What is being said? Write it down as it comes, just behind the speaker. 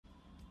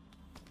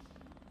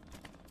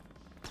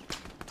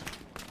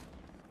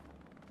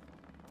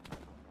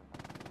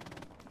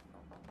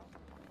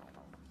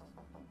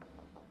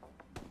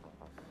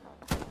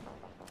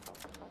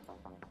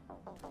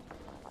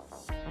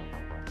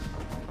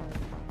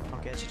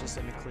sketchy, just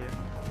let me clear.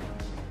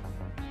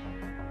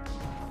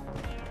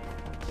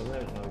 So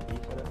there's no key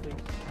for that thing?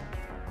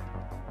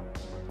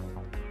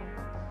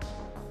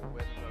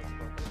 Where the most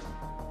focus?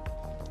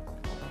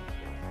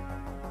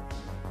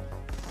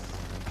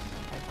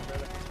 Thank you,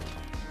 brother.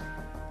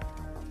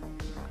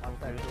 I'll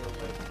start doing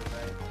away from the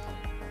right.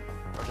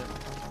 Roger.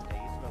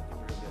 Yeah, you smoked it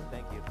real good,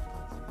 thank you.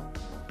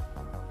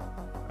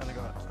 Only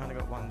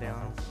got one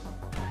down.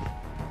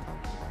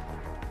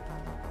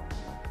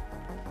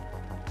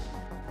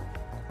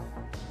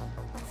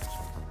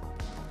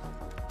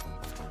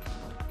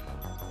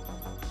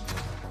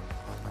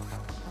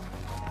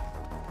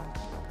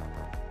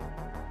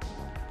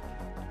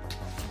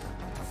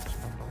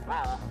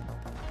 Wow.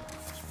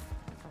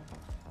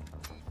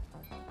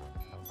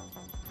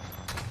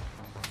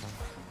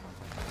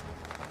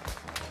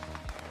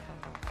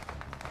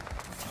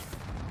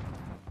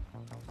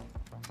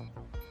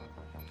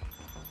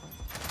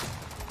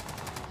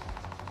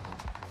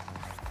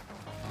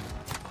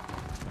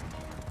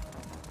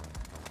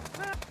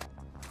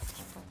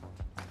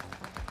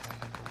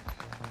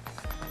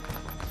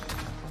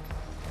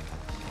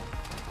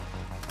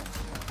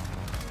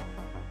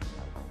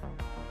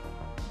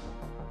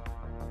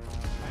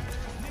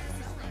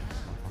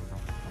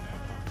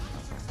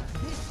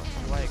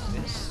 Do I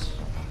exist?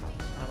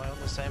 Am I on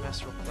the same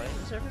astral plane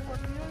as everyone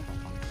here?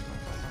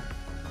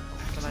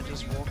 Can I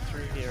just walk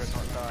through here and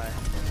not die?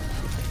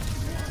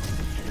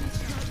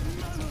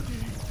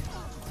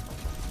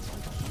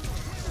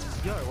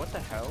 Yo, what the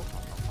hell?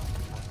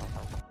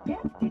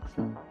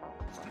 Dethpixl.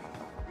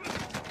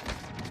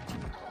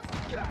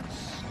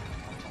 Yes!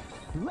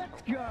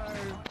 Let's go!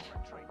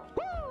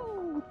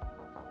 Woo!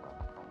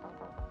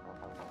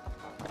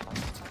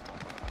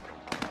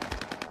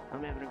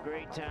 I'm having a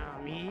great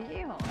time.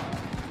 Yeah.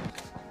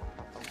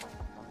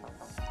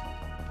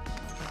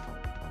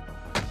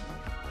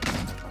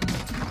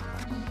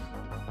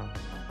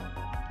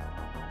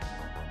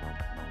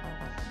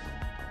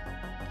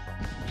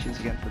 She's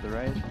again for the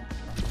raid.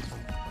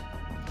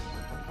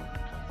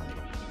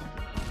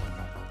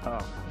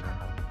 Oh.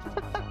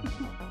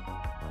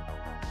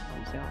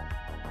 Peace out.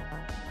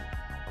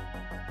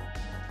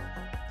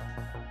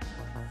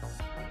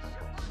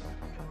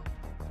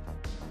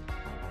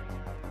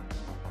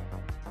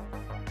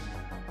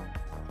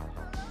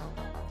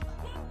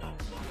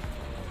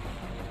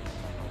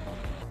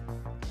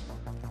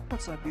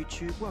 What's up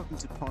YouTube? Welcome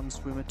to Pond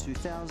Swimmer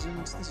 2000.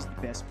 This is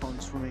the best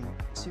pond swimming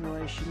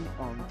simulation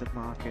on the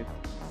market.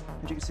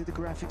 As you can see, the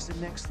graphics are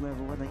next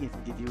level and they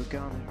even give you a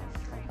gun.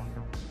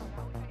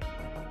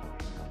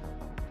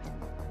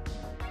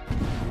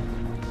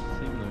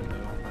 Similar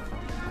though.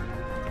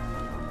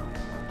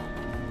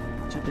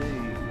 Today,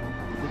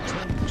 the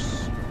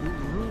tanks will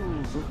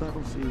rule the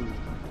battlefield.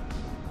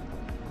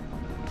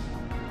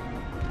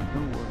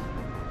 No one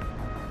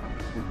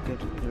will get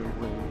in their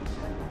way.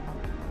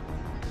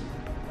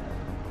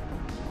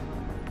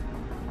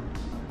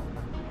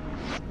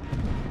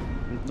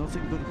 With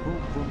nothing but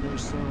hope on their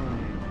side,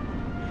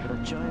 and a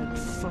giant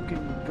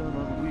fucking gun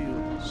on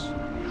wheels,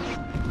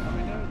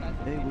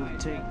 they will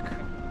take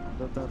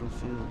the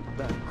battlefield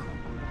back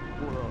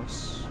for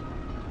us.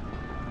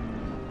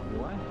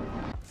 What?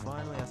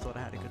 Finally, I thought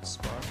I had a good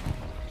spot.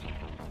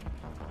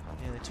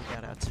 Nearly took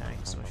out our tank,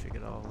 so I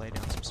figured I'll lay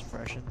down some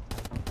suppression.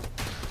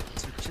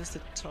 So just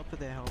the top of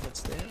their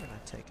helmets there, and I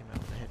take him out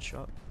with a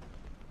headshot.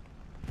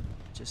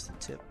 Just the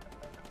tip,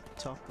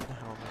 top of the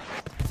helmet.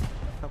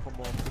 Couple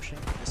more pushing.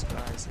 This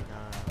guy's in a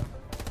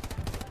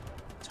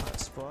tight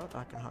spot.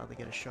 I can hardly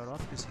get a shot off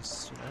because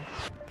he's, you know,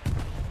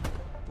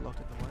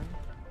 blocking the way.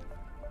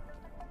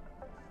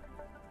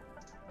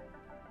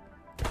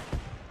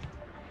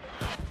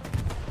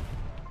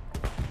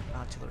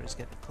 Artillery's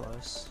getting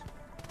close.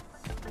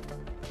 Too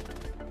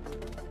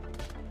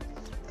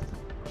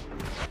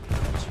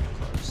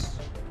close.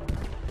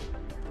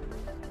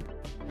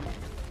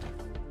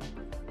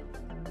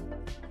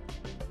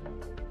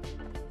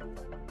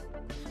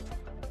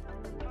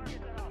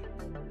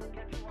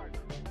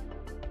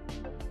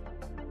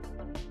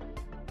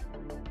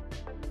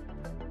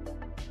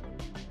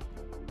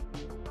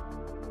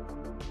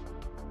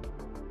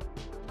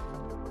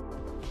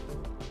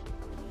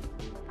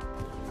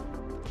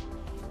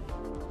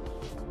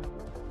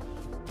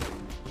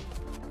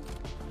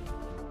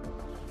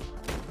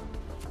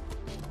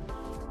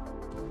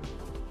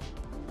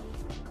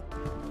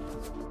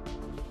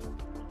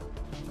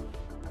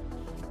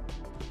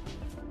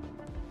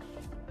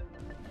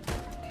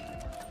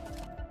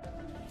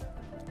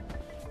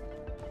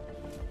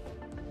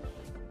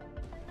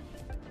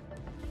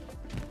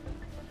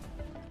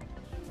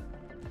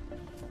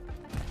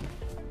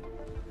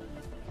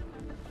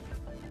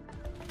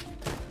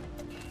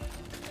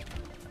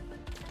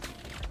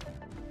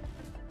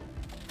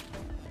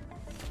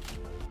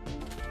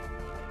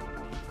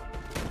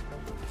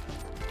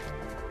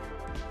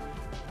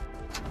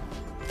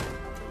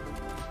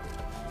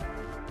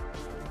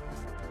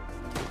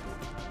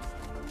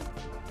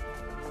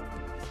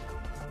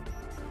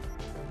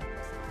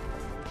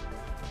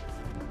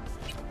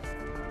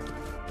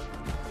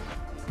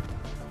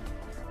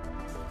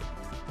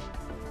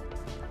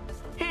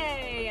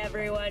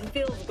 everyone.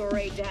 Feels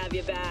great to have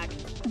you back.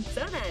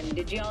 So then,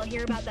 did y'all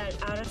hear about that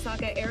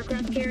Arasaka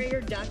aircraft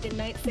carrier docked in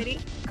Night City?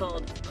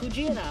 Called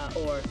Kujira,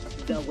 or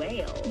the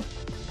Whale.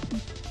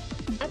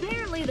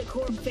 Apparently, the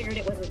Corp figured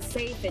it wasn't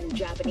safe in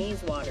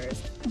Japanese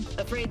waters.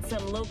 Afraid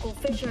some local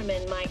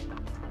fishermen might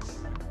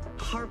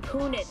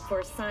harpoon it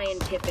for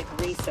scientific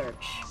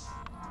research.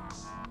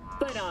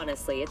 But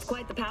honestly, it's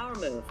quite the power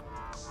move.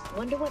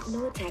 Wonder what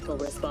Militech will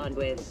respond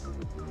with.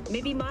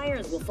 Maybe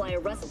Myers will fly a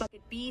Rust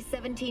Bucket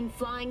B-17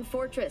 Flying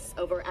Fortress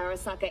over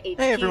Arasaka HQ.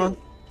 Hey everyone,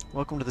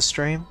 welcome to the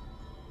stream.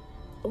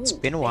 It's Ooh,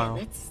 been a while.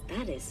 Man,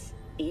 that is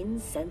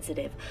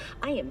insensitive.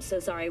 I am so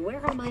sorry.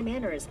 Where are my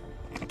manners?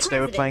 Today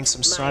we're playing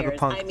some Myers,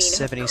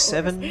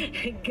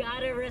 Cyberpunk77.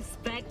 Gotta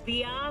respect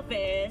the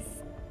office.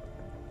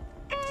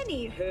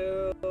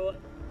 Anywho.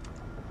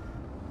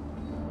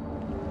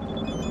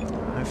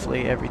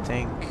 Hopefully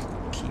everything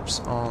keeps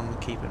on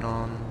keeping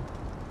on.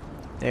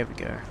 There we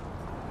go.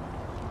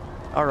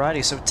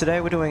 Alrighty, so today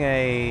we're going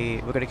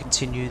to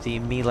continue the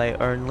melee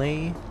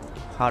only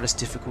hardest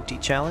difficulty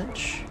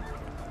challenge.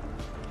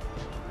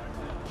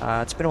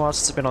 It's been a while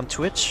since I've been on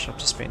Twitch. I've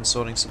just been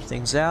sorting some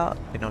things out.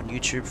 Been on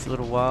YouTube for a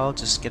little while,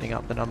 just getting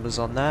up the numbers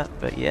on that.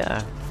 But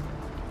yeah,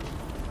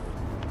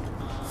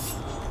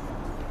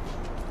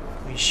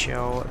 we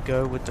shall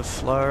go with the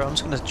flow. I'm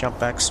just going to jump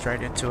back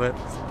straight into it.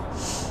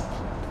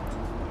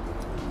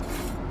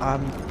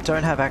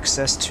 Don't have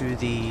access to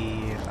the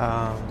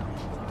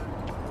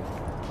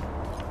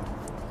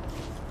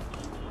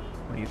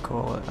what do you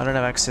call it? I don't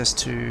have access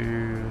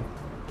to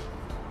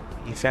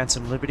the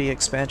Phantom Liberty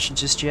expansion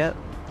just yet,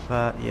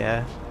 but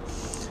yeah.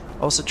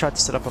 Also tried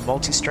to set up a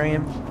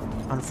multi-stream.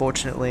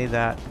 Unfortunately,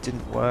 that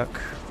didn't work.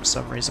 For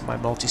some reason, my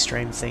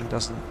multi-stream thing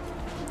doesn't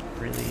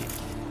really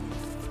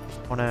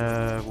want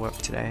to work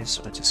today,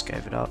 so I just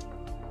gave it up.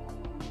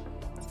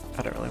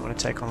 I don't really want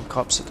to take on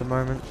cops at the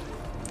moment.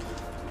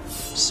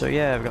 So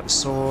yeah, I've got the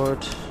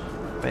sword,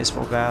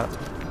 baseball bat,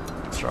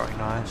 throwing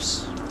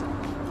knives.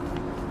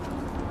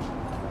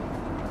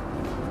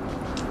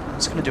 I'm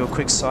just going to do a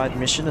quick side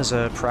mission as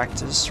a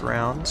practice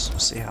round,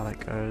 see how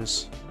that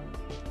goes.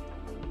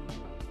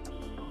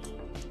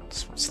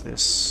 So what's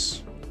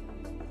this?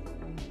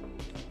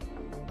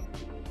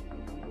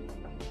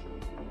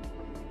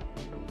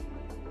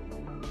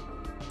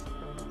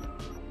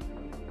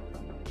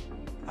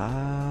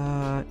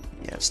 Yeah,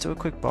 let's do a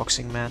quick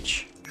boxing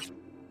match.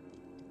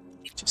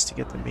 Just to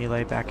get the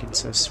melee back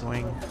into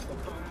swing.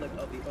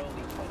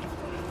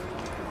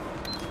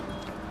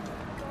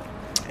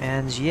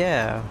 And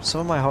yeah,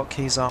 some of my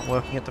hotkeys aren't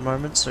working at the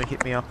moment, so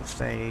hit me up if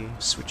they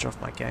switch off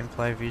my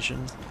gameplay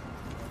vision.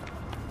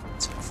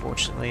 It's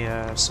unfortunately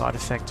a side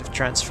effect of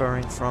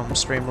transferring from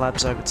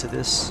Streamlabs over to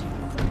this.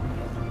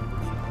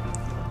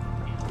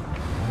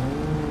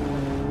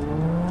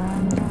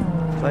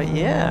 But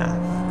yeah.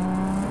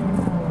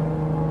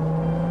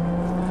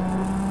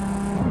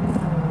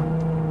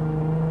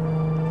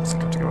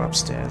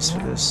 Upstairs for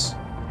this.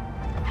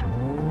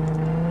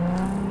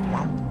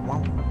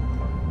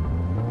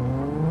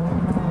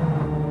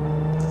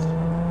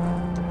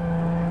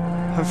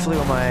 Hopefully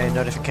all my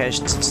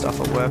notifications and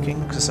stuff are working,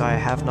 because I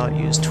have not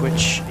used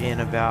Twitch in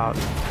about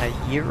a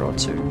year or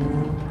two.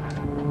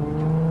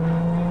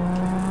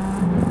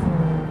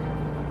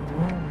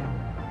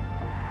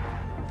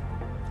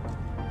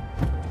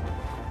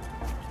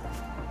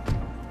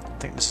 I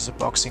think this is a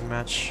boxing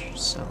match,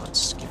 so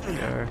let's give it a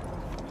go.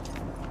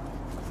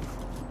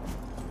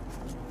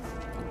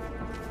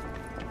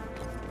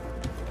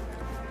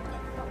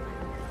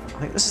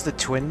 I think this is the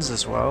twins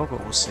as well,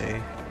 but we'll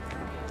see.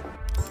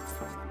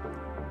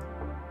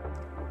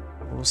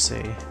 We'll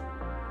see.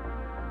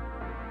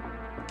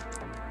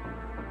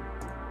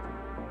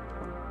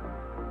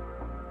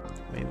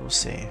 We will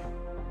see.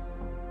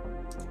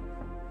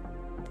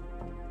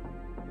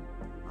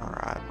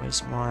 Alright,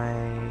 where's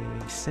my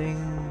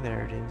thing?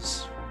 There it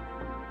is.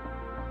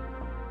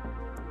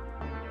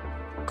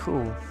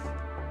 Cool.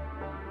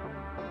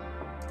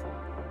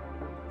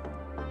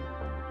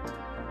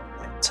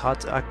 It's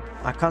hard to,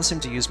 I can't seem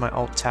to use my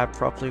alt tab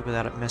properly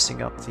without it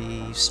messing up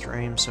the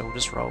stream, so we'll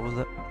just roll with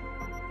it.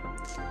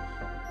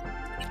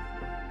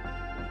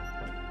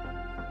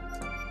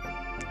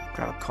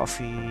 Grab a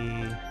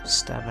coffee,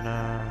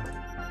 stamina,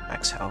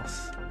 max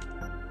health.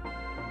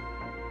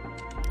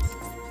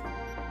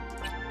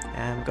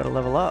 And we've got to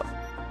level up.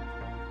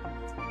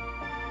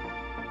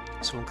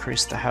 So we'll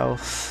increase the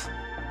health.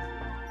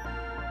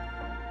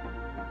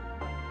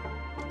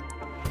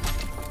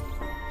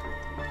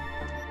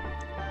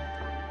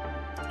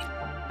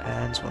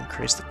 And we'll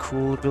increase the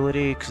cool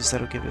ability, because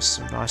that'll give us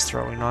some nice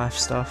throwing knife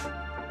stuff.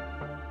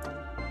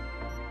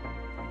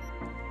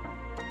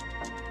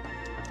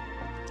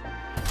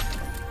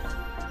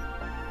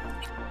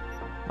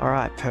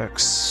 Alright,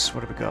 perks.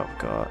 What have we got? We've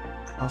got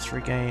health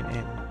regain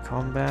in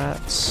combat.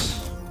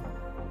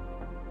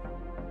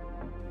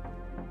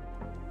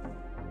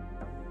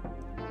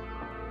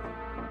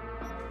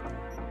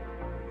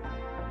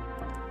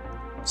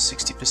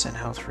 60%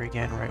 health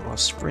regain rate while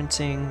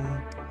sprinting.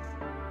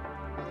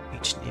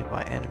 Each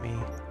nearby enemy.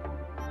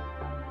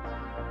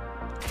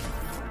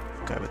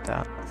 go with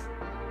that.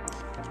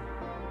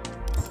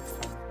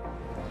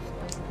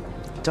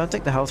 Don't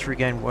think the health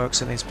regain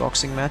works in these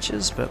boxing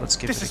matches, but let's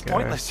give it a go. This is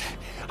pointless.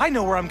 I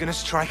know where I'm gonna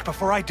strike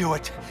before I do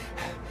it.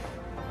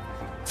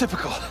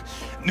 Typical.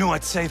 Knew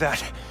I'd say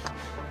that.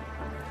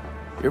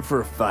 You're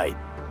for a fight.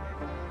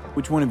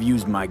 Which one of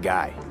you's my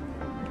guy?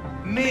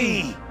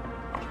 Me!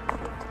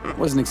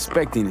 Wasn't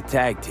expecting a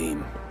tag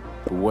team,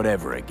 but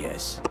whatever, I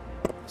guess.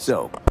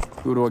 So,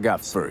 who do I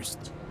got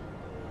first?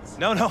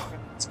 No.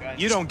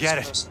 You don't get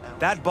it.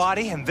 That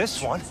body and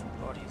this one,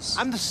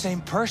 I'm the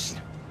same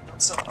person.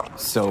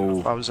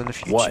 So, I was in the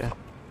future. what?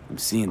 I'm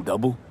seeing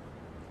double?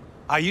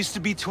 I used to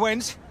be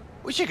twins,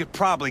 which you could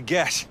probably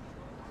guess.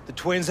 The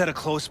twins had a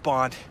close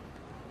bond,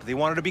 but they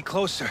wanted to be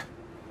closer,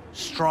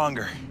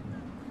 stronger.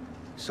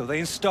 So they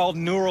installed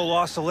neural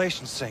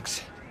oscillation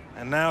syncs.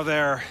 And now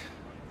they're,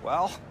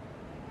 well,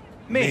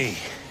 me.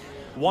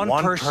 One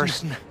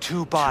person,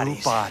 two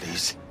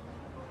bodies.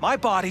 My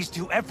bodies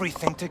do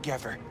everything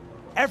together.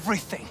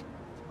 Everything.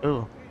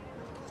 Ooh.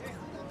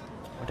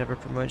 Whatever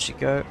promotes you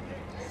go.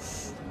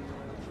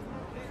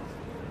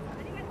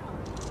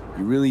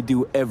 You really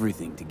do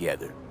everything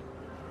together?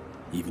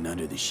 Even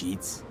under the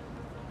sheets?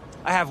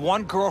 I have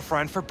one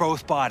girlfriend for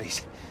both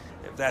bodies,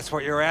 if that's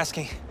what you're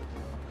asking.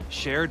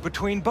 Shared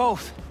between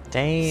both.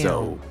 Damn.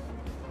 So,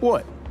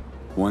 what?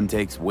 One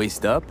takes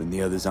waist up and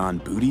the other's on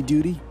booty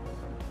duty?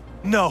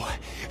 No,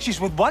 she's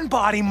with one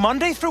body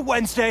Monday through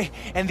Wednesday,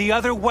 and the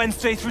other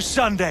Wednesday through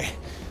Sunday.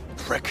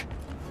 Prick.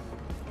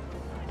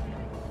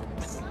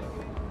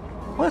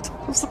 What?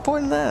 What's the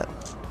point in that?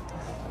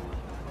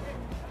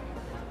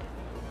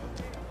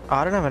 Oh,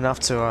 I don't have enough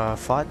to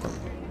fight them.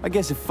 I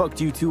guess it fucked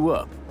you two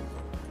up.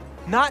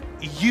 Not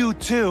you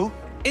two.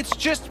 It's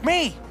just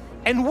me.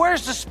 And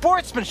where's the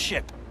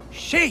sportsmanship?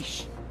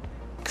 Sheesh.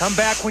 Come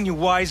back when you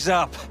wise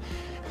up.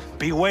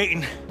 Be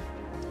waiting.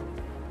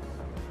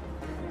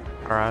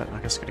 Alright, I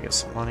guess I gotta get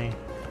some money.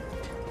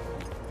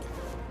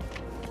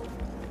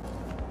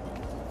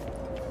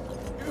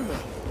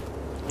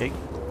 Yeet.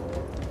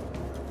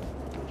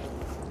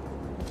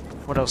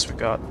 What else we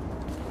got?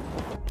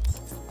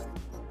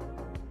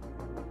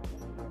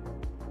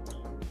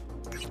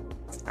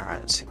 Alright,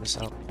 let's see what's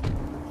up.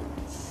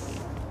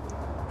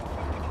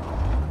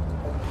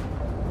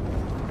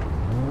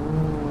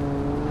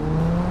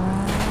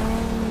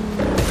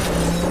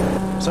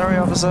 Sorry,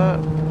 officer.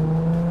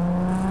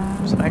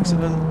 It was an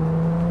accident.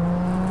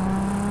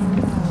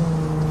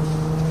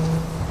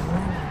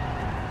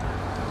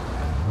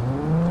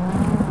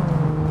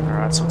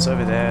 Alright, so it's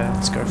over there.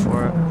 Let's go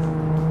for it.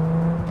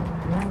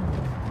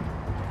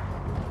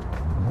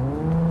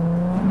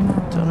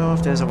 Don't know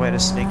if there's a way to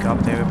sneak up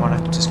there. We might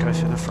have to just go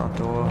through the front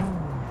door.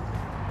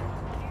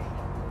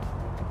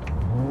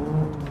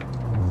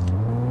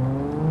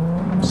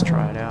 Let's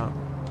try it out.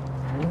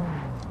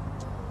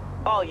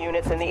 All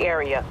units in the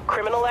area.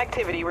 Criminal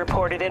activity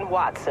reported in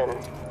Watson.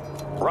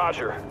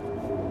 Roger.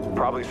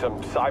 Probably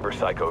some cyber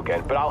psycho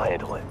again, but I'll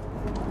handle it.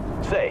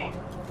 Say,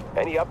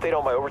 any update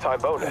on my overtime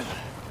bonus?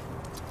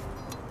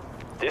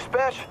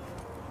 Dispatch?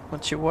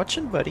 What you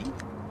watching, buddy?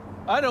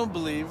 I don't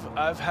believe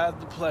I've had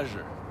the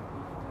pleasure.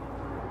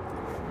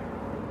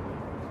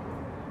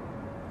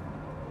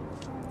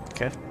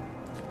 Okay.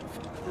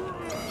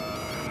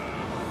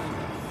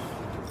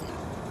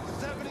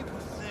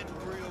 70%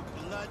 real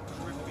blood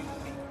dripping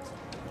meat.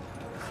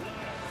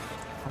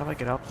 How do I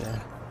get up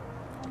there?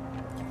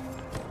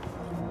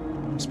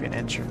 Must be an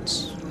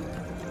entrance.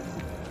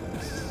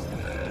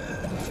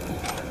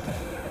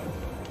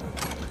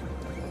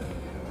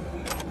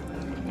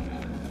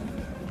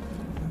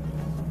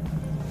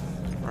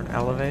 Or an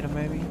elevator,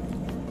 maybe?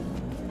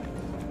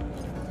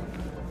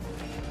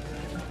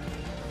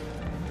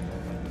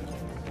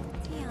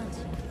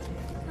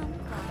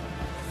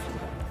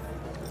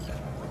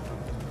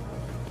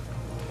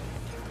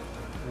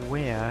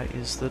 Where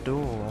is the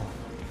door?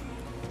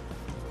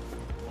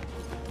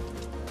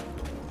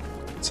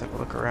 Let's have a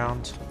look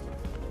around.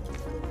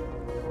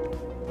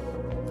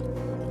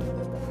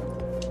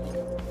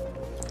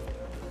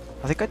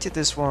 I think I did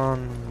this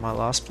one my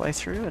last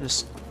playthrough. I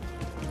just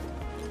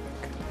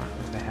can't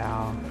remember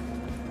how.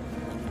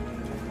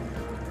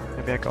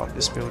 Maybe I got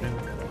this building.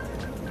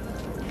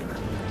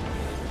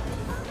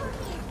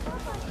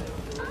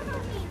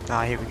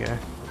 Ah, here we go.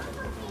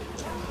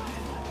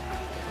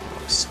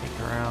 Sneak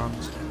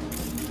around.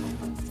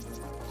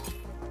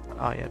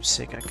 Oh yeah, I'm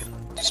sick. I can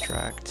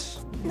distract.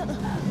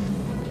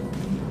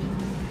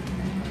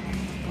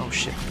 Oh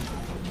shit.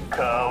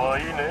 Okay,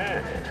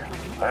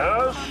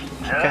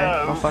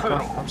 oh fuck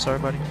off. I'm sorry,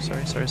 buddy.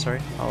 Sorry.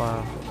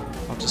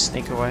 I'll just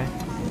sneak away.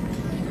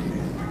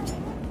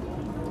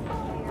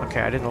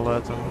 Okay, I didn't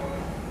alert them.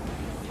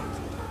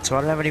 So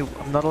I don't have any.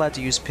 I'm not allowed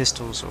to use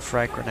pistols or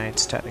frag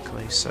grenades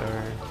technically. So.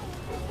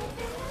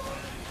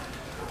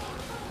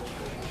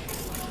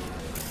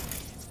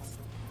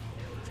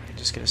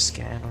 Just get a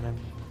scan on him.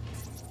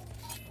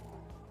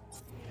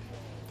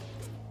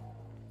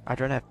 I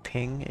don't have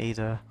ping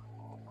either.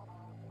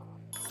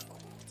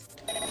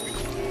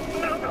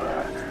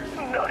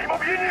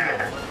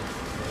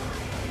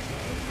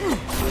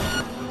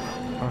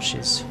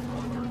 she's...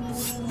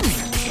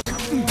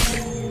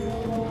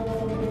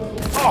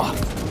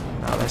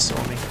 Oh, they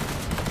saw me.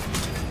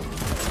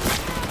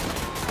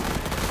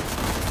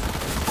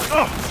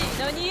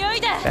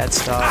 Bad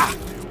start.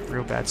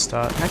 Real bad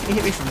start. How can you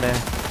hit me from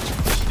there?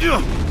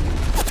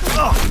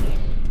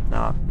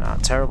 Nah,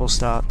 terrible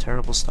start,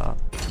 terrible start.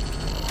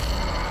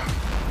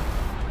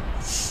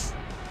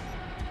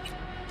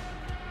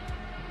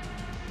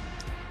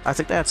 I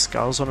think they had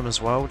skulls on them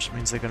as well, which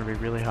means they're going to be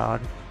really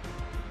hard.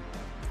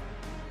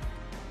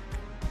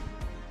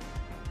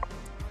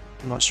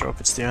 I'm not sure if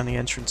it's the only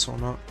entrance or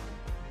not.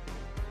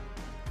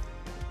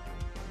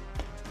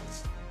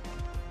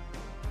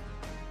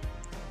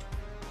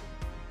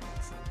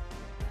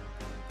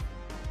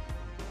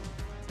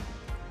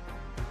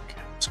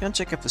 Just gonna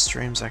check if the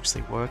stream's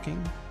actually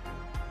working.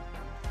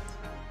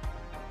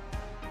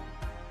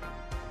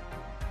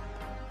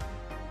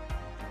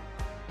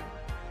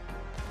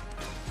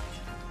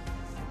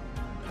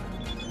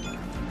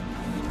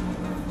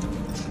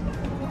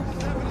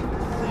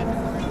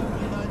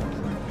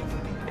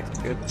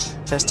 Good.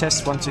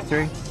 Test 1 2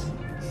 3.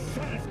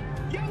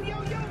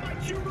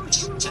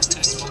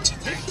 Test 1 2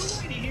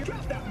 3.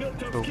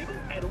 Cool.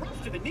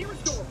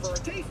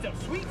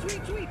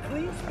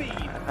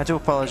 I do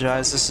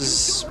apologize, this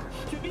is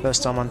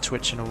first time on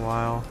Twitch in a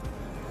while.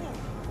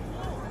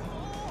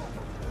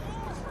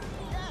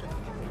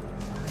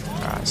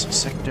 Alright, so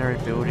secondary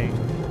building.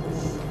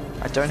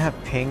 I don't have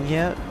ping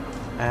yet,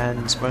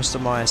 and most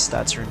of my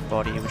stats are in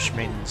body, which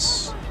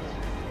means...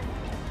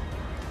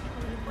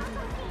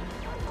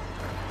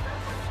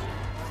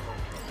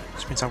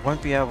 I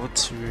won't be able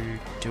to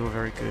do a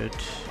very good...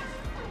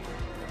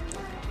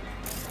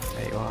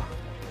 There you are.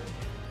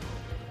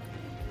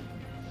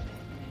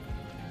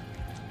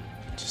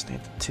 Just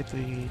need the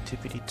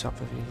tippity top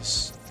of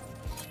his...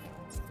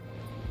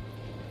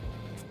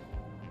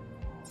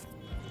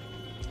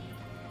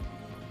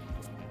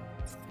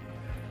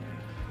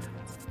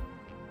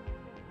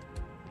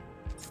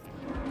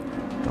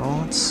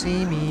 Don't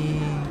see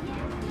me.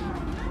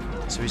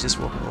 So he's just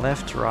walking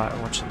left, right,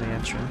 watching the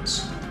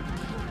entrance.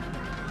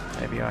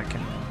 Maybe I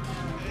can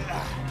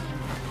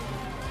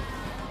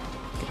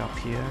get up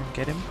here and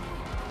get him.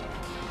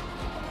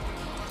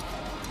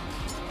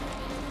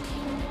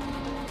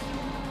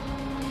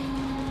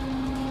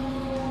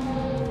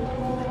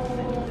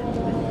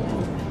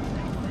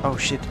 Oh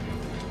shit.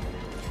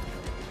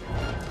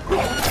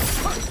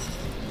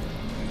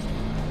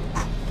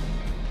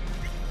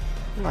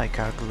 Like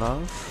our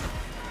glove.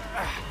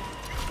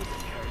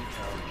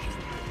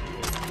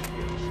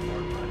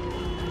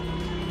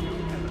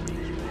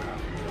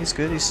 He's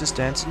good, he's just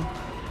dancing.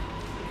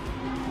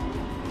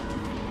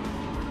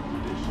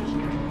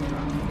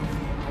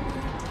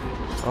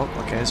 Oh,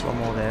 okay, there's one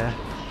more there.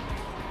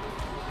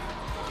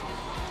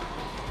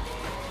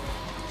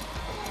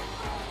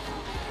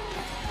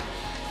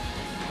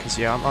 Cause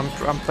yeah,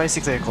 I'm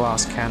basically a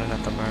glass cannon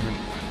at the moment.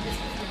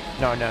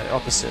 No,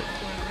 opposite.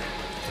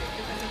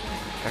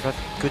 I got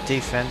good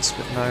defense,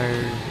 but no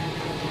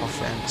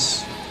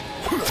offense.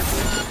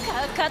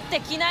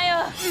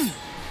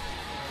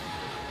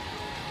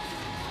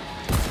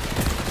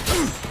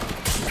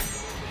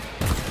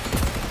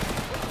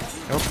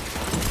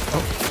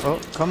 Oh,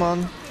 come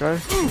on, go.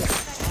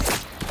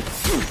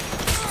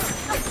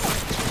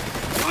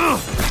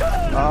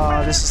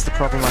 Ah, this is the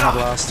problem I had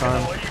last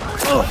time.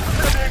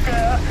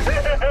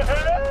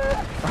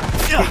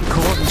 Getting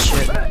caught and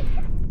shit.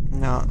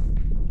 No.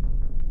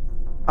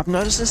 I've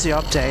noticed this the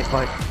update,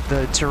 like,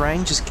 the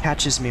terrain just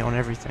catches me on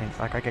everything.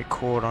 Like, I get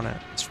caught on it.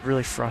 It's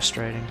really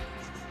frustrating.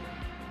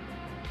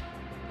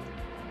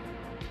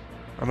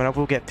 I mean, I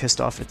will get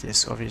pissed off at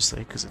this,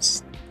 obviously, because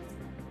it's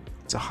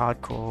a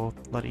hardcore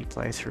bloody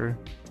playthrough.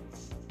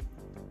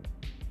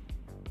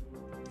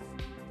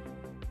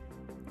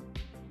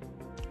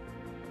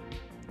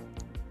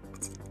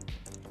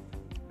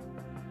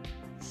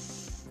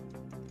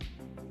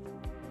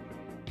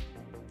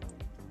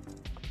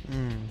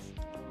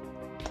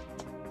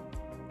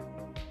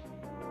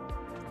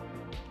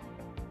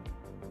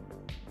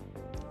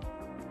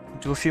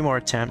 Do a few more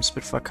attempts,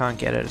 but if I can't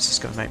get it, it's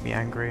just gonna make me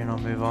angry and I'll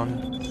move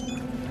on.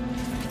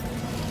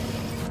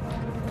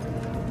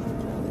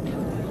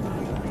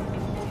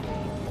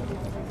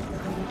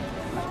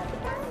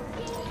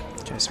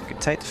 Okay, so we can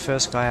take the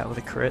first guy out with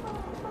a crit.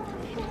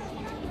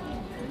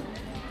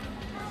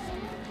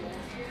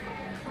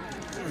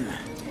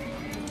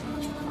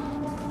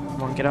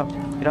 Come on, get up,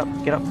 get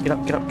up, get up, get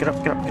up, get up, get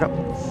up, get up, get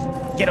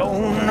up. Get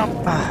on up!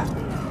 Ah.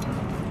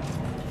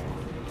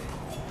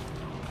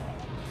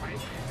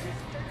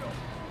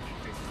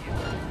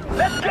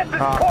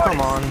 Oh, come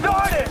on.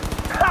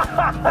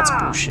 That's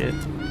bullshit.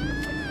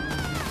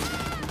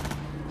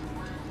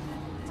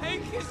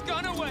 Take his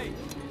gun away.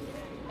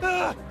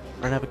 I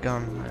don't have a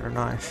gun or a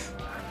knife.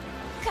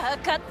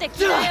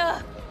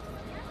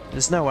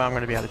 There's no way I'm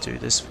going to be able to do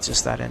this with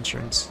just that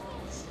entrance.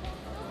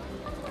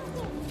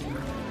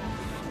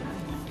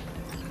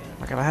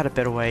 Like, if I had a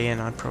better way in,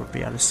 I'd probably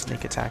be able to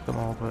sneak attack them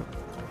all, but...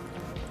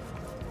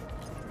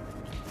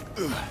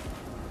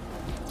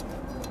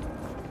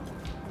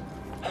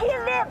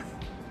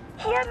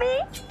 Hear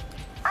me?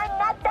 I'm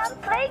not done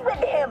playing with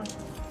him.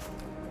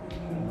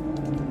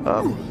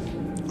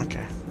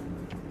 Okay.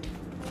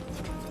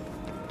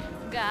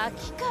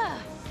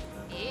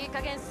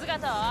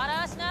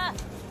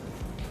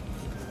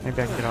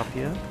 Maybe I can get up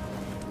here.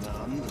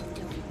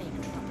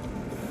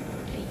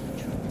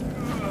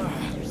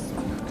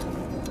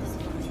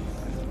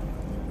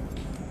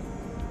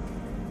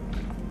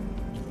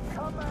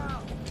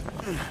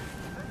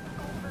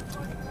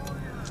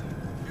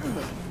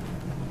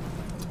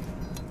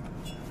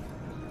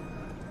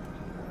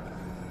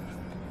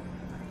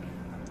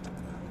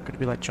 Could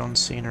be like John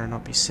Cena and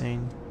not be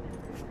seen.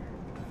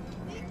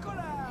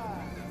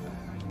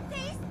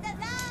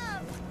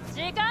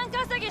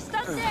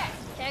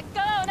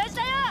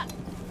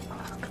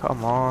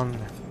 Come on.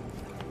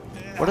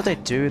 What do they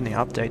do in the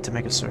update to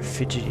make it so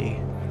fidgety?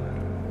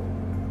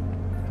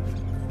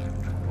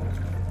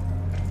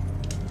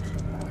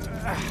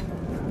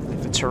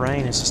 Like the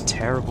terrain is just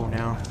terrible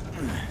now.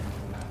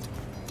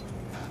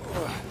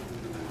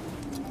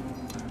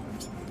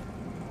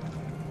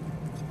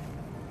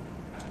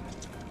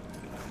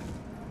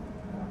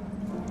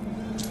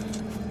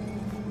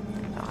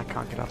 No, I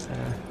can't get up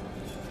there.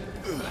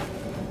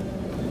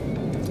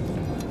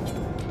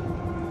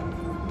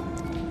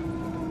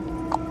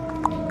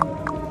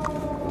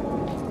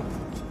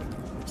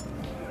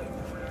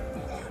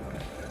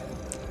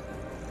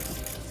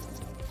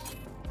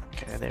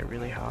 They're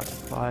really hard to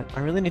fight. I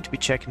really need to be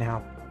checking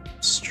how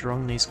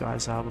strong these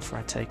guys are before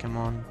I take them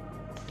on.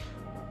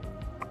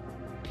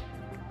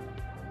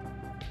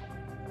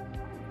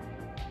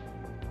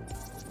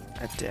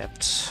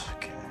 Adept.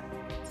 Okay.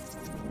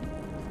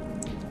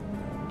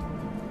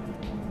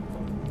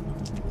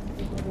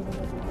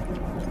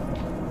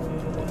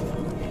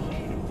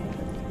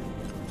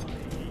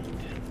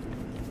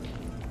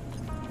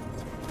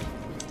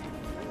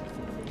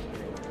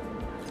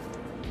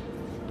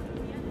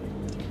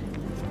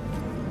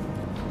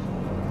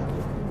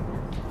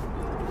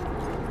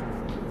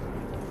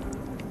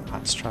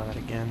 Let's try that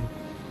again.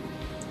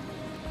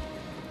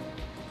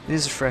 It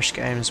is a fresh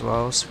game as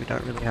well, so we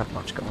don't really have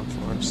much going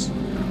for us.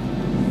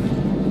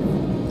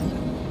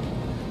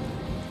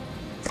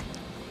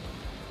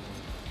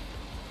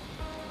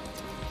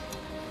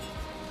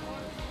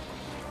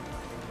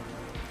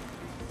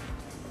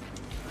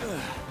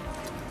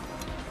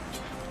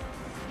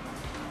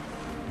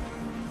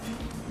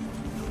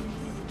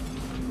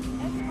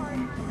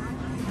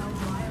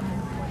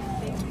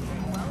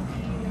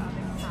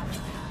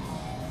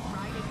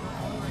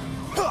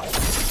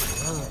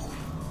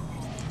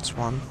 That's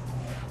one.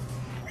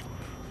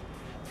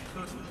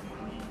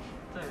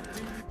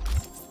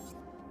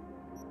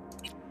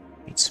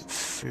 Need some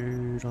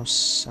food or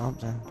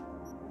something.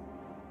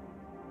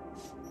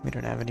 We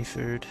don't have any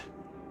food.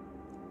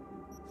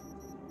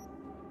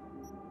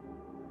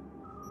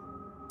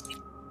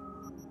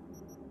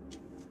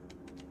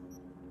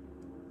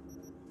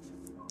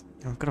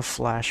 I've got a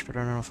flash, but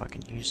I don't know if I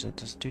can use it.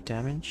 Does it do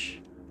damage?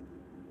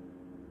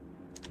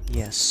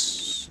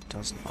 Yes, it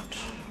does not.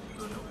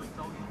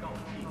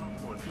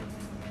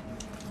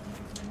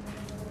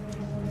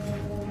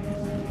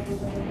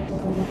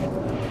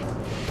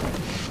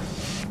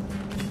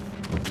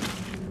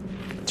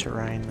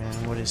 Terrain,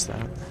 man, what is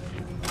that?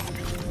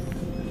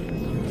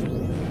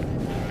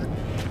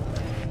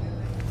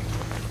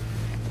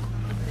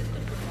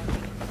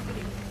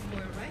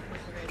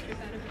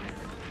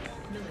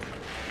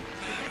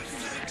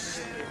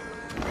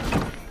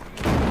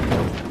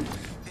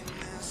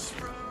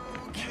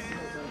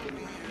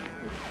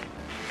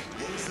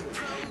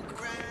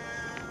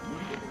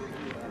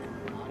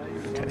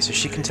 Okay, so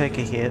she can take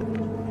a hit.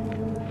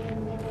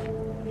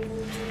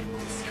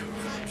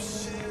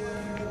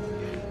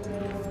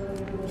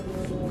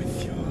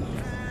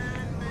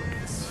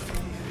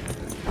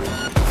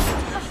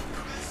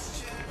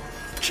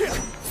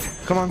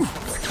 Come on,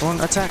 come on,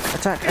 attack,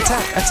 attack,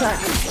 attack, attack!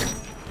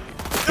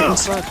 Get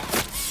inside.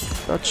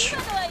 Dodge.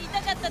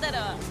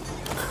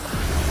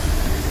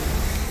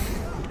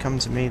 Come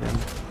to me then.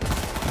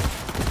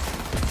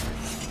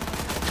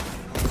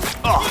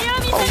 Oh,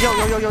 yo,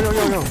 yo, yo, yo, yo, yo,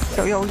 yo,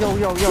 yo, yo, yo,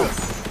 yo, yo.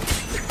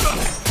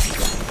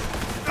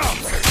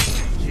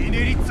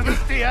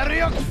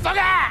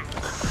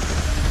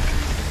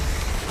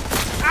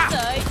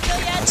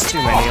 There's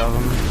too many of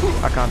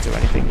them. I can't do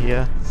anything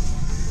here.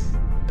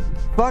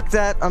 Fuck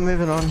that, I'm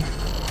moving on.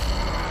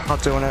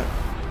 Not doing it.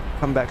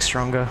 Come back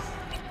stronger.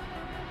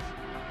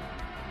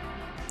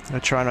 I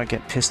try not to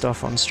get pissed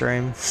off on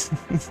stream.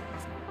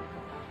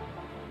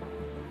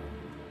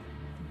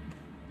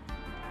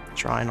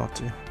 Try not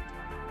to.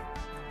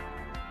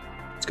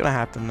 It's gonna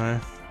happen though.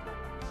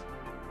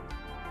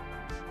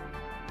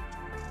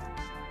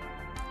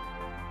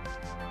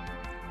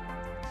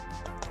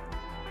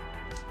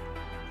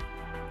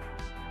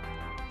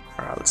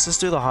 Alright, let's just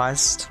do the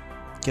heist.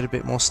 Get a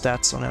bit more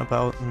stats on our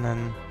belt and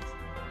then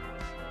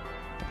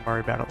we'll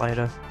worry about it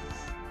later.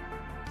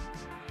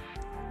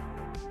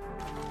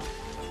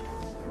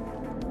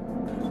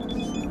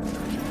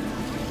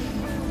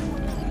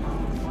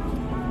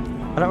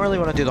 I don't really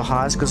want to do the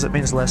heist because it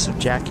means less of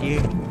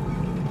Jackie.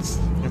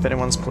 If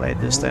anyone's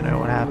played this, they know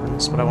what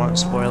happens, but I won't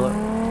spoil it.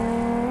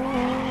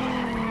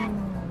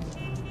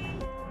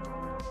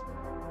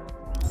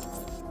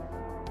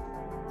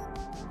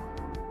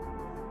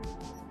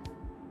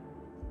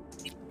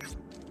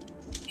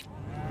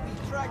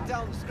 Track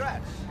down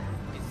Scratch.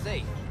 He's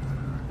safe.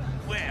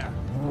 Where?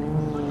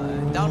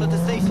 Down at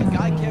the station.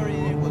 Guy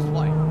carrying it was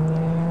white.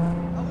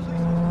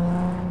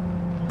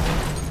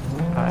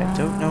 I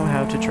don't know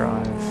how to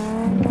drive.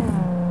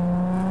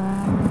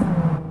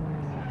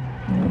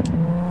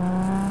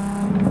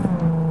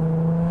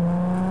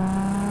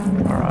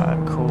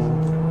 Alright, cool.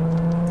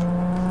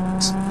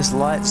 This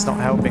light's not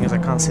helping as I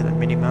can't see the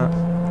minimap.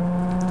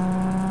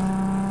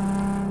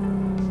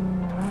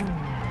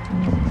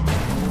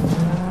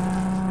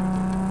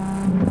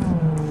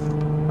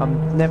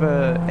 I've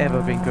never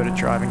ever been good at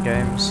driving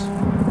games.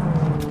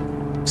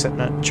 Except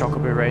at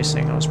Chocobo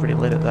Racing, I was pretty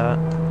lit at that.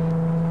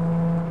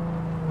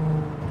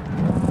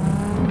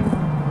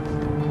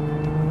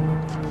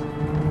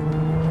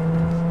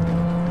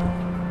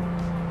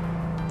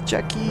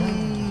 Jackie!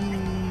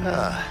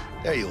 Ah,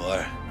 there you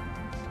are.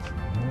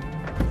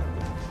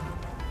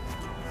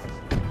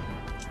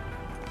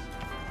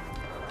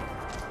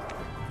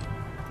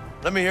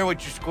 Let me hear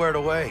what you squared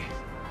away.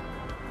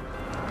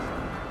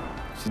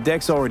 So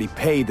Dex already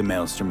paid the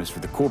Maelstromers for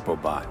the Corpo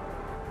bot.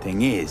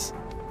 Thing is,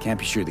 can't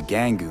be sure the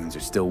Gangoons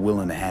are still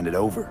willing to hand it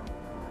over.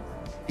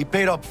 He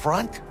paid up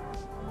front?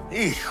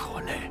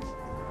 Híjole.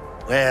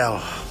 Well,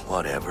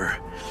 whatever.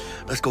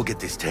 Let's go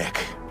get this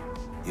tech.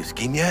 You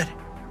scheme yet?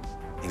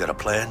 You got a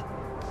plan?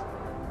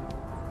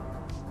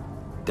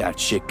 That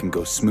shit can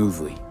go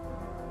smoothly.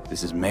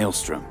 This is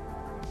Maelstrom.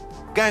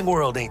 Gang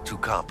world ain't too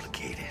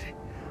complicated.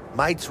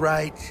 Might's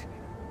right.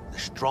 The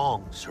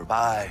strong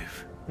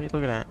survive. What are you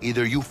looking at?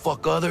 Either you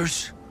fuck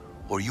others,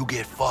 or you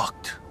get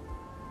fucked.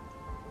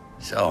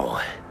 So,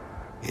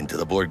 into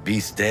the Borg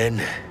Beast den?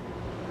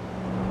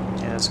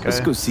 Yeah, Let's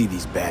go see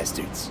these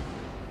bastards.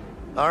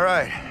 All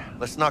right,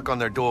 let's knock on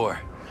their door.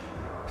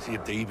 See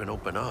if they even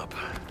open up.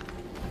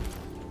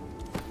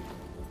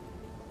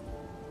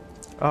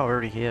 Oh, we're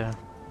already here.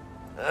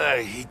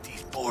 I hate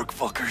these Borg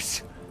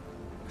fuckers.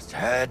 Just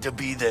had to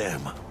be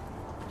them.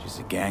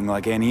 Just a gang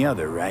like any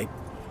other, right?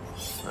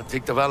 Now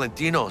take the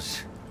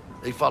Valentinos.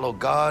 They follow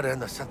God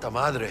and the Santa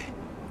Madre.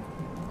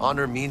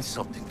 Honor means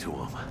something to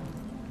them.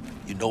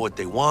 You know what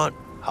they want,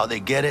 how they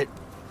get it,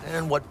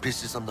 and what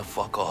pisses them the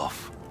fuck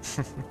off.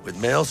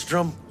 With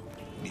Maelstrom,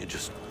 you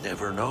just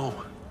never know.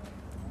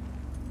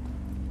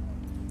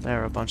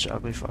 There are a bunch of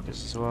ugly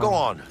fuckers as well. Go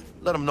on,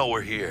 let them know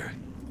we're here.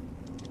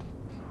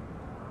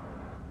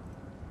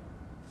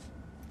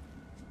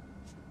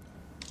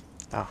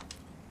 Oh.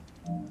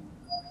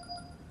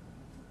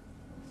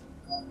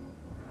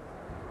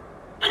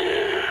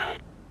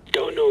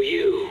 Don't know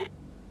you.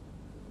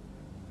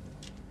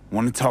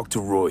 Want to talk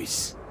to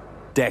Royce.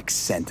 Dex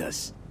sent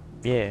us.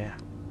 Yeah.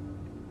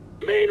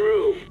 Main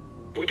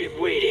room. We've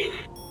been waiting.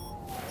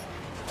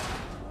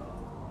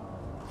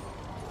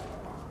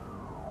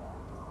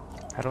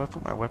 How do I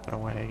put my weapon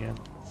away again?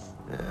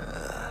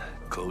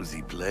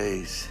 Cozy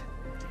place.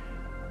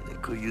 They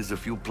could use a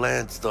few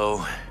plants,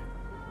 though.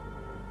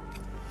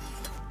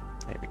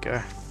 There we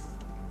go.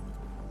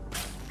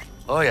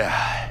 Oh,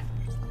 yeah.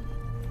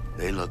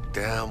 They look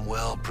damn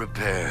well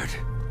prepared.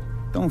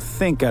 Don't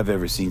think I've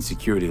ever seen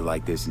security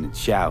like this in a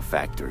chow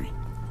factory.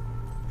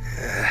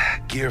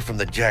 Gear from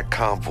the Jack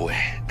convoy.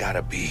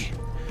 Gotta be.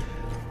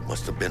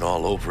 Must have been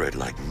all over it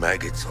like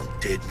maggots on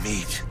dead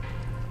meat.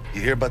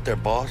 You hear about their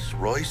boss,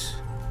 Royce?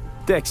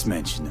 Dex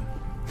mentioned him.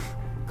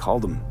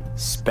 Called him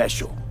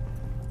special.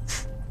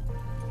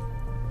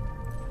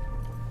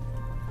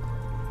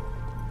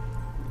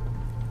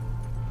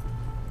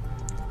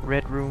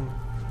 Red room.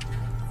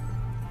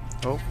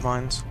 Oh,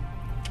 mine's.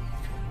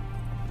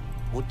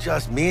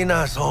 Muchas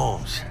minas,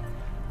 Holmes.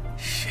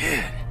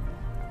 Shit.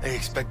 They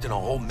expecting a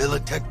whole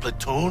Militech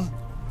platoon?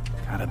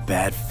 Got a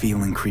bad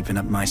feeling creeping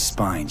up my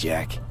spine,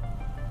 Jack.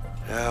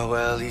 Yeah,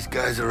 well, these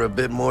guys are a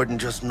bit more than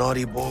just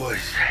naughty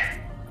boys.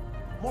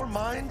 More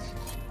mines?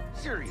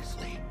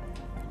 Seriously.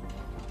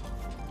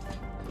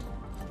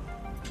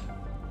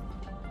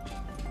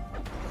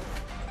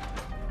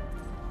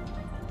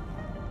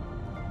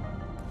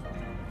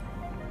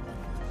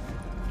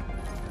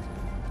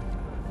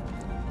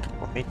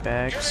 Meat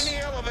bags. Get in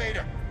the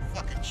elevator,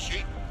 fucking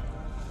sheep.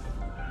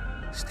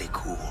 Stay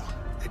cool.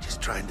 They're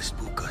just trying to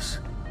spook us.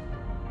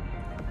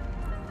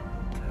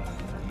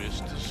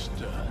 Mr.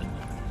 Stud,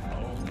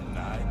 all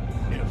night,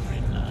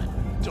 every night.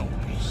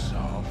 Don't be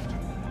soft.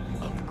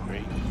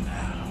 Upgrade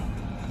now.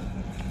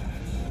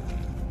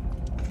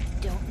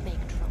 Don't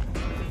make trouble.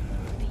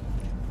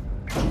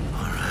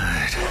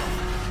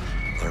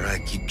 All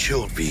right, keep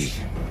chilled, V.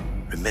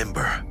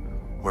 Remember,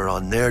 we're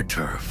on their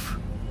turf.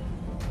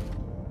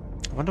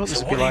 I wonder what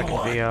this would be like in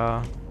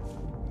VR.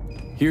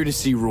 Here to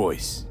see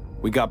Royce.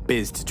 We got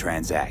biz to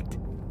transact.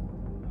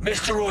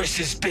 Mr. Royce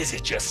is busy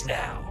just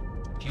now.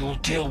 You'll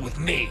deal with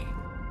me.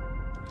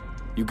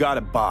 You got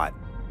a bot.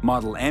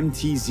 Model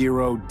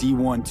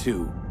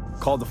MT0D12.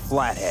 called the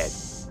Flathead.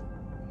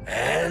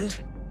 And?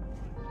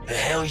 The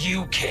hell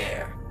you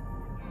care?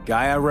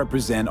 Guy I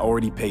represent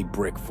already paid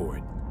Brick for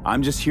it.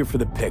 I'm just here for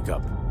the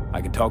pickup.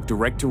 I can talk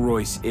direct to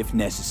Royce if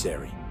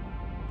necessary.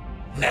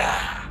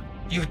 Nah,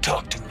 you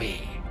talk to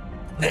me.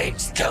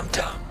 Name's Dum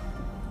Dum.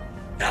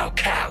 Now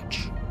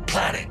couch,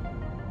 planet.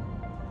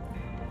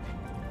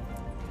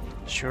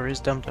 Sure is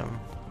Dum Dum.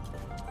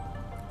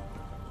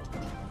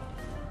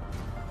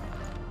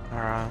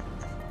 Alright.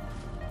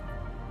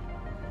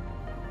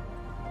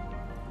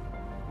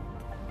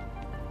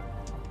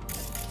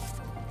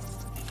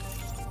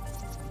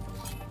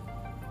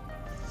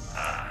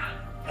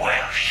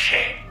 Well,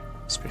 shit.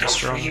 It's pretty Those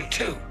for strong. you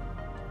too.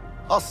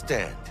 I'll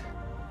stand.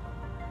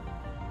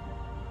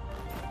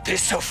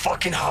 This so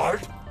fucking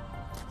hard?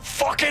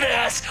 Fucking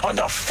ass on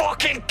the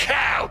fucking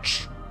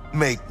couch!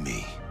 Make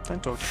me.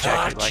 Don't talk to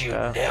Jackie Thought like you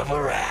that.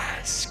 never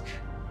ask.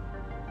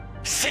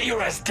 Sit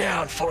your ass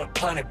down for a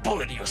planet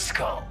bullet in your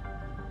skull.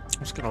 I'm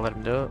just gonna let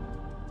him do it.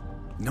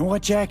 You know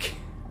what, Jack?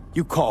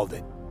 You called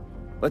it.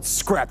 Let's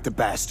scrap the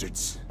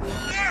bastards. You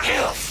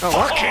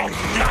fucking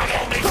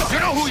nugget! You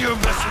know who you're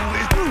messing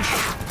with?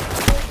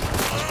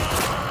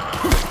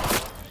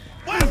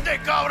 Muerte,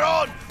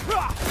 cabrón!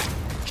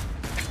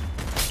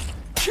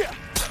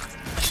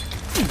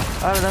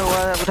 I don't know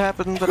why that would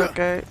happen, but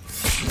okay.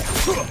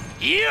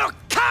 You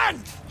cunt!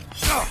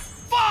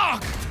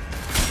 Fuck!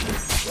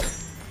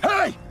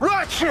 Hey,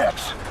 rat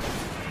chips!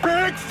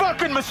 Big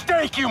fucking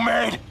mistake you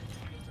made!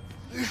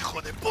 Hijo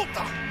de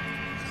puta!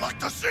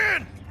 Locked us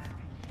in!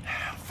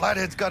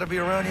 Flathead's gotta be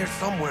around here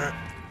somewhere.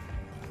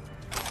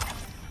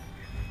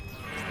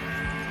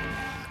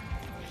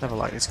 Never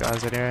like these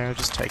guys anyway, I'll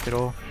just take it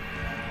all.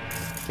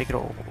 Take it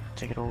all,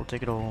 take it all,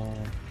 take it all.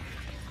 Did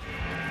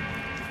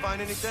you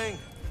find anything?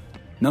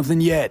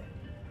 Nothing yet.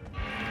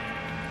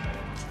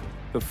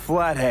 The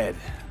Flathead,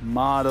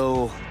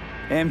 model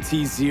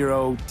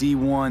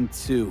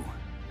MT0D12.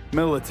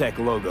 Militech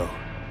logo.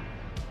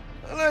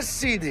 Let's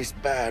see this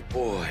bad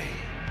boy.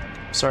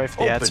 Sorry for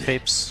the ads, Open it.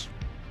 peeps.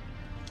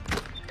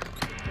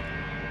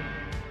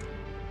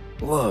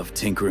 Love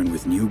tinkering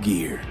with new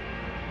gear.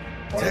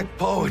 Tech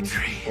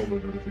poetry.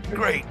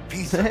 Great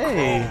piece of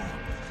Hey! chrome.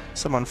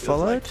 Someone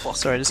followed?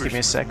 Sorry, just give me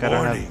a sec, I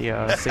don't have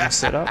the thing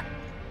set up.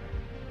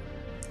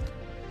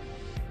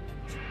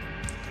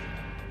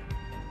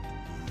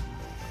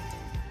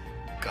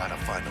 Gotta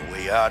find a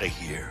way out of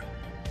here.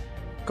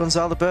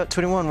 Gonzalo Burt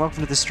 21,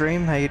 welcome to the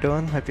stream. How you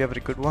doing? Hope you have a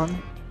good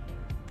one.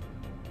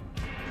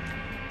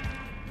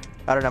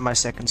 I don't have my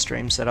second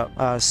stream set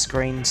up,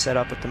 screen set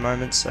up at the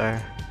moment, so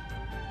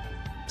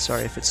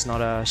sorry if it's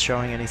not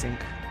showing anything.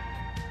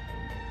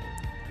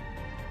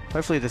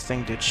 Hopefully the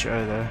thing did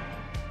show though.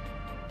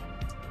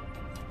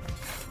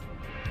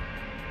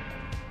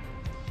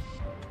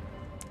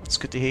 It's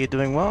good to hear you're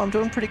doing well. I'm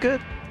doing pretty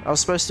good. I was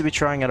supposed to be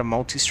trying out a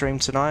multi-stream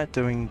tonight,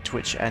 doing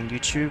Twitch and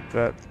YouTube,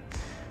 but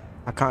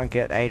I can't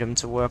get ADEM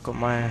to work on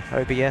my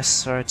OBS,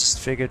 so I just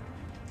figured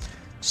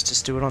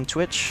just do it on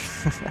Twitch.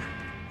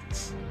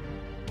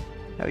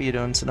 How are you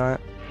doing tonight?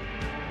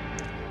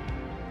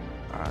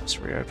 Alright, let's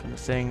reopen the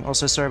thing.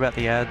 Also, sorry about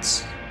the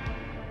ads.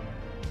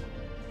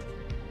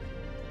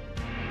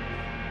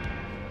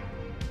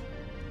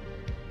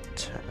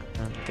 Turn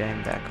the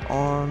game back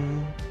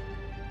on.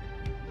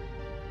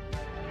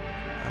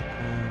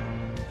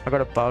 I got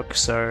a bug,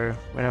 so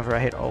whenever I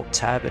hit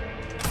Alt-Tab, it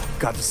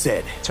Got the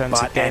set. turns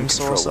the Bot game and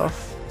source controller.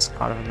 off. It's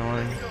kind of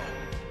annoying.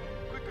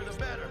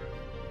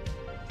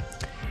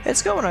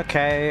 It's going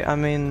okay. I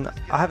mean,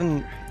 I've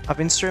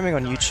been streaming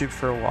on YouTube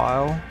for a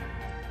while.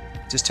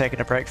 Just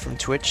taking a break from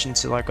Twitch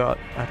until I got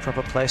a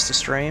proper place to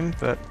stream,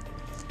 but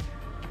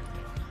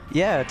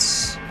yeah,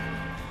 it's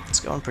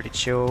going pretty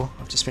chill.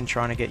 I've just been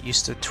trying to get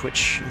used to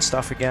Twitch and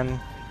stuff again,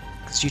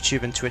 because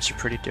YouTube and Twitch are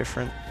pretty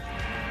different.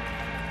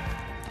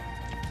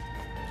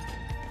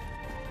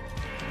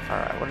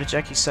 Alright, what did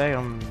Jackie say?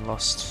 I'm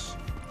lost.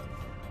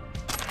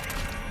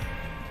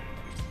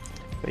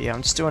 But yeah,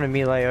 I'm just doing a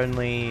melee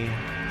only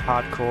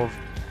hardcore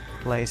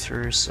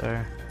playthrough,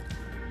 so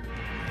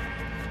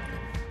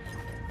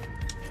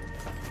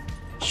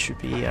should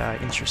be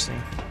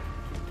interesting.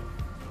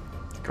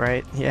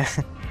 Great, yeah.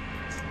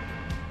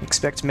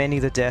 Expect many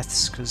of the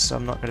deaths, because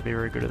I'm not going to be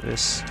very good at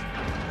this.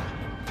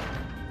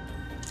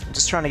 I'm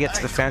just trying to get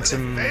to the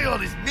Phantom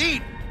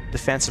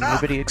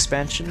Liberty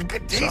expansion, so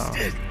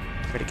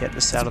I'm gonna get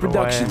this out of the way.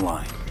 Production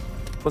line.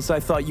 Plus, I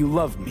thought you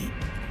loved me.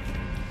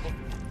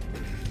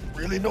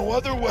 Really no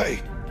other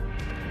way.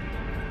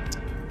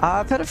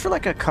 I've had it for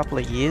like a couple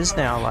of years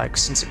now, like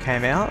since it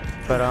came out,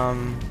 but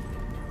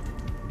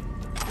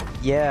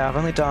yeah,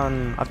 I've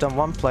done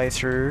one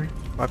playthrough.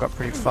 I got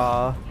pretty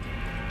far,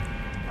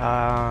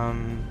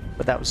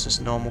 but that was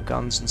just normal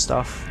guns and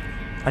stuff.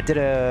 I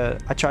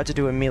tried to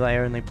do a melee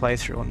only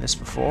playthrough on this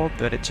before,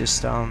 but it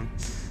just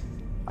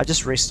I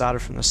just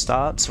restarted from the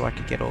start so I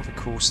could get all the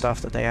cool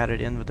stuff that they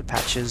added in with the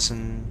patches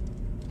and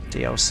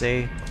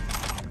DLC.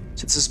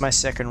 So this is my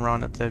second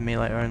run at the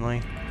melee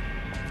only,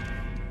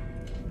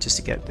 just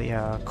to get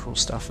the cool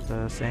stuff of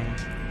the thing.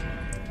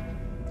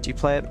 Do you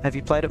play it? Have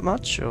you played it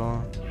much,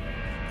 or?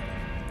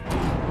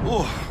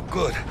 Oh,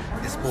 good.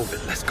 It's moving.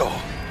 Let's go.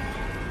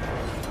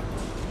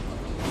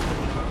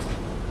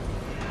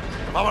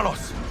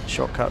 Vámonos.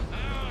 Shortcut.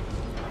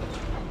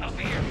 I'll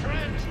be your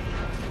friend.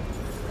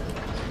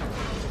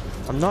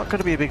 I'm not going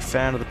to be a big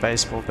fan of the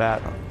baseball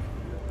bat.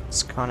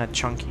 It's kind of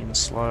chunky and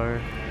slow.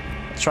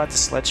 I tried the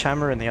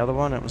sledgehammer in the other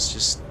one. It was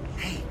just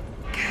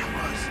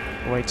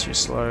way too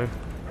slow.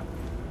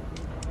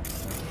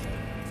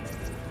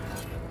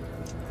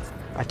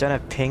 I don't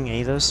have ping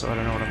either, so I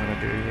don't know what I'm going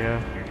to do here.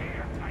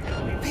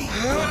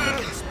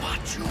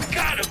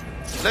 Got him.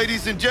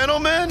 Ladies and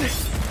gentlemen,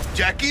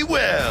 Jackie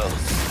Wells.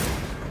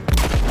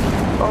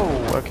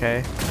 Oh,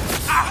 okay.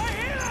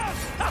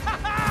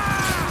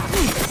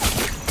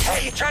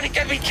 Hey, you trying to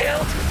get me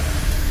killed?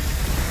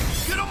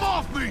 Get him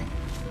off me!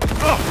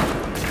 Oh,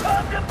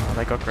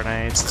 they got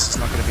grenades. This is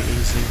not going to be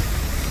easy.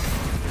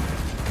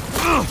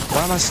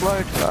 Why am I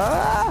slowed?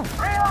 Ah!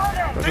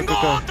 Go, go,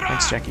 go, go.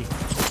 Thanks, Jackie.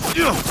 What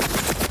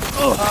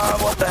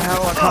the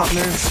hell? I can't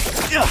move.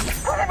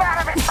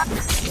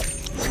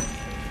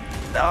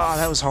 Oh,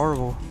 that was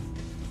horrible.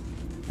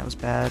 That was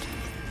bad.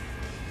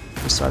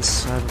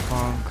 Besides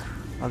Cyberpunk,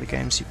 other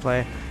games you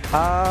play.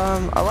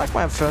 I like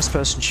my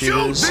first-person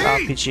shooters,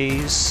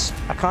 RPGs.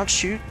 I can't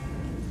shoot.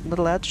 I'm not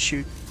allowed to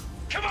shoot.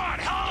 Come on,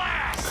 haul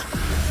ass!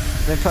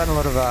 I've been playing a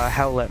lot of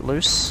Hell Let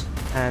Loose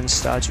and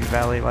Stardew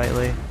Valley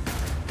lately.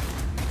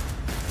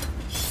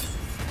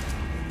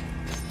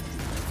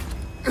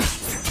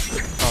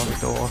 Oh, the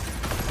door.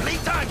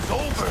 Playtime's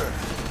over.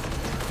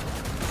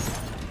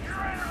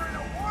 You're entering a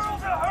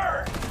world of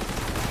hurt.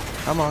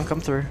 Come on, come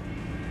through.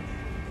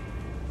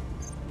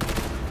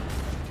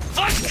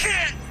 Fuck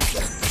it!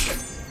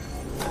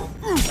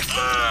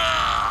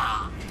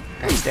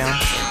 Hands down.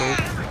 Cool.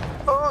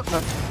 Oh, no.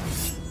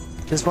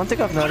 There's one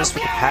thing I've noticed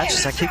with the patch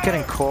is I keep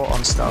getting caught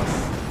on stuff.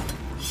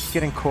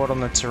 Getting caught on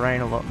the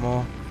terrain a lot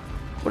more.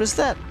 What is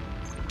that?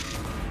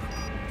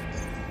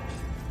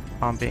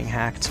 Oh, I'm being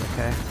hacked,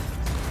 okay.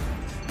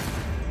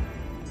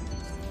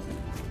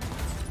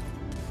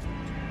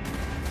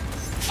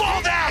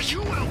 Fall down! You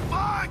will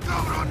find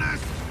cover on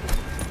this!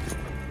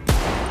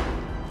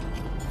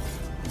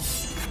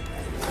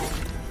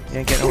 You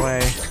ain't getting away.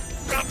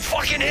 I'm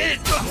fucking hit!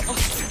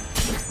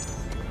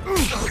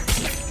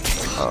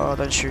 Oh,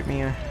 don't shoot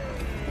me.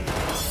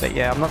 But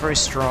yeah, I'm not very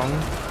strong.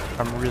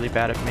 I'm really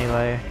bad at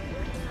melee.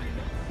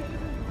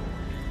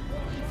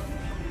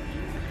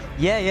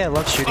 Yeah,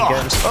 love shooting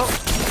games. Oh!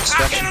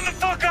 Distraction. Get the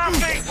fuck off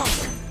me!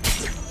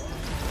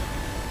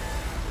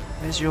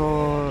 Where's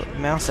your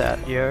mouth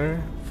at, yo?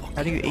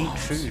 How do you eat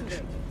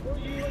food?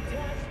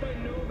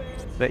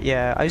 But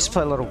yeah, I used to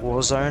play a lot of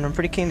Warzone. I'm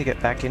pretty keen to get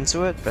back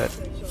into it, but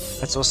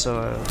that's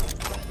also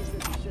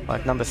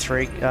like number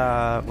 3.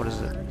 What is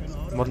it?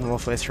 Modern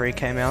Warfare 3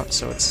 came out,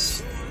 so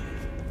it's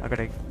I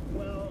gotta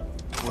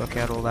work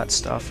out all that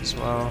stuff as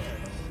well.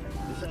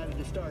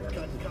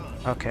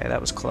 Okay,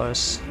 that was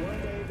close.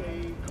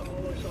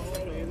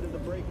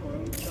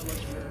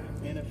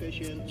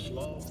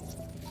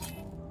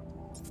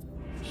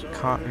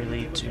 Can't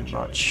really do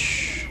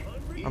much.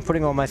 I'm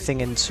putting all my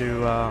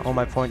all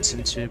my points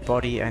into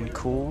body and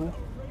cool,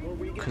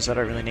 because I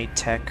don't really need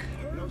tech.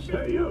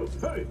 Hey, yo,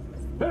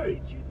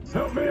 hey,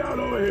 help me out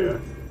over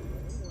here.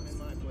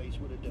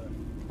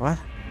 What?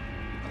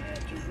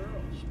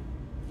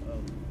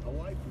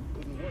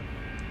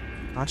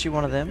 Aren't you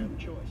one of them?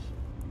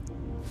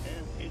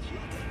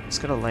 He's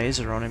got a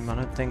laser on him, I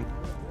don't think.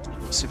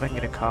 Let's see if I can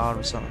get a card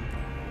or something.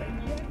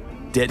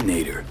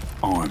 Detonator,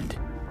 armed.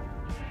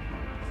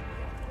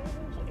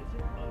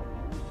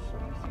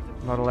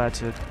 I'm not allowed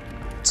to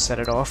set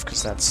it off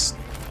because that's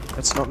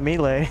not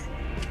melee.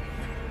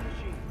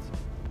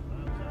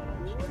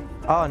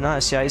 Oh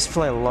nice, yeah, I used to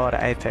play a lot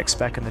of Apex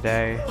back in the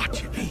day.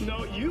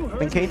 I've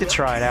been keen to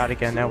try it out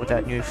again now with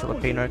that new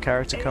Filipino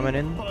character coming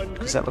in,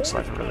 because that looks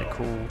like a really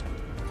cool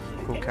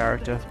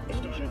character.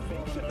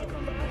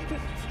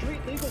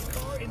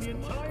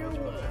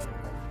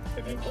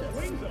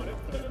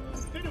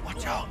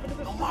 Watch out,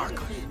 no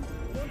markers.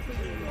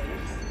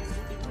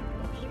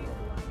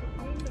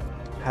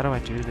 How do I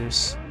do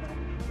this?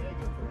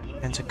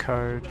 Enter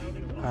code.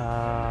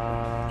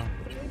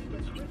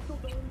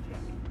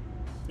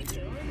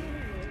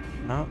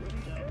 No.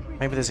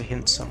 Maybe there's a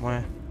hint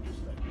somewhere.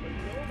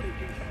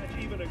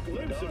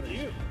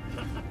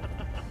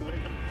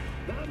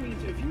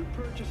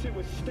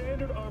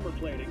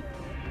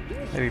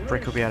 Maybe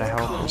Brick will be able to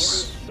help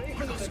us.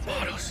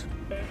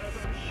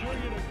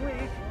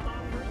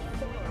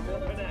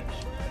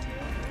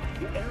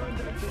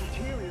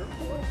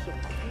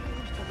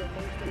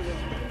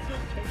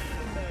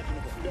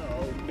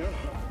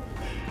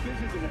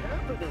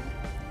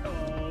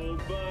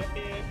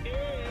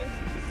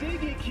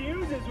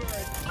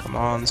 Come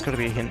on, there's got to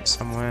be a hint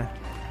somewhere.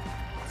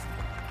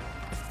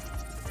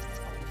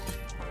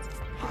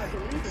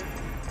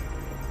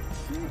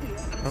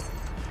 Oh.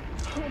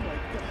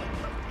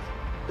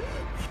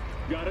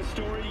 Got a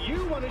story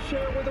you want to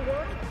share with the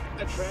world?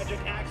 A tragic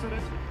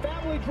accident,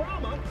 family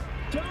drama?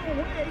 Don't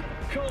wait.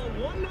 Call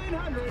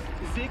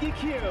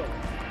 1-900-ZIGGY-Q.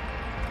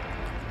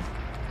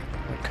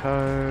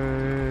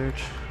 code.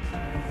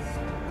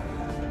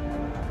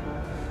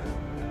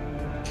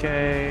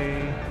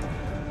 Okay.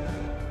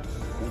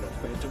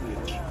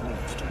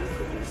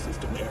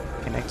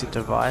 Connected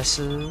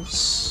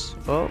devices.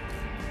 Oh,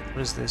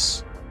 what is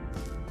this?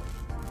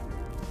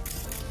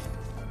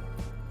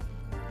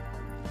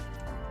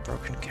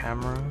 Broken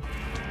camera.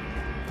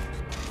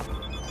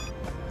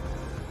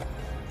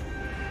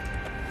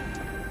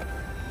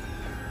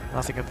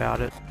 Nothing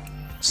about it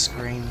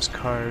screams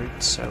code,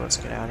 so let's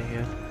get out of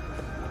here.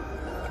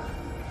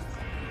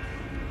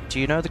 Do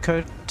you know the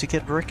code to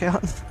get Rick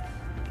out?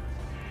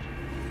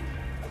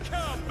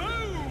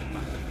 Kaboom!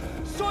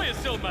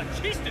 Soyasil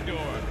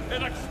Machistador!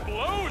 An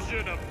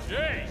explosion of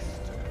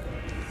taste!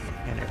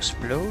 An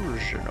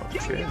explosion of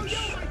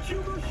taste.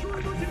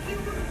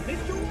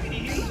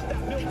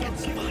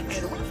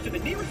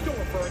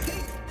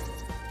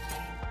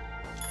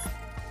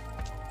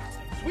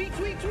 Sweet,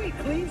 sweet, sweet,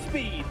 clean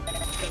speed.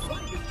 Because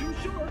life is too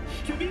short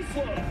to be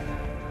slow.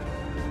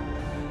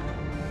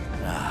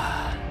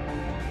 Ah.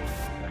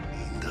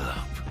 Cleaned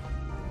up.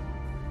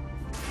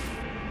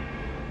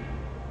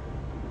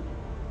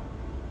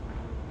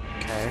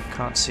 Okay,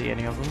 can't see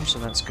any of them, so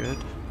that's good.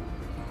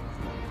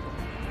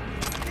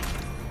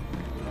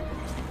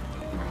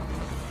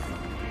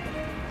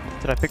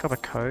 Did I pick up a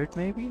code,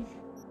 maybe?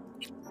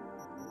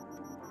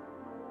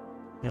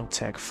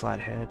 Miltech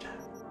flathead.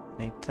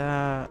 Need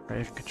that.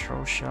 Raven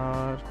control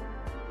shard.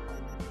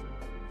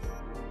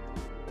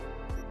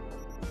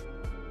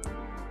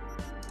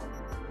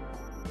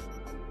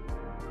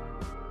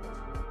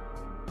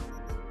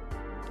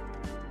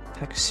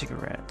 Pack of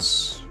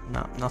cigarettes.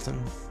 No,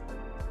 nothing.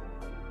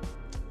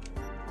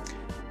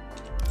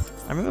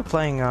 I remember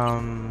playing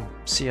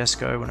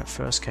CSGO when it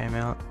first came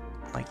out,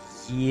 like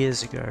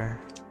years ago.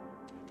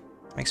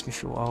 Makes me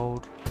feel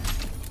old.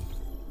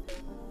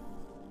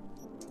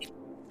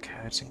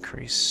 Codes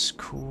increase.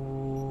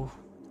 Cool.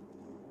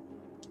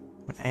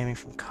 When aiming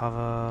from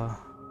cover.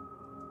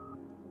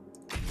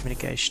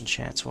 Mitigation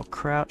chance while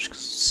crouch, because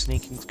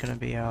sneaking's gonna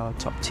be our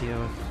top tier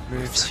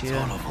moves here.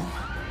 All of them.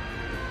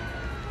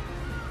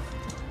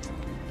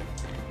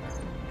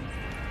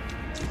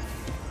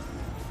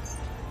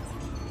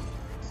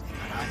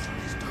 Got eyes on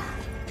this girl.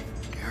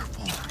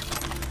 Careful.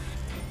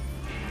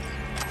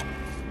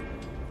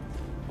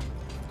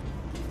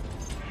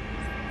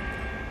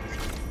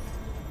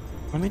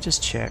 Let me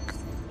just check.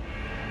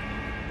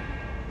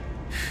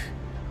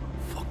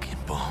 Fucking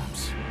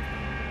bums.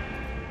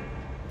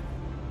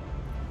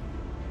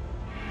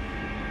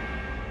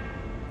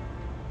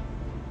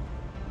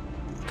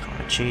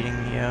 Kinda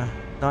cheating here.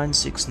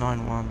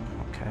 9691,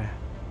 okay.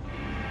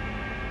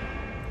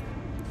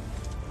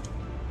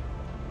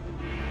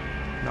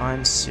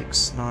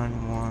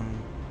 9691.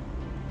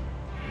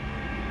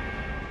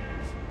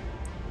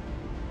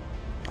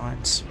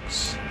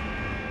 96.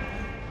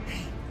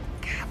 Hey,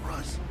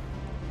 cameras.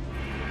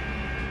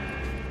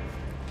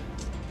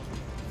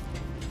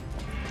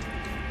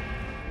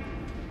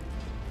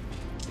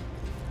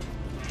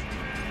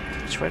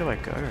 Which way do I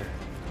go?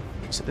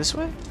 Is it this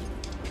way?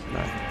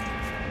 No.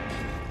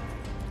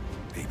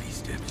 Baby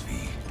steps,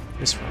 V.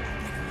 This way.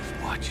 Who's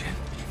watching?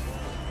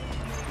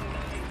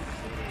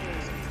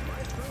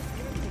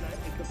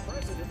 The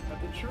president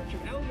of the Church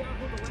of El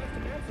Yahoo, the last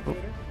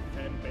emancipator,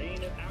 and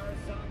Bane of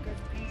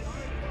Arasaka's PR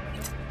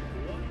department,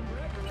 one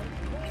record.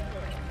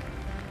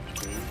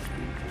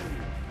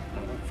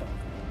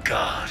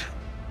 God,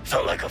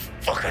 felt like a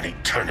fucking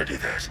eternity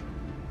that.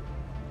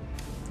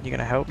 You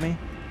gonna help me?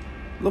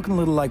 Looking a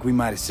little like we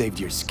might have saved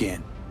your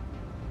skin.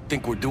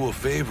 Think we're due a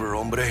favor,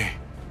 hombre.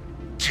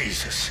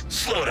 Jesus,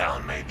 slow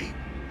down, maybe.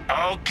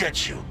 I'll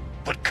get you,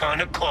 but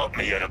kinda caught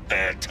me at a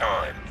bad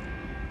time.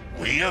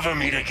 We ever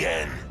meet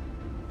again,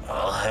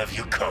 I'll have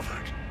you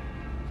covered.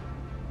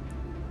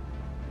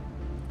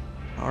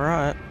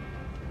 Alright.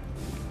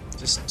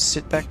 Just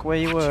sit back where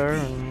you were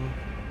and...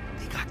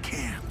 They got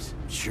cams.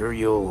 Sure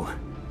you'll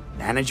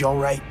manage all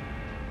right?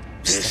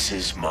 This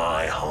is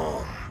my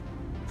home.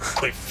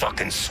 Quit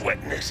fucking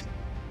sweating it.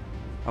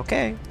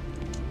 Okay.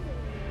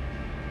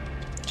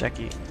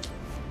 Jackie.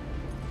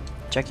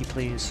 Jackie,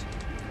 please.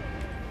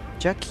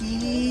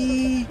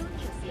 Jackie!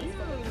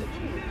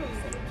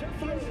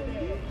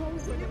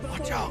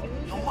 Watch out,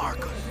 he'll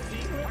mark us.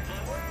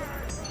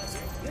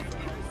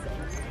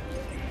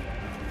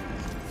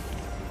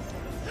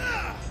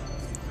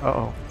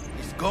 Uh-oh.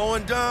 He's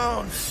going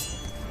down.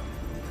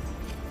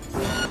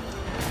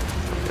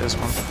 There's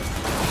one.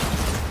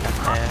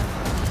 Up there.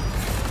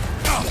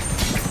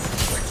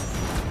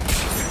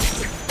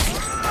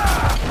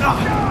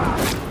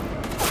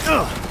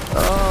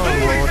 Oh,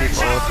 lordy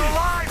lord.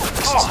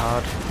 This is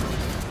hard.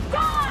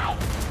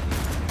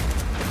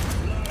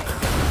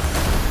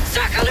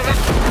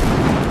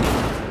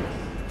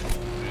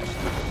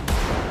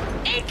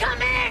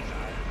 Incoming!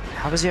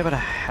 How was he able to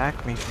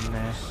hack me from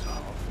there?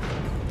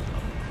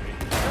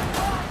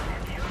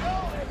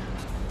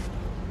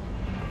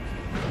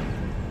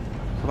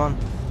 Come on.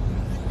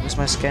 Where's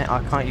my scan?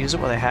 I can't use it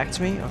while they hacked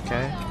me?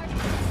 Okay.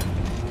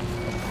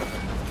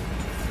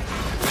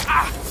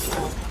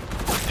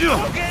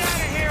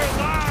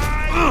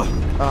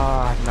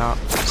 Ah, no,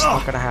 it's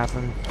not gonna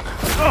happen.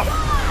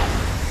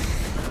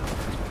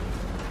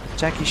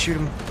 Jackie, shoot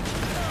him.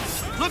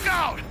 Look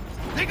out!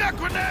 They got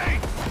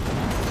grenades!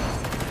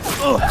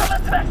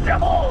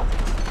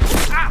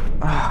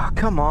 Ah,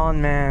 come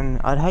on,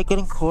 man. I'd hate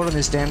getting caught in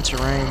this damn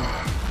terrain.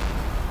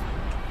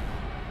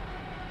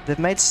 They've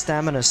made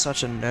stamina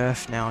such a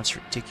nerf now, it's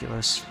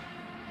ridiculous.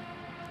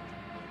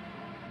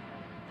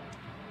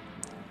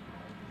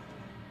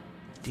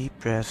 Deep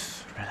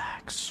breath,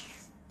 relax.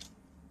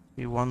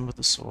 Be one with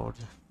the sword.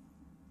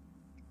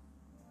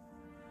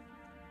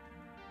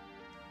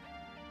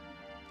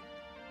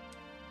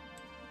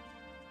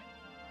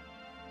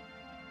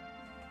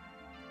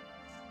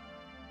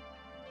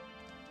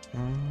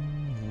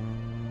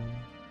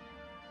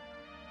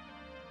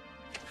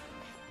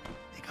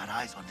 They got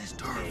eyes on this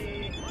turf.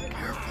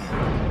 Careful.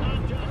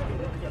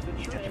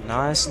 Take it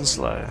nice and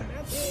slow.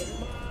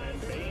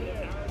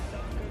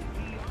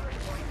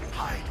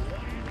 Hide.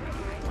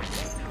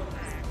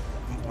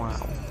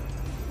 Wow.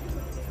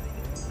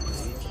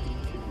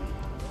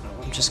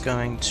 I'm just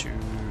going to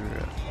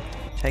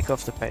take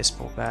off the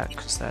baseball bat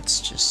because that's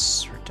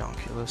just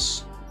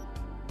ridiculous.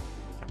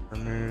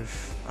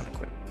 Remove,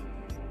 unequip.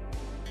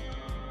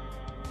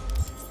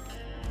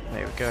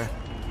 There we go.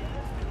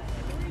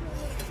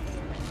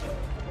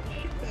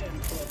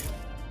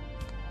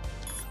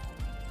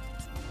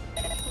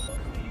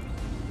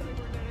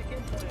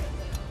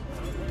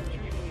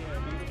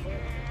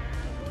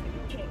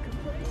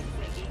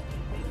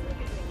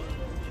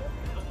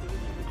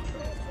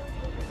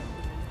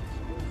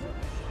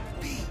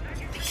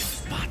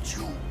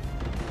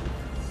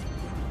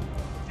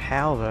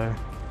 How though?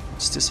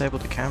 Let's disable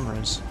the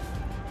cameras.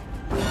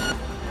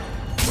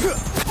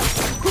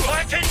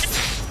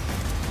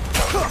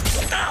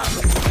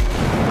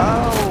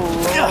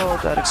 Oh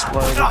lord, that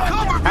exploded.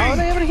 How are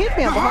they able to hit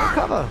me? I'm behind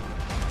cover.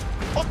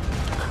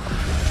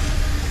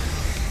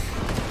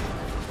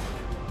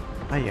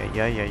 Ay ay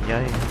ay ay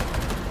ay.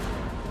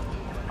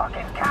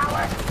 Fucking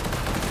coward!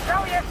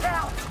 Show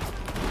yourself!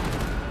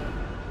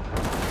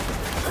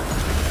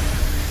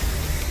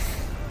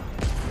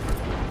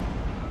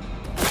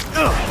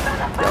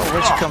 Yo,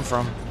 where'd you come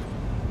from?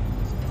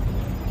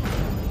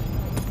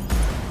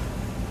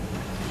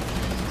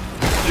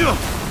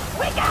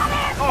 We got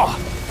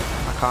him!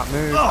 I can't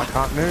move, I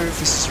can't move,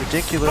 this is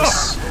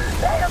ridiculous.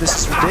 This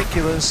is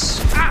ridiculous.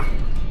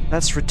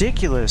 That's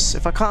ridiculous.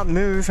 If I can't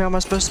move, how am I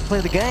supposed to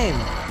play the game?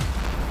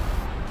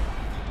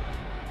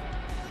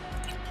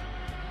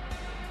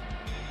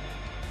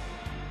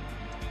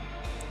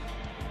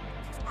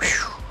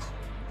 Whew.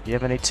 Do you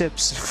have any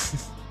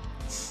tips?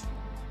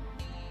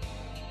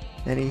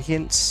 Any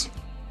hints?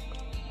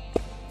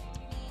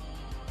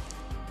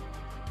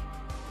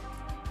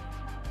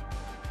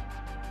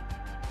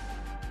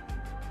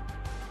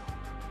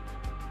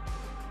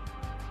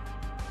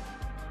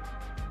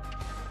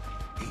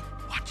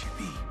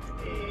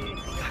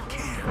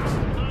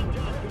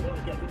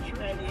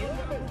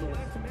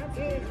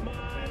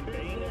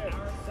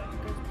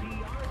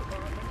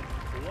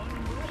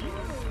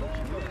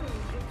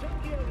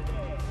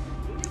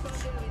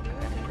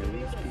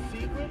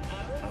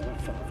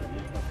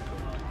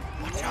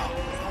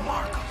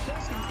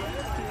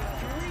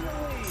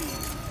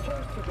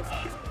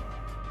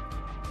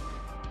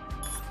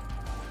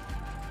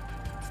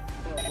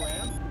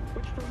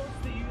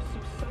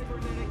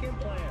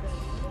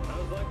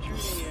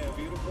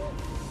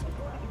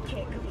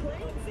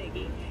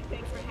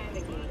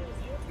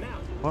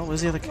 What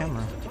was the other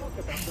camera?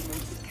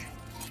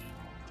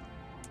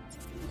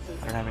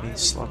 I don't have any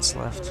slots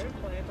left.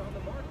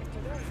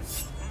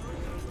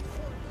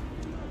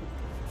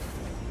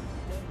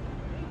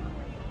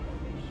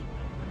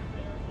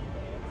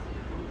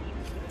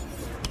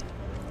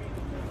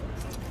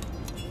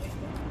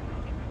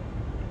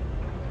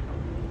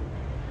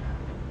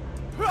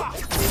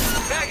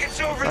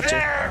 Package over Gotcha.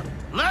 there!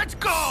 Let's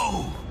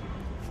go!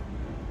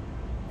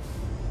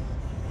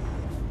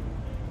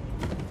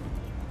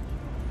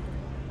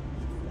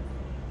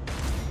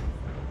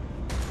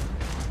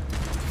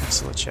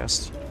 Excellent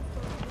chest.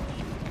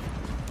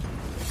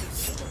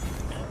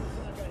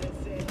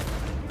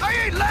 I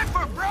ain't left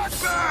for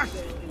breakfast!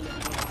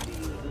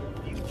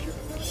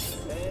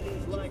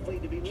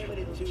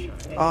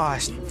 Ah,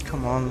 oh,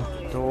 come on,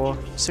 door.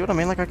 See what I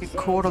mean? Like I get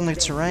caught on the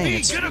terrain. Hey,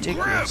 it's get a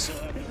ridiculous.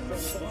 grip!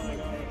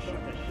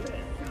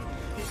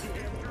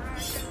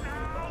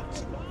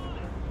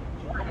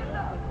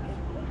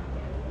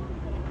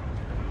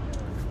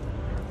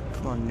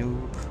 Come on,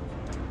 noob.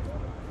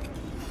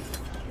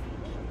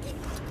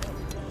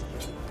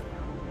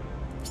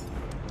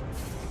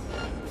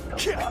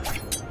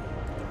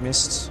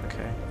 Missed.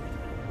 Okay.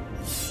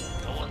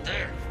 No one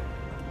there.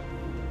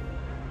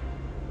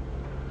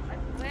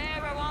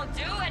 Where I won't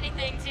do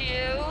anything to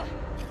you.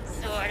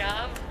 Sort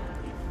of.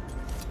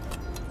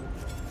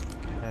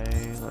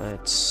 Okay,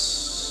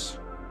 let's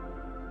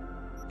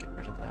get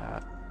rid of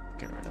that.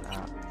 Get rid of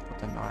that. Put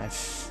the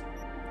knife.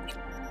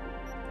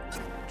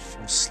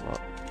 First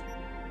slot.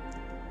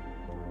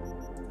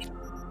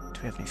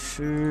 we have any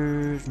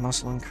food?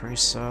 Muscle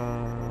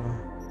increaser.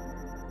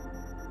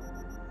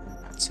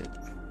 That's it.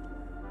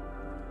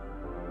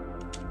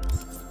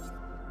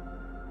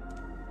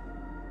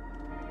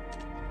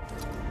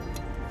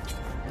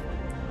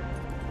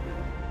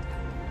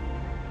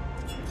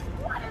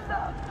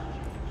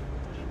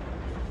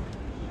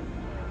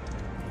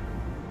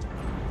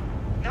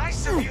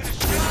 Nice of you to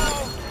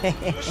show!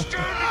 You're starting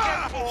to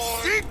get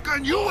bored! Think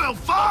and you will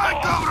find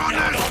out on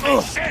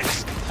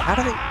this! How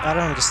do they? I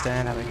don't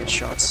understand how they get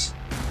shots.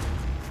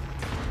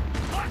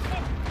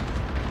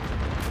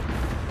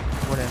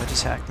 Whatever,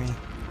 just hack me.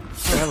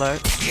 Oh, hello.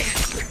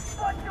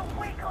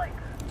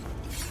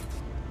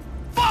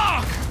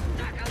 Fuck!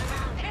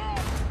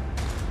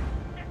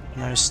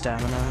 No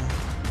stamina.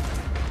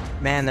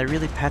 Man, they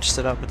really patched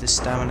it up with this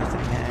stamina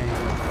thing, hey?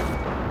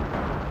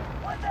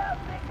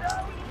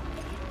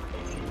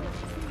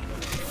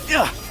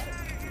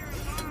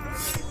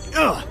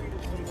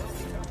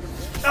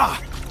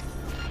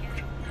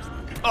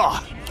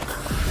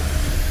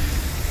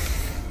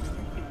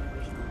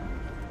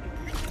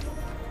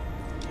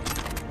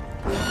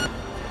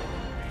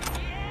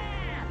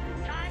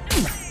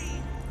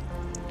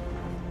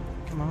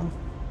 Come on.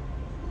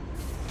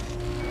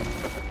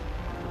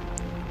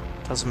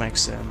 Doesn't make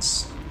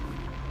sense.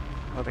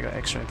 Oh, they got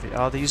extra.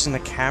 Oh, they're using the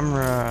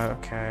camera.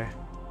 Okay.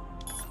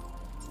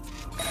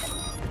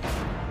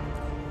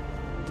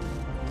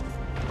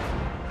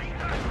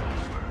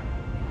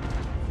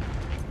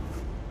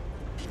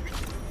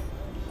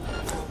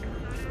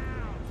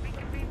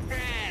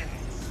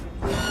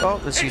 Oh,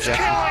 there's you, Jack.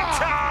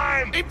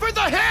 Time! Aim for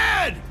the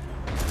head!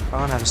 I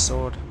don't have a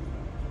sword.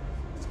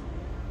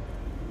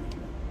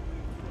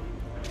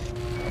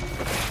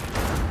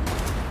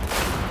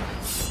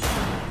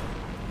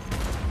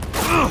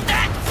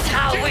 That's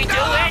how we do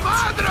it!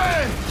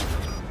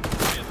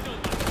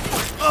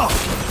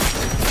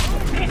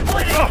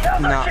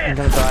 Nah, I'm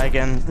gonna die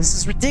again. This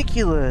is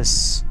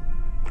ridiculous!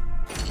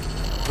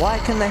 Why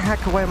can they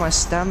hack away my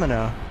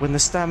stamina when the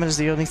stamina is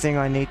the only thing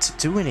I need to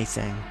do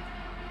anything?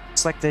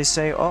 It's like they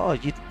say, oh,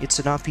 it's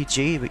an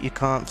RPG, but you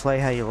can't play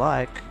how you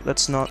like.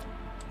 Let's not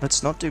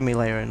do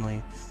melee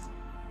only.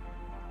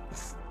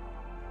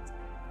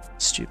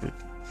 Stupid.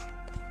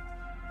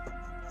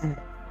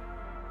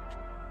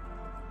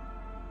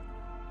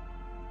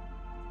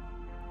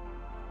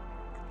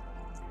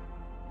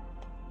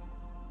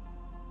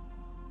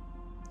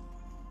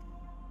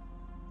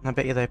 I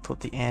bet you they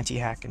put the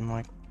anti-hack in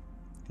like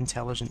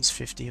intelligence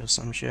 50 or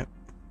some shit.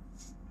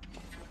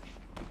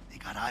 They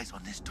got eyes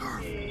on this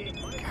turf.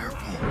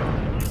 Careful.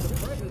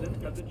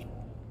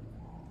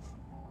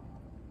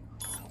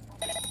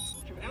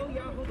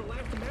 Yahoo, the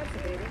last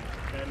emancipator,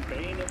 and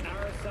Bane of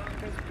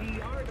Arasaka's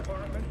PR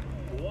department.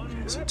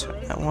 So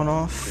turn that one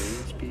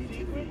off.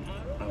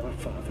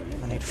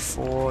 I need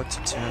 4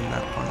 to turn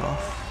that one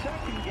off.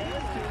 Second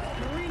guest is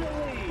Karina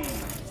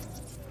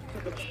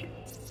Lee.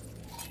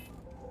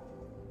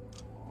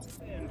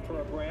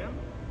 Program,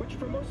 which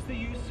promotes the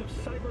use of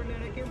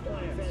cybernetic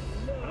implants.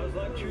 How's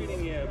life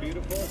treating you,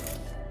 beautiful?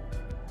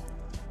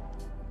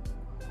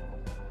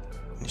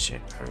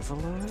 Initiate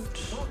overload.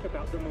 Talk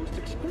about the most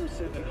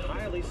exclusive and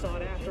highly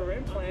sought after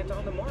implant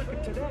on the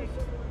market today.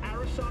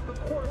 Arasaka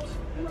Corpse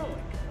Relic.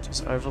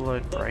 Does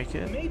overload break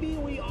it? Maybe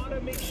we ought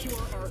to make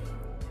sure our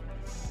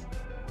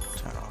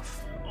turn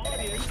off.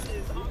 Audience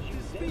is up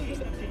to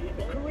speed.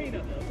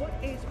 Karina, what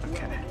is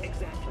relic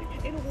exactly?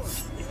 In a word,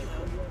 if you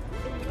could.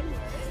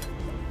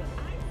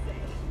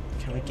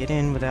 Can we get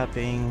in without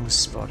being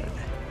spotted?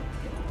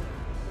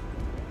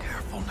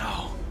 Careful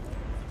now.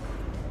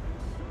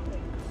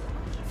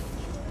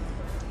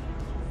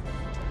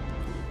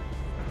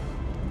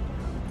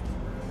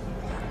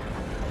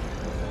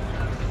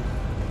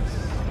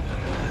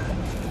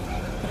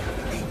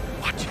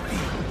 Watch me.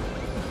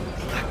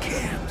 They got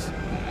cams.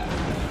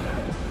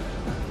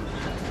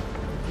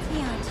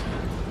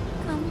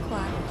 Come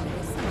quietly.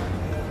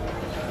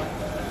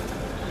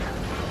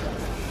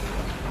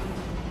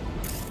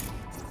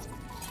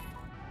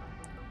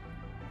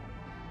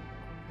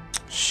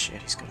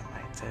 Shit, he's got a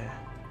mate there.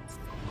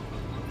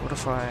 What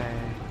if I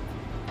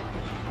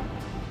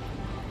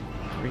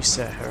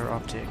reset her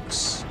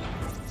optics?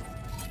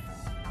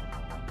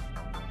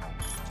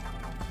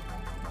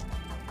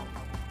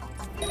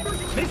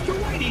 Mr.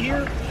 Whitey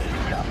here.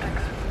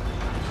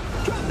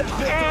 Drop that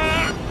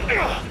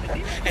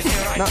And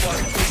here I was,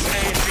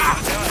 saying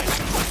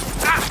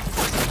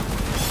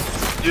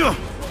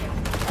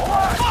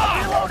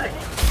Reloading.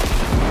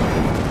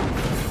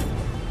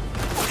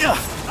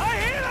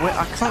 Wait,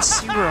 I can't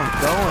see where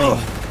I'm going.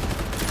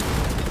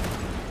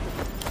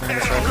 I'm gonna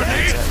throw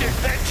grenades at you.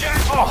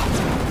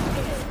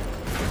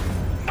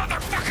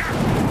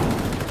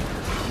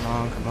 Come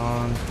on, come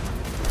on.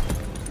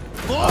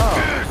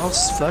 Oh, I'll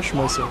just flash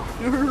myself.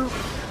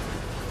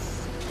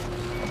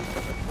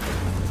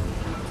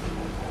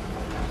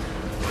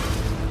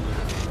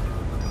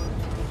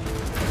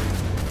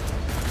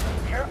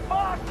 You're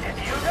fucked and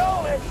you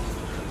know it.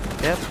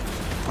 Yep,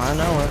 I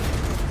know it.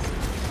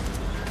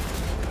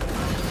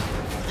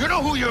 You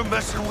know who you're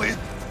messing with?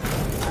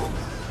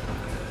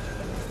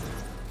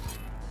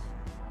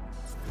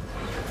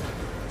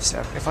 So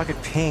if I could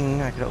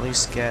ping, I could at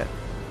least get...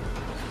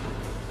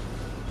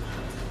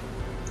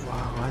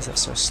 Wow, why is that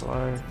so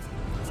slow?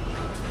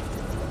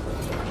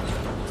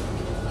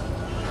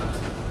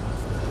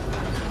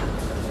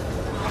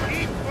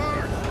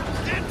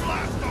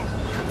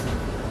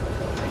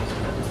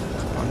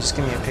 Come on, just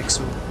give me a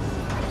pixel.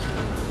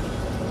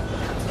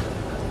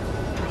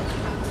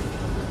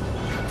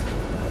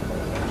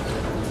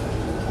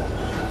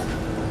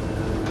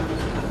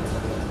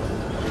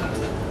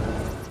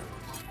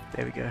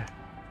 There we go.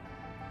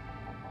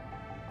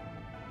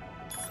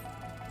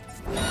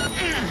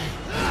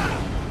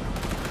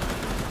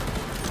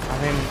 I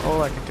mean,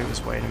 all I can do is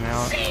wait him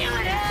out. See you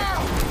in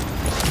hell!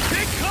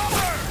 Take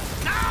cover!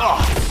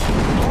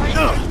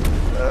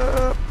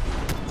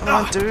 What do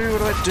I do? What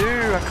do I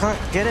do? I can't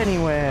get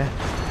anywhere.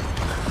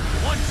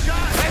 One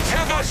shot! Let's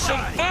have us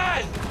some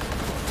fun!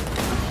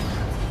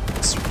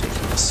 It's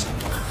ridiculous.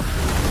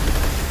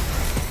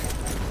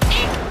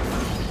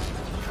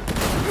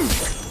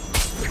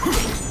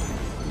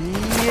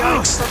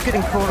 Yikes, stop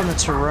getting caught on the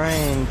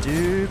terrain,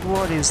 dude.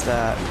 What is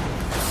that?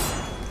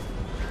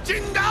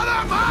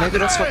 Maybe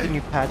that's what the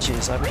new patch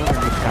is. I haven't got a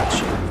new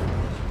patch yet.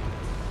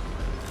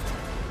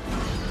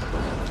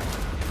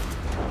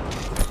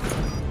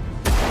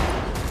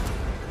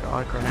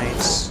 God,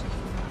 grenades.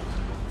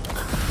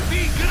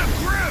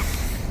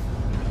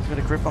 Got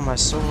a grip on my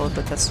sword,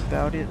 but that's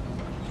about it.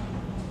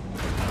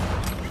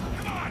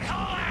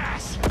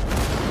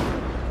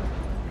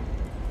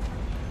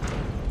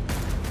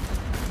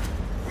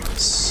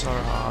 So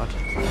hard.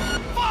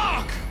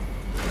 Fuck!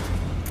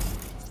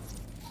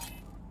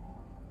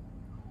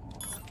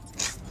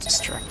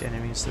 Distract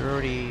enemies. They're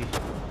already.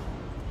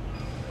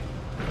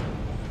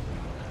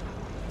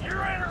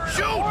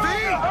 Shoot me!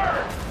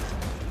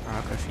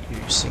 I'll go for you.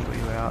 Single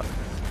you out.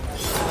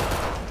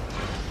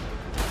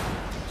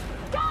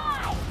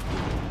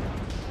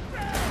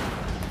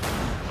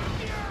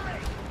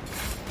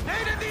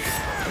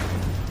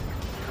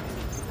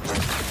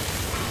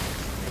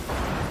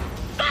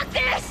 Fuck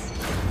this!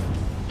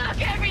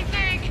 Fuck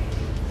everything!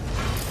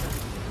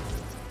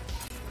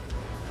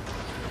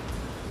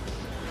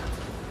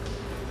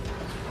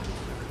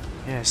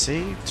 Yeah,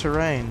 see?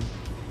 Terrain.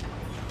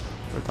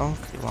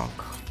 Redonkulonk.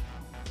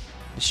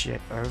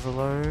 Initiate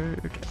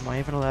overload. Am I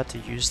even allowed to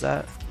use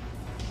that?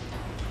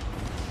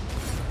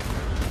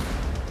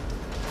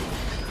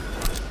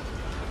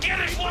 Get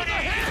it one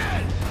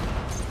ahead!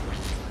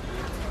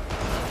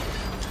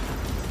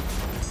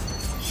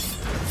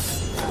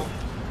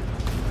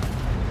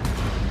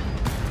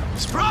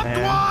 Drop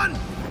one!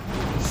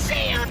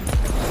 See ya!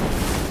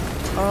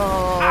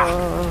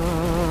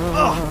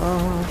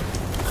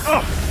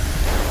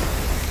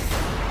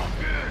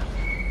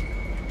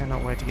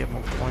 Cannot wait to get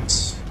more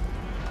points.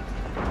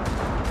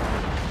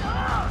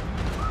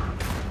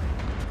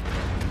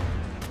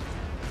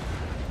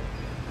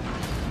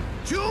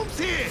 Jump's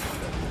here!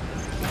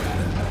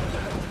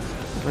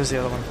 Where's the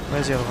other one?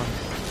 Where's the other one?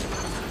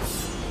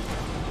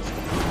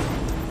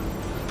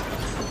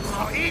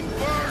 I'll eat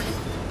first,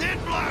 then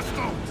blast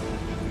them!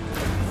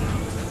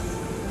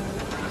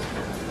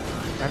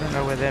 I don't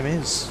know where them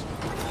is.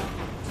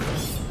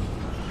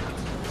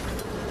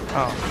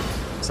 Oh,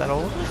 is that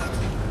all?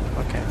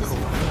 Okay, cool.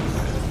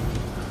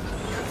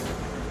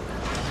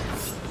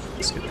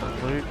 Let's get the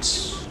loot.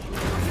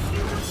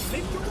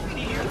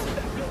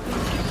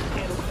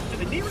 To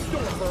the nearest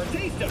door for a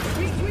taste of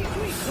sweet, sweet,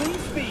 sweet, clean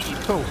speed.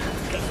 Cool.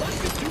 Because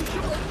life is too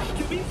short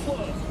to be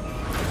slow.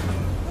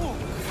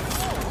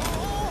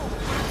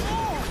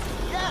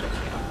 Get it!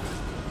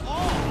 Oh,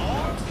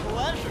 our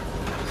pleasure.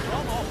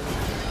 Come on.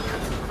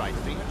 Right,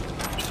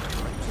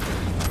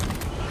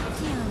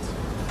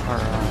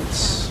 Alright.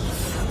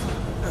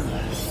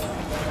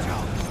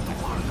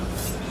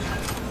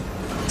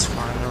 It's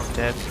fine, they're all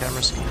dead.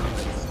 Camera scheme.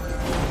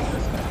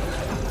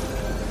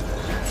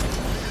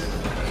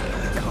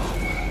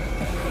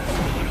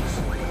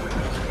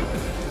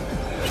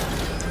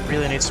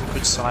 Really need some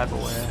good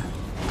cyberware.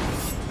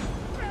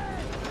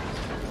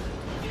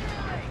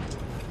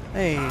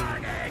 Hey.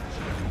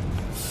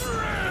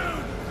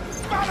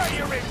 Follow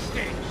your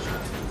instincts!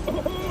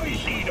 Ahoy,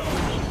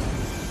 Cheetos!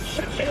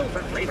 Set sail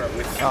for flavor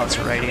with Oh, it's a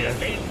radio.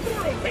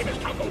 world-famous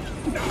tacos.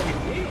 Now in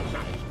whale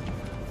size.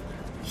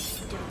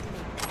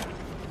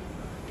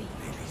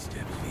 Baby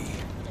step V.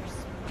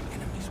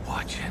 Enemies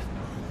watching.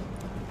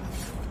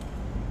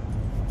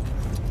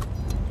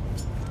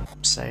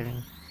 I'm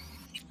saving.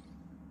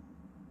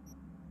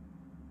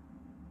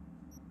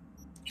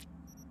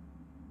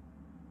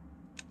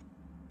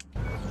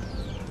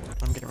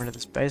 I'm getting rid of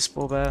this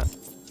baseball bat.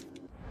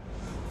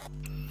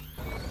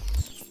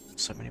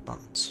 So many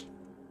buttons.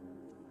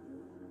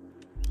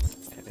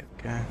 Okay, there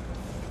we go.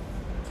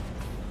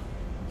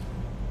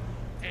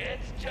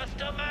 It's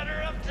just a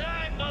matter of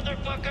time,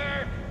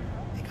 motherfucker!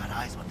 They got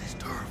eyes on this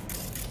turf.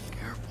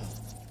 Careful.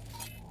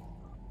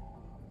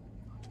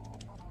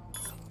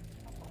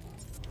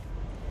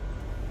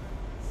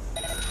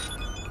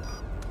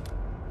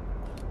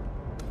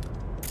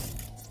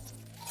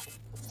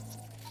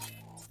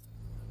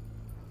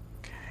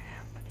 Okay,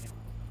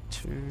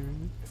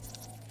 2.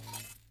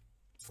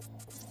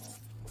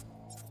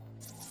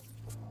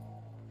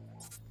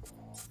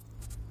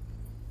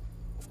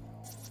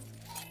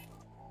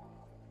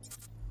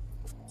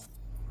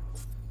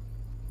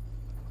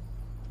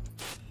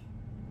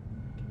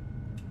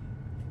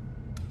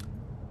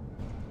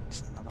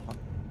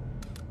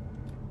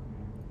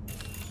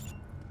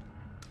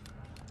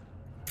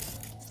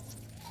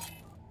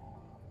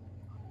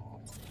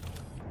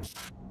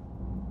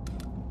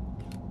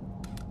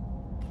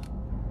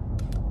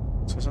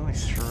 There's only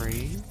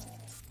 3.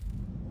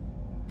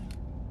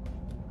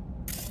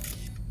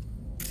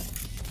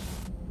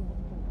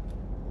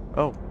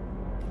 Oh.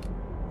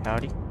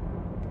 Howdy.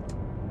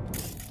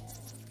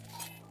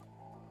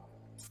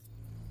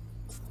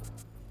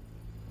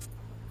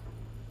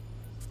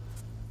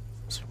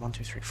 So 1,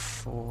 2, 3,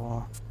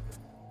 4.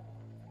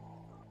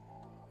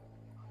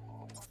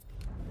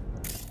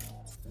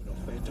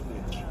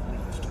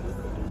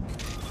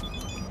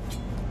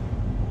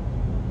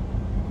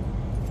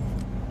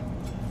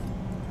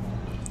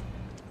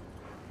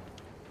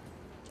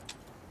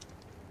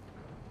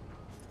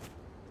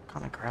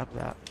 Can't I grab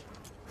that?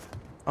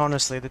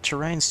 Honestly, the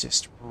terrain's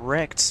just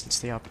wrecked since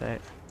the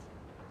update.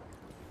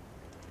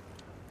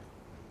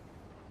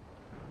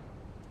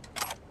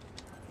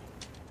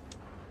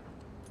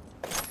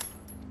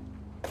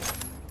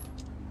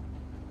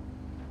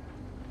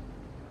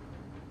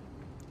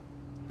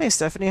 Hey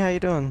Stephanie, how you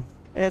doing?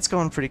 Yeah, it's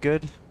going pretty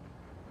good.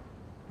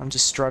 I'm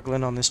just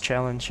struggling on this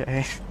challenge,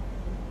 hey.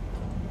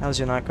 How's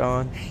your night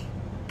going? Hey,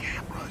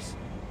 cameras.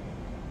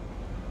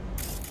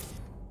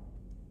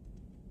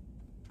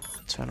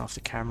 Turn off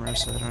the camera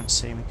so they don't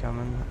see me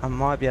coming. I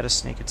might be able to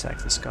sneak attack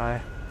this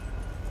guy.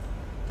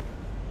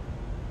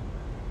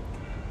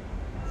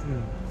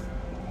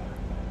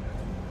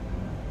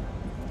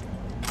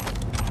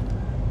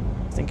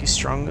 I think he's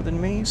stronger than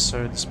me,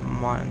 so this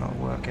might not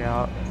work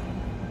out.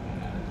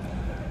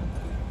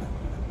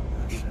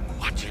 Hey,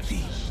 watch it,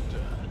 V.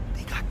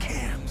 They got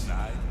cams.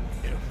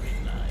 Every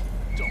night.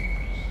 Don't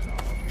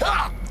be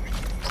Ah!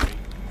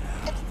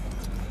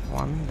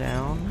 One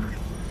down.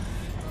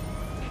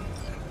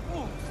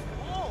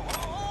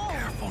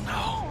 Careful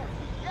now.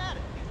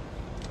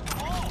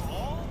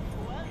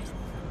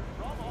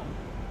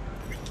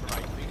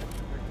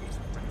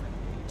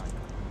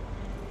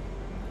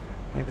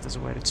 Maybe there's a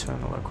way to turn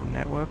the local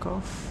network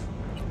off.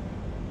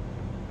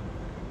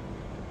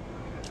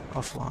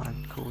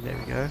 Offline. Cool, there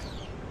we go.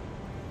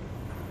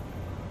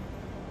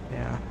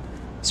 Yeah.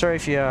 Sorry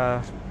if you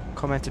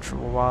commented from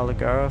a while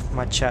ago.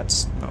 My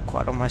chat's not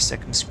quite on my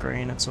second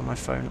screen, it's on my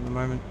phone at the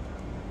moment.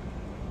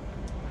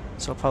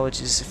 So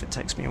apologies if it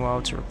takes me a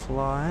while to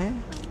reply.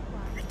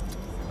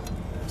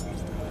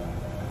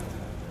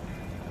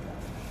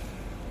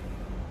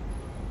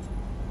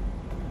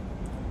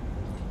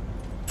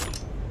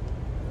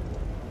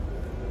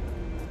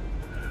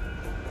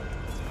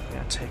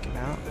 Yeah, take him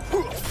out.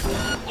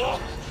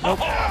 Nope.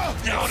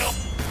 No, no.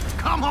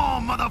 Come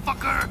on,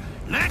 motherfucker.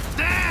 Let's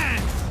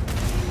dance.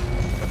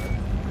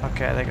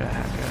 Okay, they got a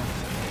hacker.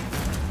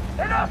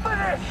 Enough of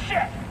this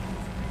shit!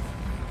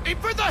 Aim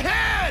for the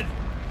head!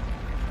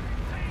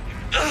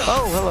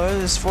 Oh, hello,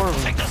 there's 4 of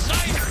them. Take the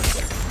siders!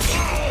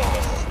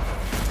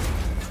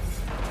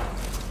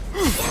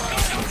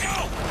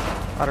 Go!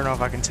 I don't know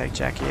if I can take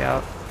Jackie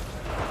out.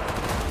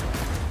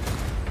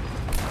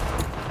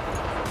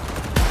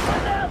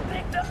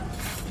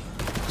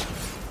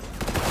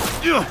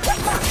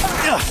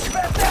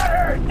 That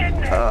hurt,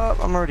 didn't it?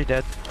 I'm already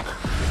dead.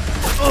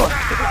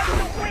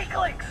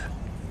 Weaklings!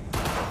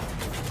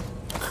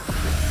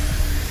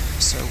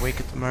 So weak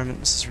at the moment,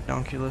 this is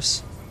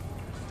ridiculous.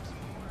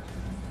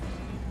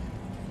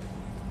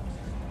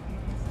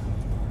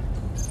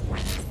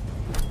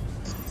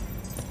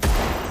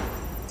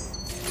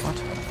 What?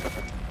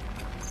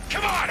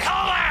 Come on,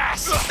 haul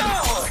ass!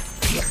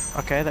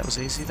 Okay, that was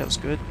easy, that was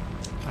good.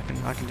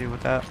 I can deal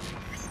with that.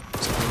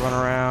 So we run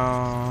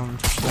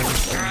around, boom,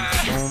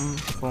 boom,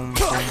 boom, boom,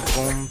 boom,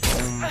 boom,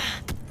 boom,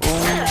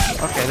 boom.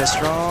 Okay, they're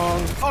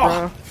strong,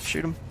 bro.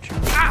 Shoot him, shoot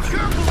him.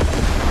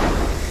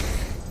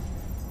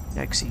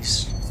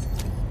 Yikesies.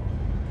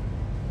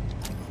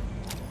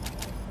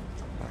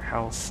 Our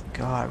health,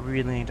 God, I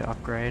really need to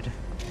upgrade.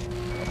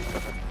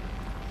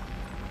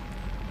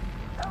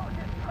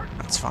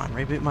 That's fine,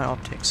 reboot my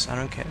optics, I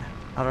don't care.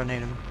 I don't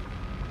need them.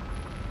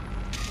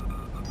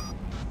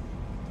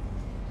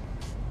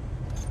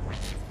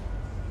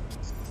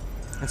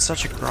 It's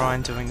such a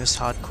grind doing this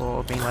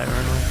hardcore being later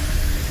only.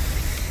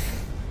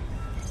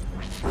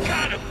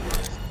 Got him!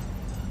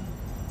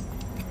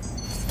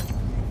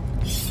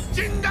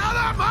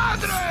 Chingada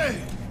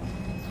madre!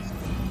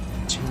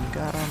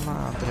 Chingada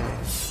madre.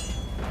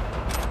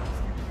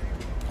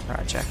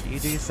 Alright, Jackie, you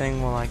do your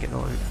thing while I get the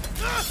loot.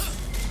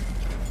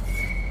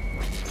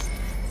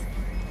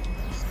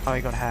 Oh,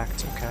 you got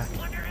hacked, okay.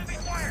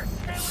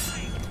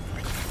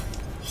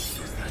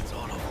 That's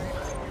all of them.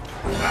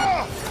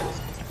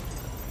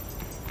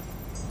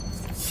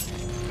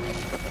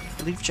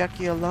 Leave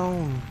Jackie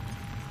alone.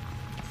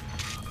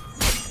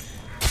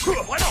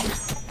 Bueno,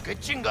 ¿qué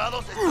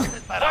chingados estás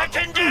esperando?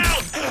 Button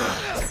down!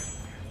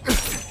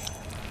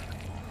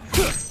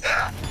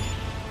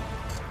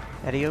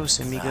 Adios,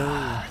 amigo.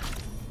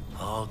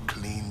 All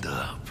cleaned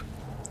up.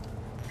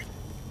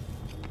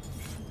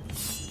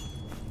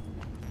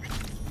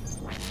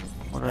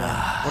 What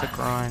a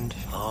grind.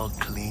 All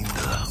cleaned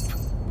up.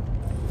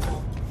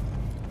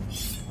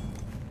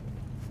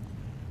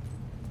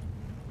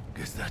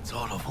 Guess that's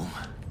all of them.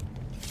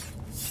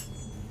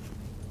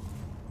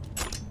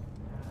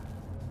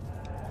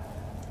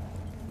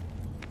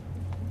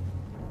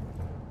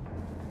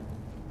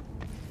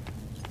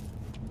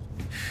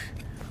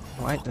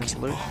 Wait, there's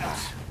loot.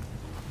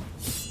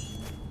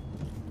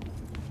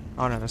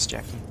 Oh no, that's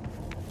Jackie.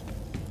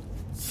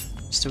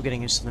 Still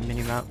getting used to the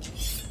minimap.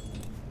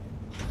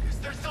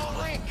 There's no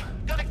link.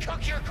 Gotta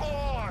cook your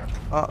core.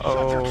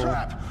 Uh-oh.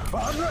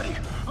 I'm ready.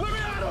 Let me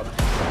at him.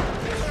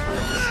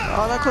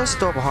 Oh, that closed the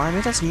door behind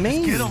me. That's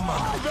me. Get him,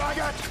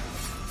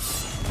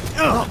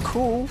 Not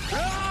cool.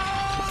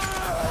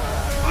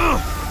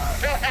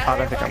 I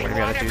don't think I'm gonna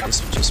be able to do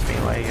this with just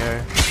melee,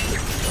 yo.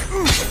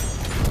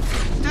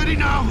 Steady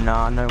now.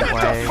 Nah, no Get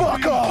way. the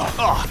fuck off.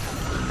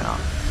 Nah.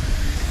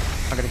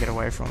 I gotta get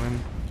away from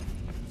him.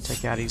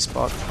 Take out his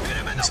spot.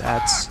 His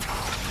ads.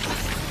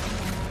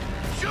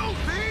 Shoot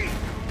me.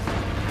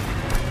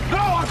 No,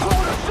 I'm pulling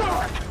a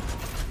shark.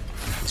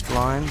 He's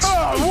blind.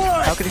 Oh,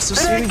 what? How could he still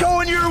it see ain't me?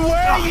 going your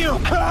way, you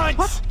cunt.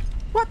 What?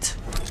 What?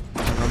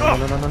 No,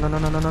 no, no, no, no, no,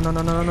 no, no, no,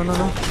 no, no, no, no,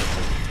 no.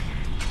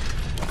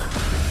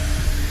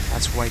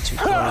 That's way too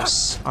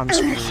close. I'm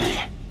screwed.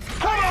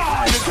 Come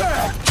on,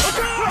 attack!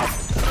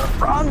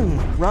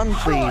 Run! Run,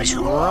 please,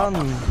 run!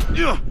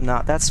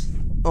 Nah, that's...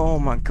 Oh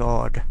my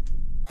god.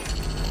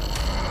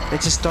 They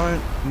just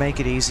don't make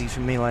it easy for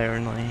melee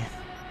only.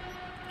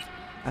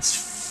 That's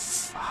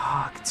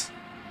fucked.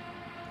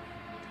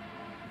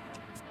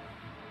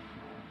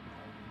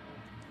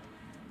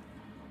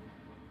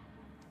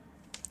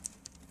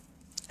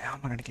 How am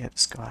I gonna get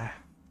this guy?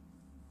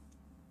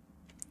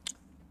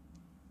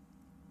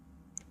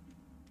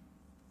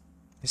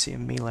 Is he a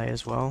melee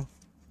as well?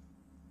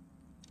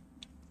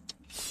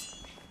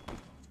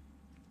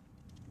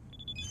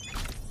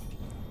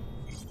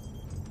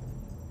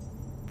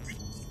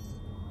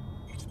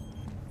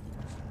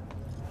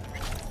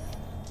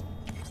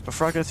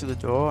 Before I go through the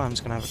door, I'm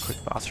just gonna have a quick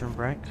bathroom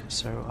break,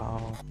 so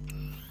I'll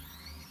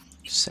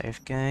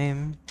save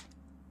game.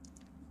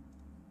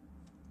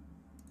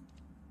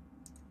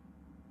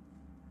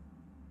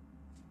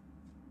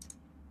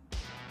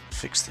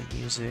 Fix the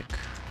music.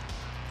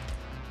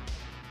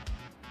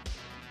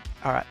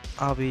 Alright,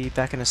 I'll be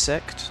back in a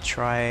sec to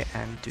try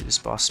and do this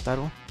boss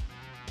battle.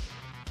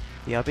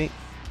 BRB.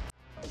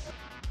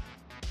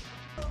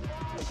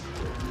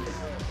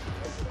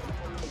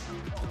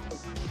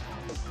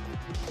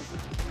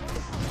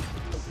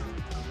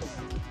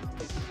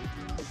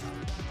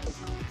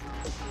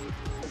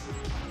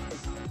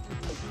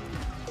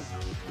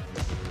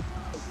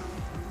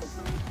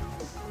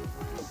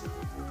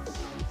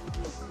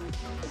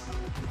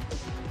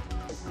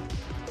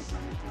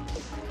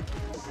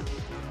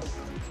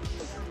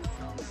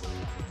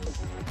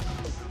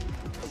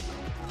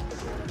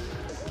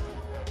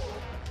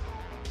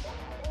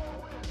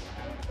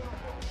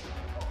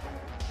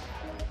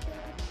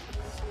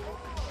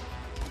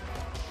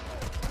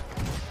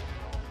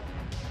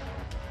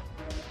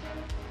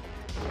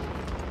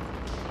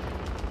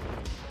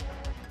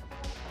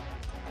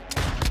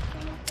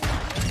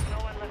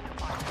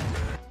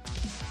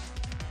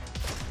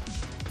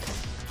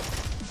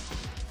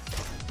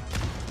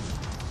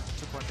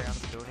 Down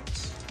the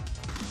buildings.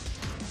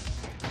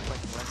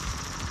 Like left.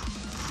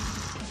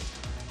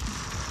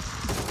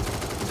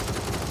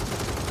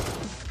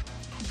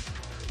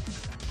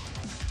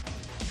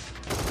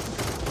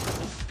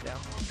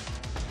 Down.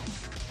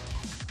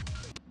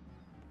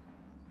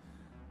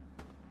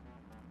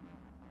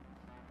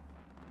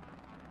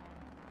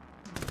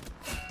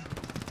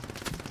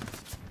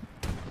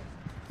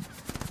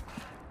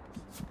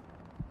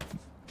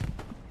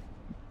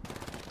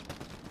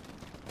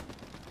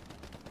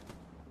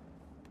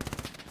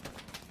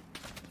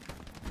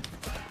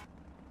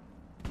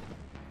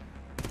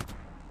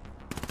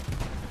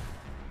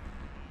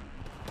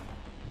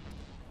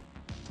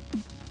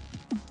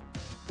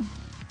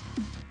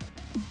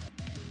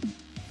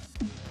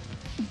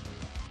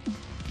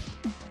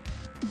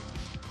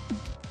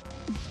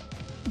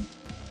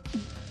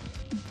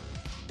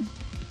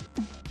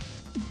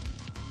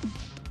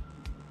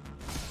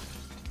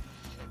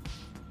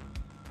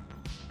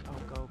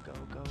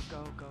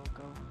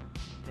 Go.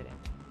 Hit it.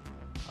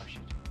 Oh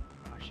shit.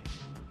 Oh shit.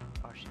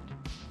 Oh shit.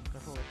 Go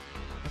forward.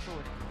 Go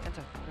forward.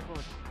 Enter. Go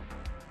forward.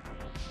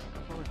 Go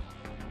forward.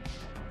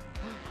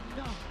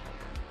 No!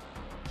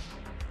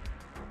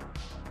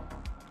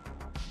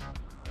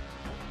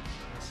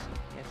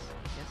 Yes.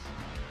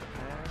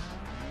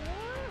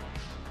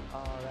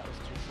 Oh, that was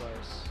too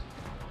close.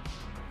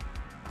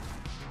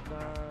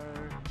 No.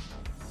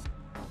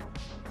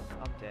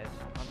 I'm dead.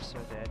 I'm so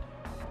dead.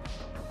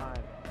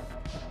 I'm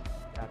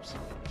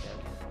absolutely dead.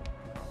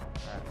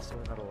 Alright, still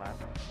another lap.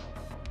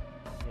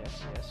 Yes,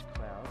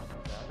 cloud.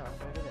 Cloud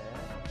up over there.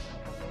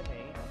 Come near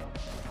me.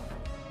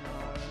 No.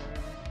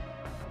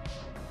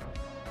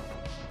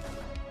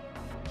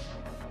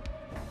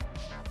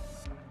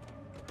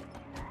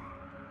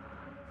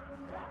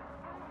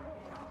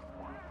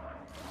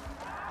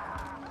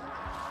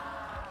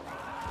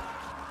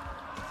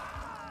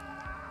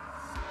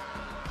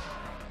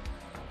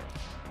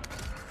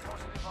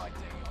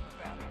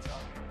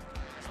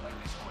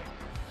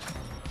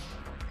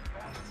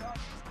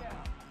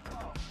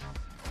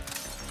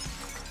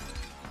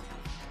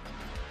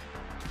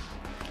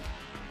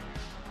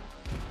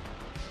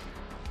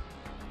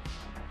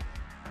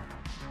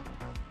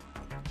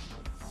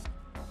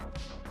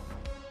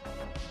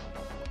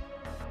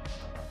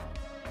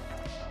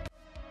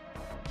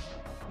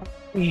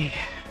 Yeah.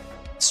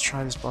 Let's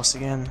try this boss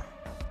again.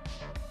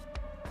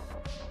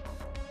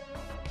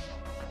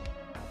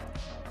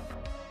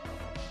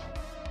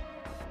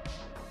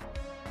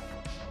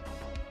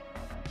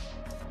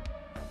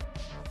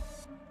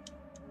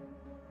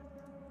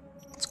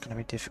 It's gonna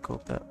be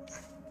difficult, but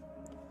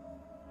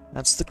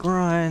that's the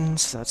grind,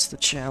 that's the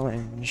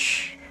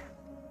challenge.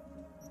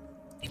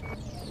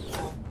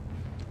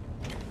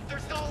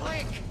 There's no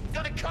link!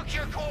 Gonna cook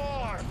your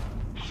core!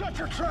 Shut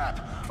your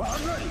trap!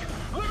 I'm ready!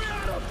 Let me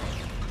at him!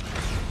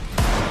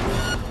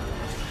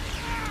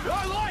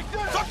 I like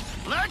this!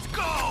 Let's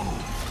go!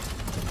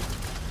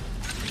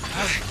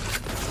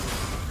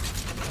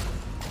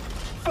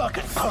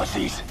 Fucking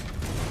pussies!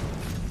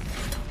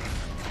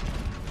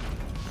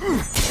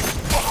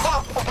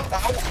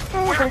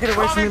 I'm gonna get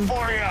away from him.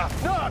 For ya.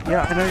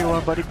 Yeah, I know you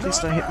are, buddy. Please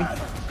don't hit me.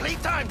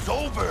 Playtime's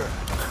over!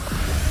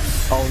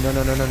 Oh, no,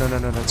 no, no, no, no, no,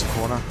 no, that's a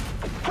corner.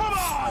 Come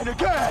on!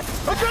 Again!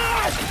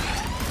 Again!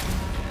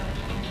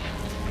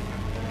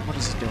 What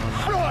is he doing?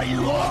 Fry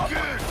you up!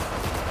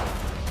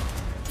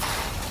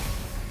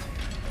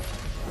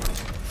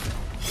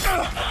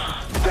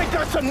 Think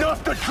that's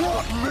enough to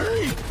drop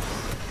me?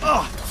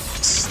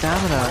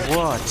 Stamina,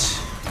 what?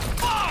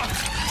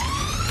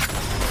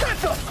 Get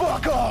the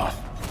fuck off!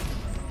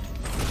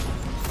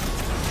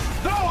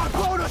 No, I'm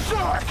blown a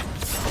shark!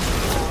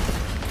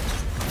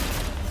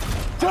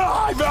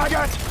 Die,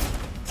 maggot!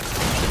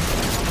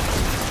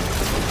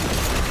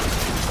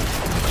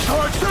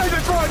 Start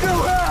saving for a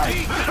new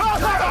head!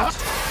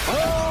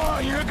 Oh,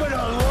 you're gonna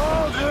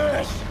love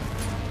this!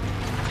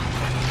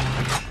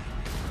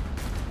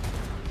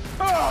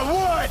 Oh,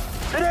 what?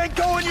 It ain't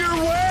going your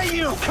way,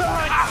 you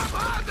cunt!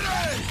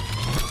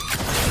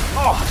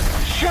 Oh,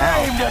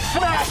 shame to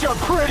smash a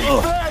pretty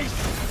face!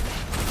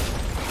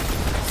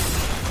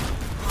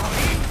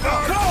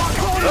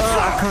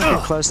 I can't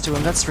get close to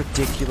him. That's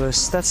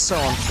ridiculous. That's so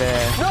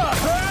unfair. Not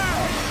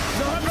bad!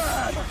 Not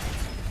bad!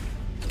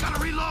 Gotta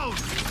reload!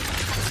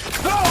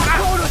 No, I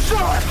blown a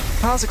shark!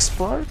 Cars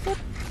explode?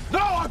 No,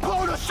 I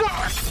blown a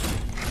shark!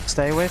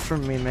 Stay away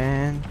from me,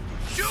 man.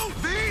 Shoot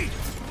me!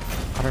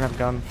 I don't have a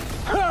gun.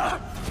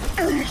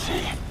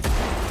 Easy.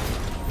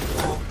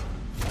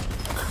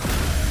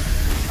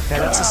 Okay,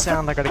 that's a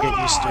sound I gotta get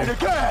used to.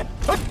 Again.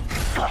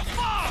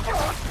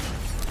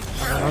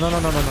 No, no, no,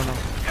 no, no, no, no.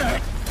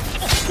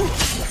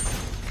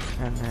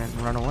 And then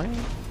run away.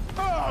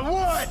 Oh,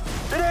 what?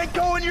 It ain't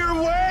going your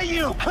way,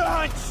 you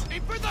cunts!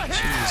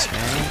 Jeez,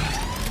 man.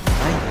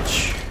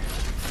 Language.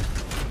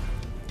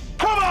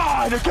 Come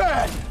on,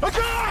 again!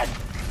 Again!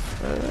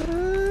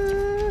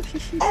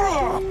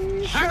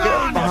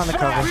 Get behind the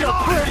cover. Your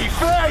pretty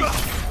face!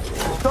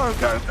 Go,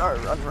 go, go,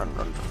 run, run,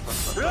 run.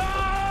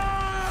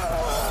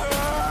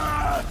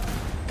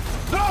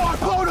 No, I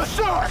blown a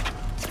shark!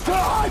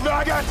 Die,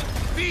 maggot!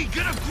 B,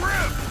 get a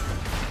grip!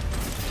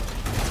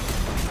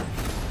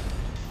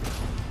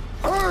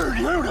 Burn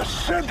you to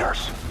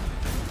cinders!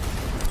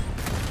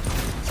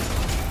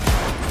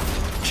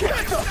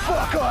 Get the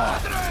fuck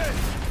off!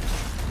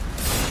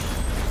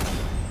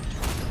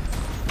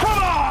 Come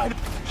on!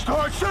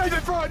 Start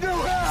saving for a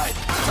new head!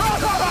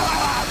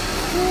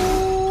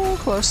 Ooh,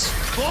 close.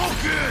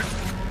 Focus!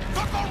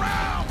 Look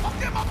around!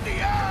 Hook him up the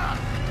ass!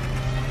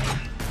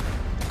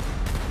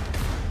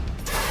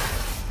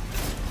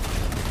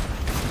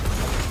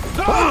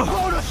 No,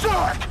 blown a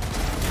shark!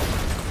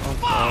 Oh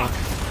god.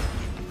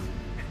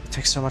 It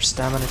takes so much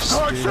stamina just to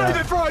Start do saving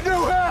that. for a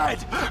new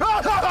head!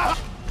 Not bad!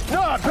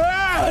 Not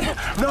bad!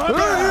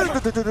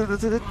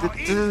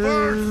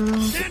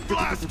 Then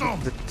blast him!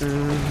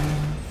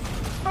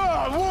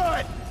 Oh,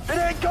 what? It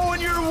ain't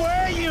going your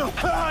way, you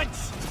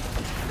cunts!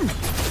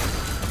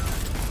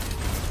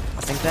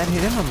 I think that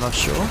hit him, I'm not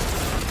sure.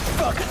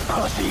 Fucking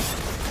pussies!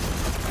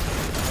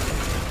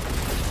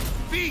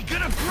 B,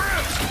 get a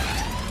grip!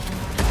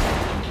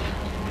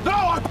 No,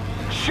 I'm...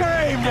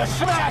 Shame to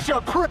smash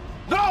a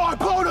No, I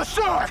blown a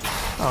shark!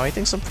 Oh, he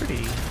thinks I'm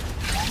pretty.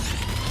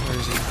 Where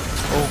is he?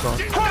 Oh god.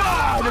 Come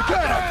on,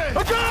 again!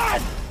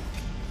 Again!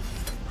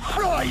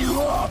 Fry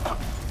you up!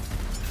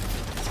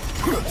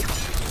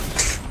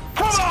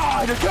 Come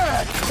on,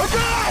 again!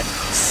 Again!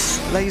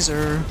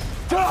 Laser.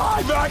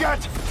 Die,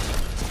 maggot!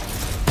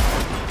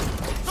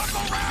 Look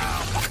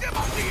around! Hook him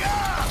up the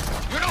ass!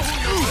 You know who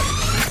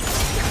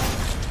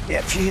you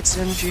Yep, she hits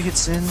in, she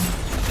hits in.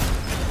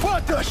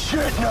 What the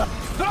shit now?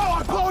 No,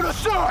 I blown a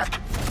shark!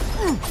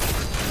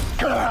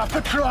 Gonna have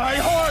to try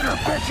harder,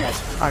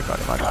 bitches! I got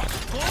him, I got him.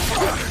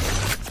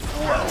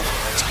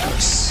 That's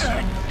close.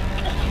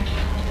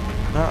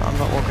 No, I'm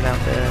not walking out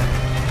there.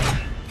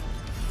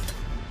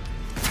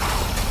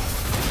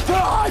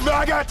 Die,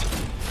 maggot!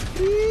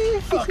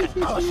 Fucking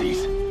pussies!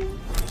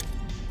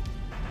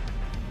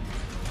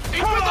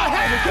 Come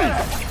on, again!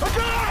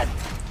 Again!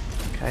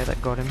 Okay,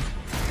 that got him.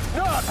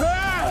 Not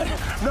bad!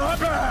 Not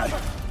bad!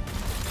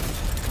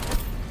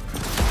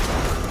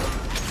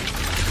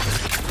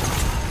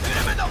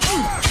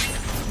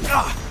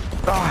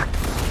 Ah!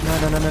 No,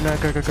 no, no, no, no,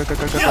 go, go, go, go,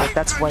 go, go, go.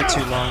 That's way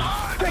too long.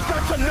 Think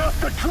that's enough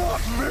to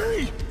drop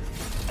me?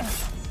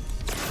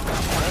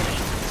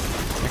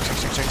 Check,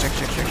 check, check, check,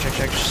 check, check.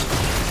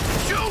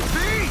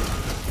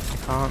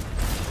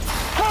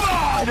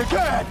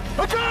 Again!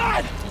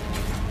 Again!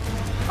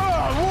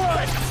 Oh,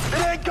 what?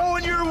 It ain't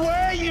going your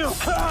way, you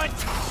cunt! A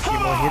few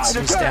more hits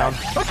and he's down.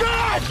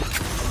 Again!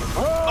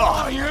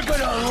 Oh, you're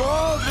gonna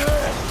love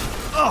this!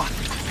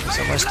 He's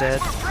almost dead.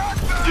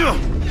 No.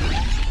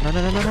 How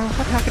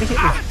can he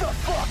hit me?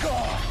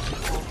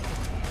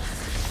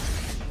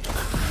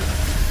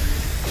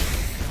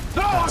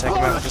 Take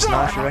him out with this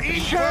knife, you reckon?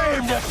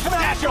 Shame to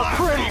smash a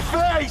pretty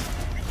face!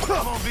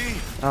 Come on, V.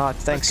 Oh,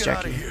 thanks,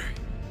 Jackie.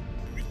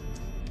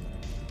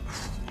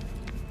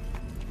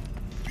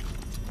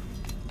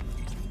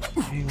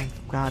 You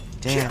god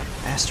damn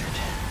bastard.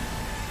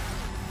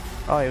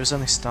 Oh, he was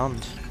only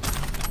stunned.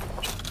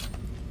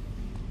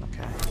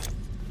 Okay.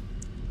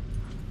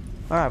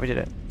 Alright, we did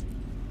it.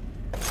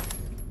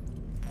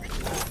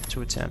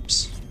 2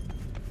 attempts.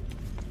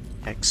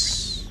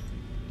 X.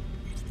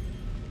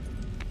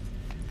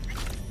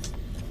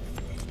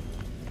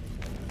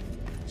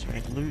 Is there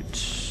any loot?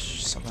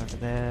 Some over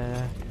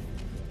there.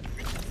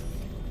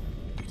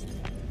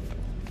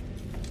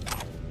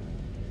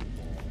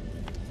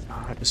 Oh,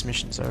 I hope this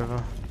mission's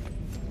over.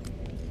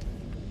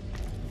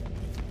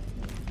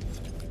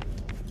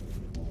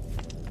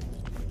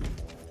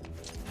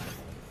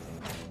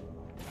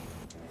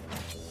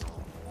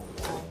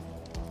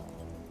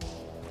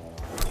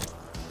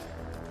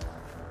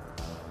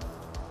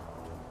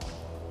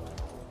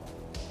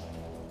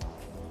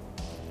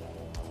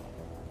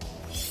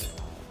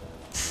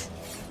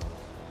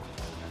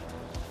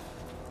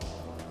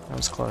 That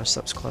was close,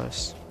 that was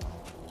close.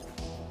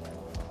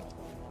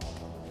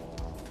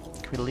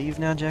 Can we leave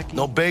now, Jackie?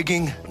 No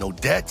begging, no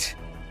debt,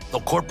 no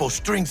corpo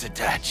strings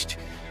attached.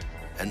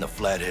 And the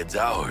flathead's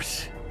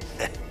ours.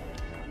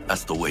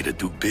 That's the way to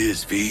do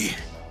biz, V.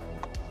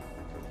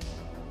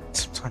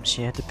 Sometimes,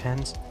 yeah, it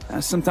depends.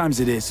 Sometimes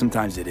it is,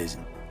 sometimes it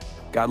isn't.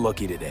 Got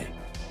lucky today.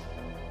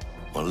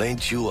 Well,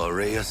 ain't you a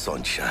ray of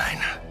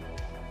sunshine?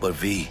 But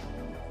V,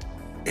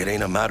 it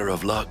ain't a matter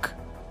of luck.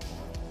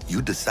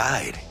 You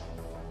decide.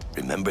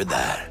 Remember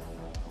that.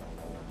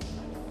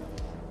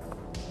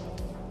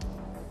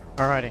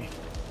 Alrighty.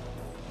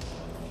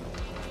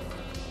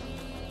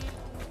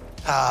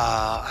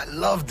 Ah, I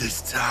love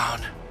this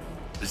town.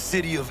 The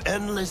city of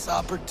endless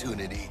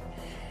opportunity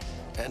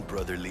and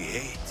brotherly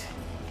hate.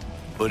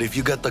 But if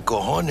you got the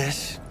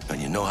cojones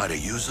and you know how to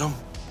use them,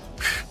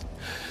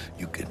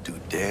 you can do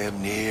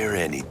damn near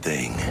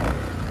anything.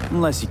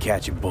 Unless you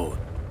catch a bullet,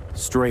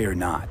 stray or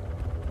not.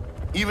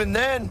 Even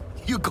then,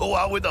 you go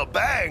out with a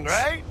bang,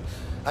 right?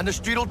 And the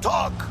street'll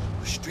talk,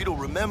 the street'll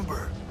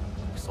remember.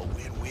 It's a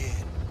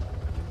win-win.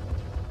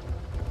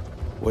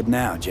 What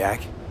now,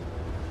 Jack?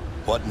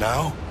 What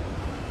now?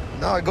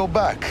 Now I go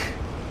back,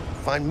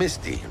 find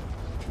Misty,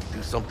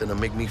 do something to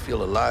make me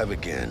feel alive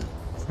again.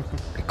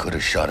 They could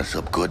have shot us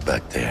up good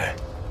back there.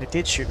 They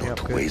did shoot me up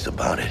No two good. ways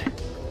about it.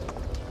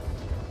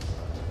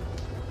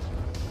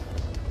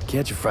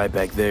 Catch a fight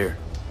back there,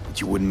 but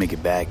you wouldn't make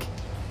it back.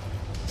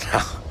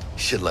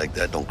 Shit like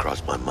that don't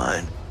cross my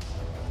mind.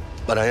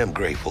 But I am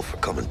grateful for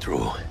coming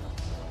through.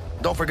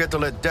 Don't forget to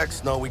let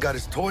Dex know we got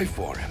his toy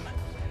for him.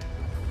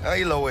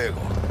 Ahí luego.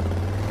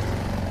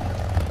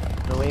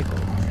 Luego.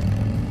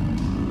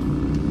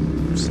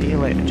 See you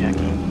later,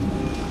 Jackie.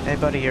 Hey,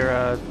 buddy,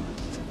 your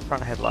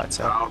front headlights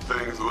out. How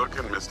things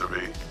looking, Mr.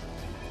 V?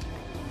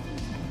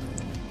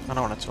 I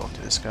don't want to talk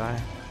to this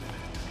guy.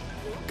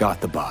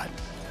 Got the bot.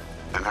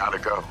 And how'd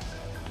it go?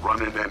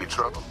 Run into any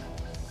trouble?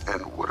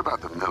 And what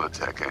about the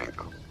Militech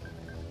angle?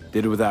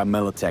 Did it without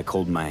Militech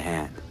holding my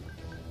hand.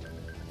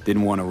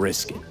 Didn't want to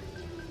risk it.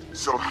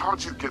 So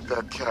how'd you get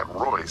that cat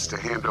Royce to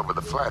hand over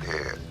the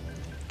flathead?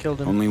 Killed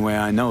him. Only way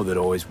I know that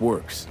always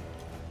works.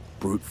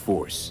 Brute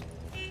force.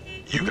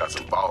 You got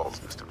some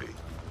balls, Mr. V.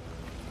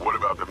 What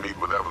about the meet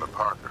with Evelyn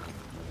Parker?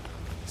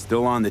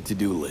 Still on the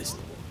to-do list.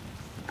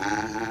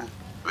 Mm-hmm.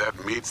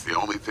 That meet's the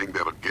only thing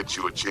that'll get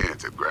you a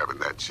chance at grabbing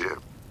that chip.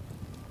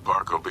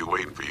 Parker will be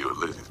waiting for you at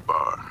Lizzie's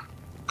bar.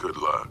 Good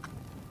luck.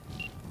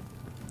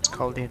 It's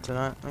cold here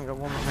tonight. I got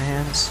one on my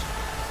hands.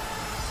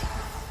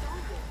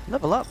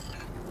 Level up.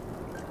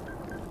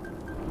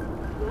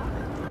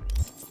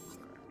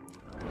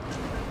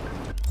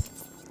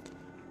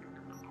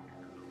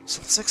 So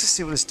let's actually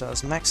see what this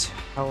does. Max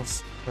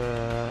health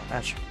per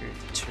attribute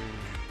 2.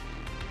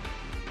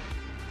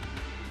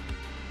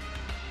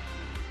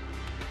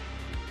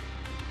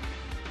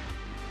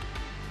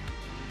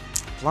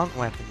 Blunt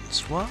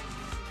weapons, what?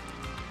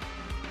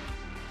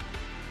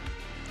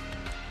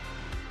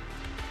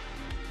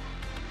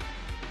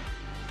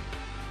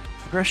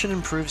 Progression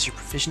improves your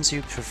proficiency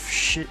with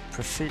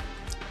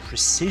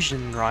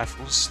precision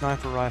rifles,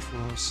 sniper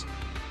rifles,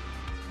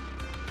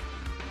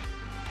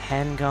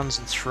 handguns,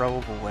 and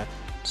throwable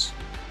weapons.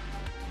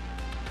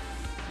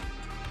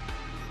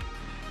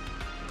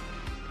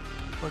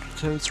 What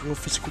determines raw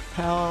physical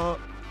power?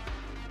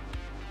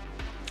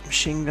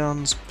 Machine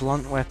guns,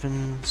 blunt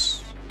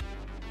weapons.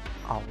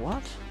 Oh,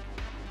 what?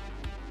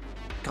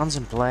 Guns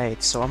and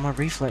blades, so my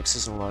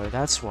reflexes are low,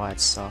 that's why it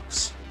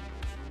sucks.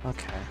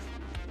 Okay.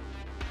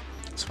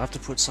 So I have to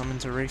put some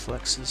into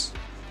reflexes.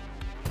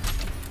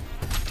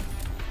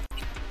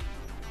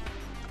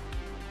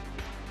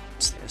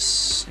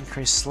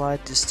 Increase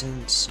slide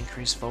distance,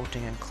 increase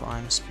vaulting and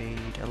climb speed.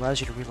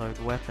 Allows you to reload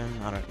the weapon.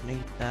 I don't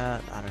need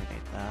that. I don't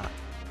need that.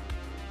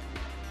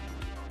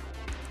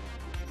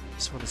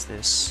 So what is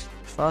this?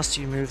 The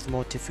faster you move, the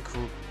more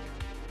difficult.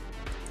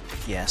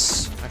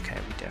 Yes. Okay,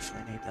 we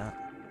definitely need that.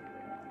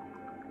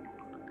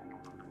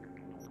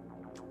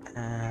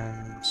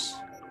 And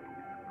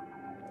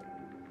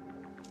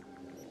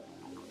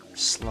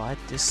slide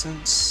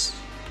distance.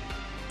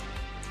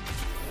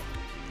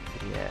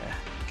 Yeah,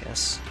 I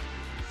guess.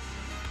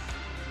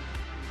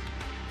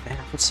 Man,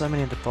 I put so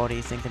many in the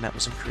body thinking that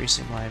was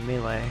increasing my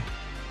melee.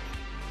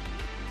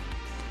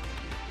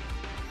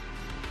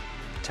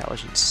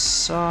 Intelligence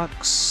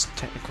sucks.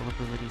 Technical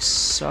ability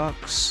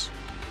sucks.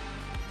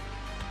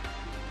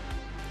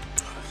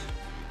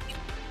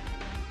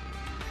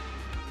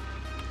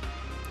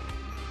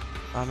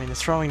 I mean, the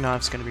throwing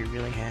knife's going to be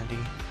really handy.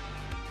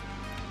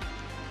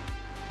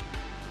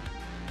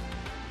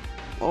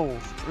 Oh,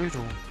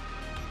 brutal.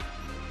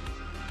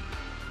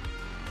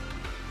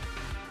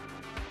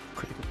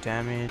 Critical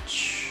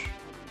damage.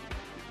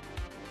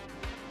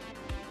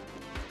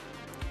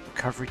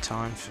 Recovery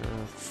time for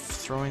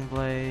throwing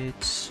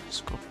blades.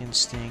 Scorpion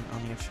sting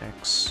on the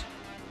effects.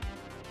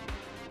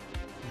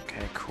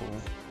 Okay, cool.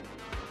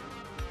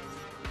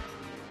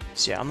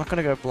 So yeah, I'm not going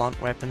to go blunt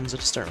weapons. I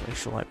just don't really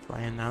feel like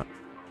playing that.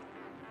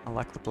 I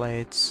like the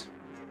blades.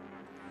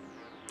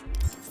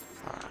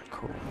 Alright,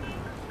 cool.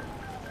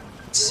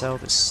 Let's sell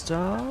this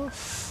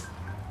stuff.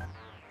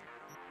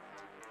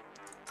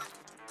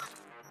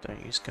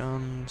 Don't use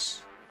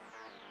guns.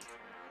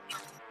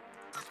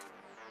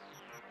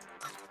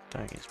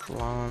 Don't use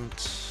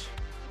blunt.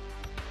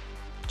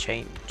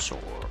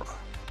 Chainsaw. What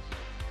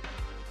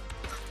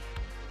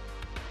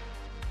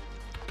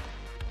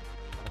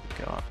have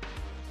we got?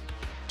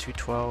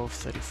 212,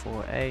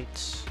 34, 8.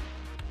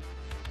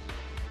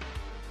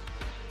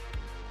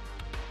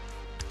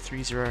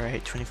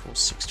 308, 24,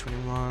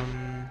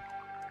 621.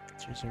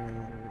 30.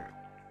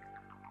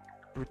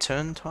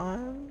 Return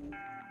time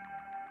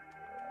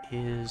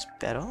is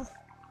better.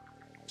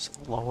 It's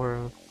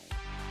lower.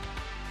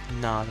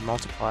 Nah, the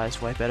multiplier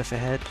is way better for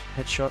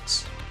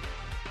headshots.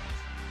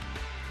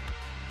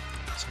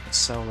 So let's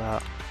sell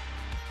that.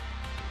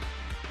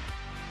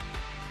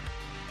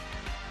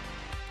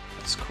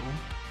 That's cool.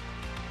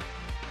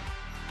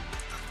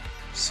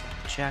 Sell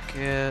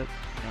jacket.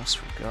 What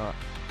else we got?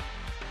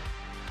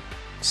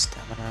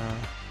 Stamina.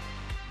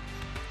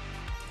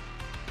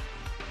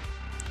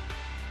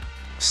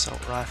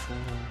 Assault rifle.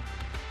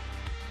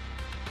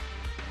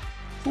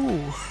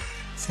 Ooh,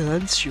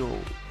 silencio.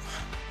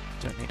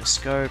 Don't need a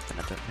scope, and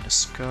I don't need a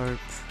scope.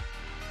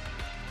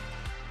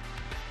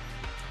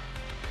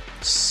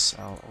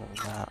 Sell all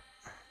that.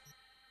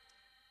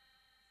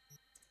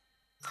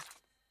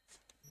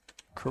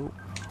 Cool.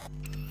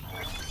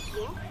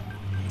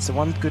 So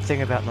one good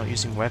thing about not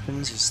using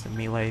weapons is the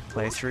melee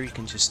playthrough. You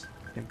can just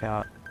pimp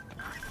out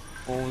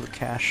all the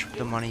cash,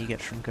 the money you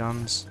get from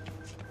guns.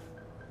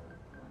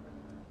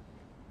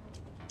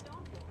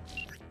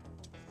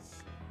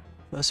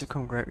 First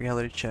become great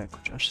reality check.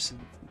 Josh is in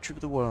the future of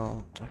the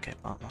world. Okay,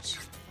 partners.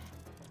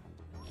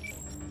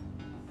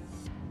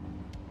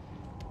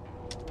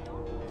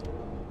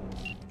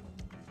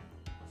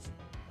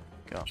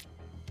 Go.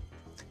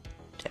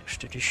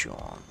 Text edition.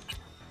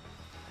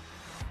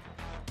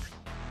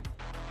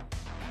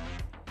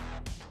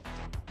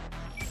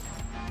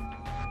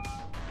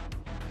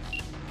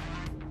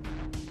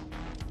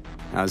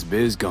 How's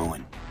biz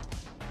going?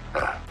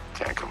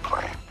 Can't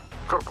complain.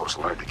 Corporals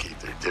learned to keep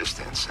their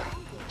distance, and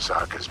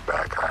Sokka's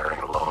back hiring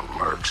lone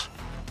mercs.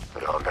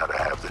 They all gotta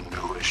have the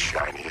newest,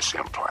 shiniest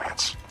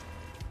implants.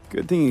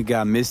 Good thing you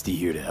got Misty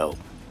here to help.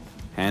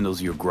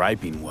 Handles your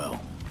griping well.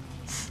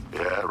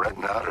 Yeah,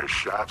 renting out her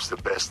shop's the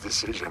best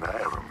decision I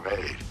ever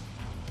made.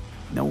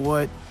 You know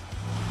what?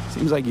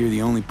 Seems like you're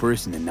the only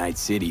person in Night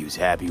City who's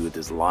happy with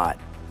this lot.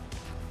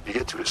 You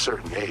get to a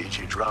certain age,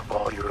 you drop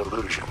all your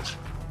illusions.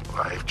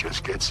 Life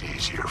just gets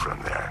easier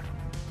from there.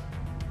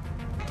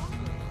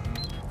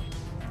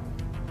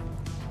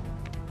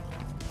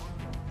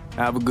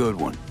 Have a good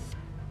one.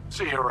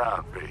 See you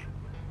around, V.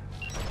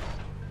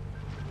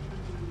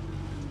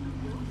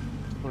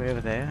 Way over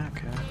there,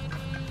 okay.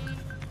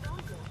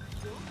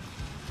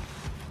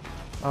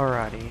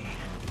 Alrighty.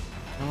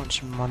 How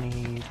much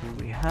money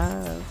do we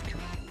have?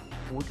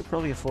 We could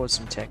probably afford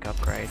some tech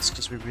upgrades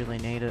because we really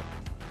need it.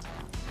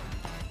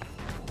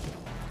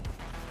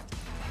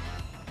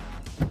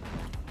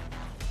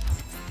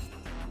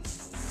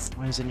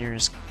 Where's the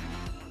nearest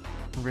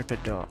Ripper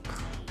dock?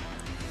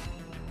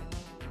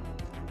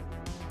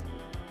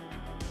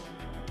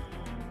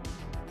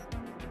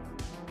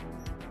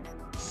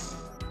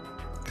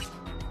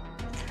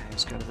 Okay,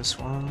 let's go to this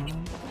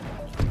one.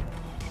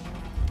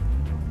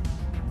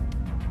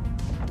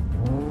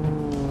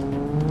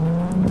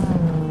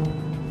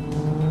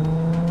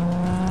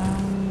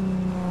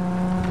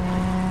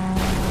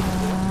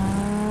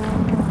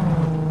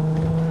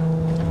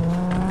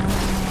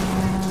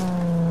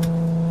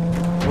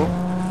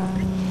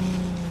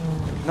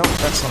 Nope,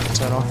 that's not the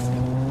turn off.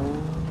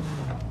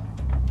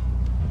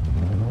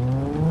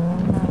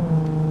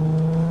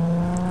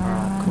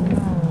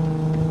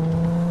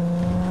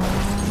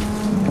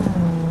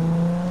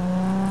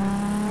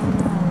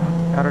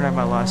 don't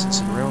have my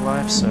license in real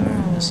life, so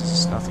this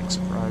is nothing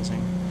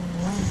surprising.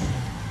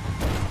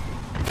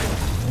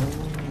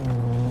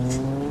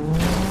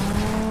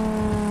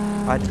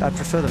 I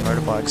prefer the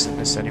motorbikes in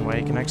this anyway,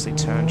 you can actually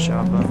turn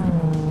sharper.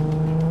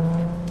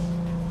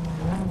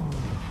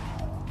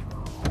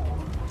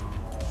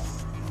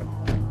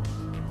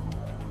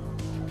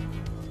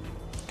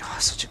 Oh,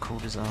 such a cool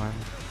design.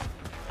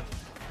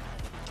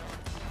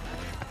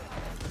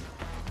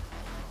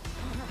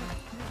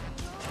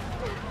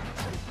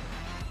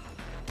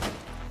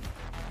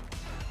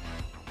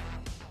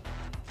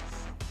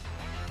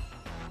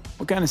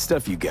 What kind of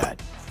stuff you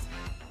got?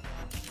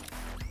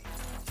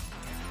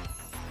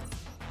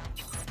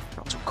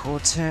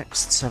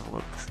 Cortex, let's have a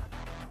look.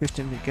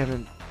 15 to get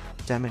a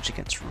damage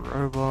against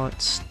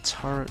robots,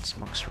 turrets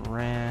amongst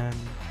RAM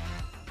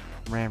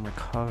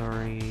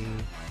recovery,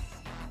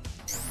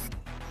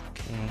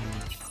 King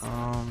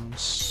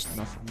arms,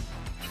 nothing.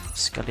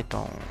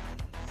 Skeleton.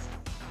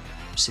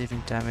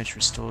 Receiving damage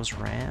restores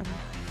RAM.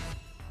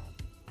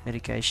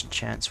 Mitigation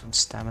chance when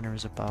stamina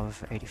is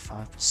above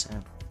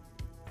 85%.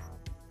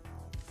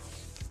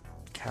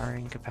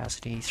 Carrying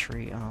capacity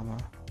 3 armor.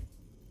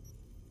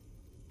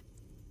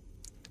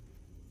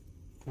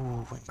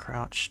 Ooh, when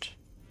crouched.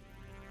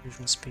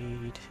 Movement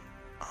speed,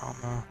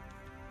 armor.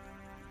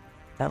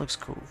 That looks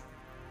cool.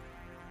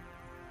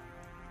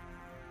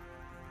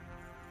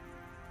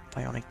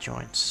 Bionic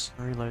joints,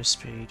 reload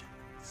speed.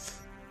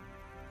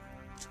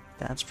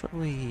 That's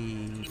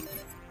probably...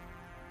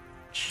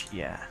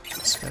 yeah,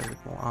 let's go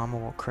with more armor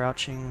while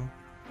crouching.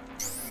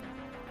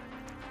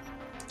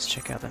 Let's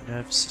check out the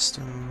nervous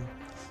system.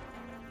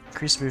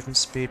 Increase movement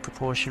speed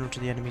proportional to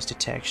the enemy's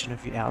detection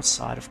of you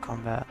outside of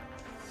combat.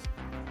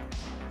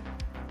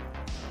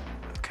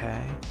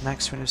 Okay,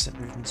 max 20%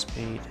 movement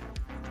speed,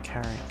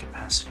 carrying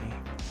capacity.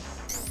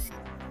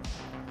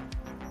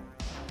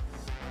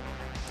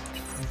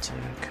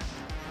 Intake,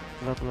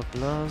 blah blah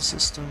blah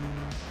system.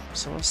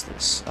 So what's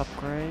this?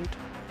 Upgrade.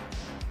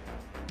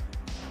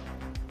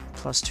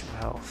 Plus 2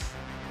 health.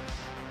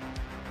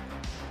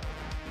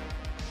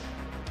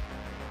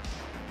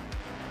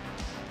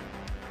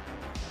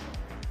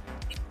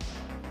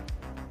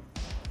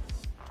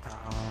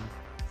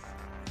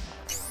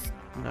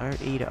 No,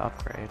 E to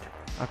upgrade.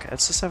 Okay,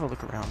 let's just have a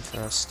look around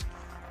first.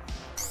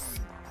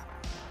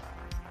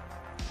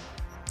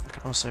 I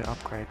can also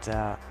upgrade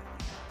that.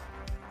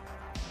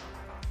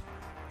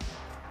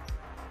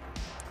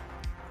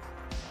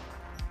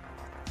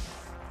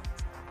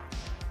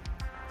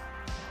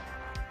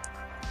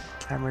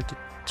 Camera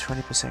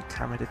 20%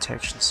 camera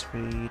detection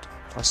speed,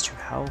 plus 2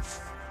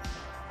 health.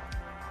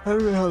 I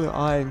don't know how the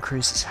eye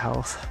increases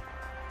health.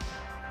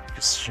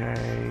 Just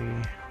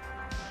say...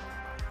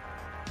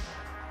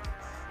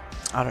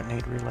 I don't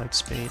need reload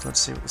speed. Let's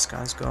see what this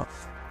guy's got.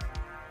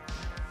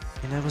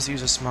 Enables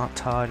user smart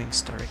targeting,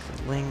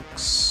 directly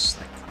links.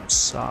 That kind of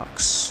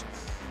sucks.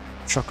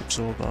 Shock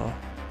absorber.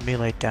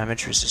 Melee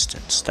damage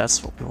resistance.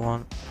 That's what we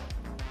want.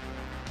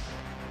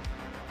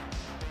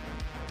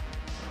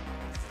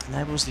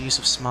 Enables the use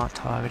of smart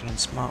targeting and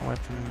smart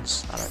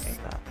weapons. I don't need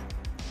that.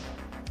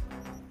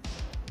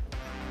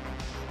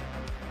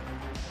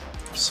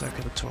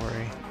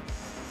 Circulatory.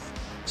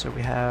 So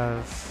we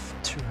have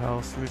 2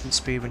 health, movement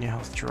speed when your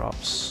health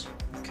drops.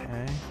 Okay.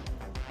 Can't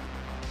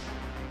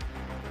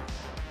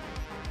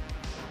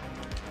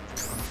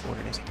afford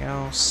anything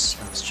else.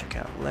 Let's check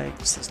out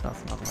legs. There's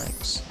nothing on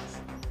legs.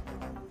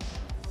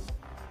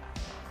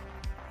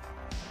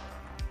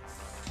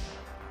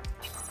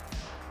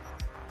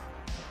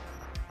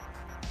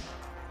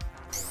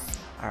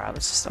 Alright,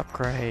 let's just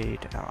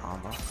upgrade our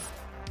armor.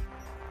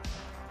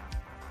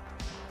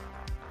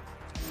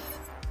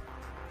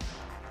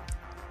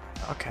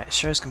 Okay, it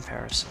shows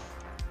comparison.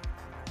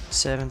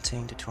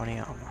 17 to 20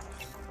 armor.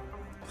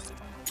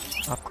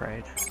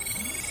 Upgrade.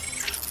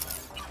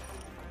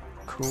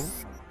 Cool.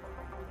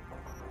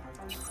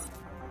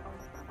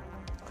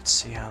 Let's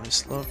see how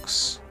this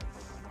looks.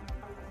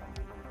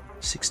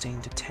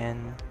 16 to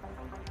 10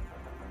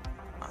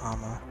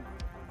 armor.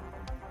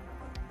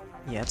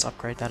 Yeah, let's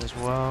upgrade that as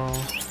well.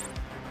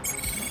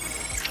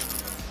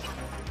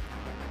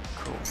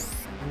 Cool.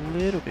 A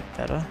little bit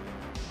better.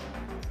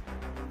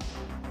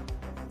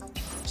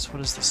 So what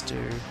does this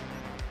do?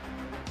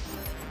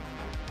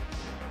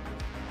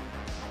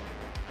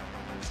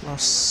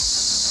 Plus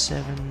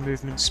 7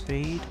 movement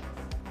speed.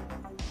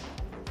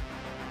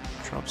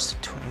 Drops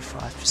to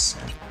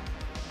 25%.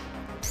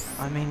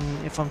 I mean,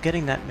 if I'm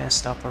getting that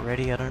messed up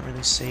already, I don't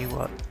really see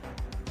what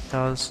it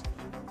does.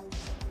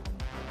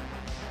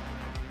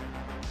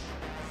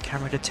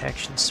 Camera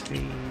detection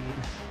speed.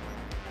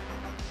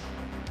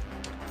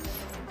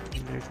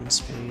 Movement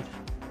speed.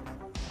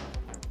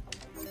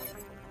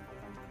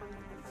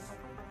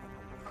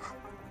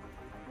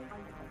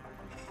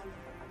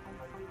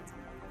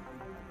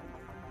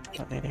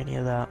 Don't need any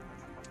of that.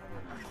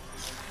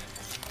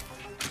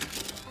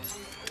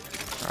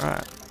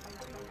 Alright.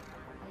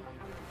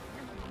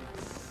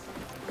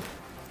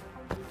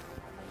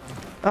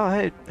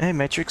 Oh, hey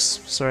Matrix.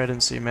 Sorry I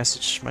didn't see your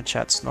message. My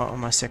chat's not on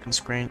my second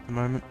screen at the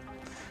moment.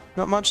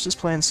 Not much, just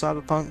playing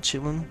Cyberpunk,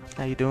 chilling.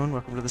 How you doing?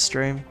 Welcome to the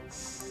stream.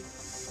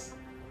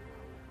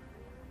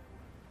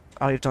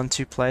 Oh, you've done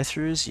 2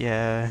 playthroughs?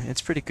 Yeah,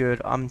 it's pretty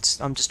good. I'm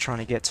just trying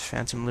to get to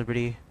Phantom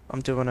Liberty.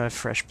 I'm doing a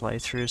fresh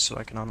playthrough so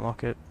I can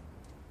unlock it.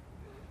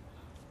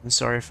 I'm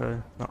sorry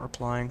for not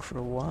replying for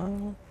a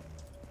while.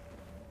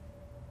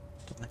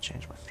 Didn't I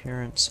change my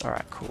appearance?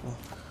 Alright, cool.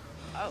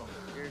 Oh,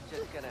 you're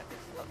just gonna...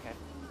 Okay.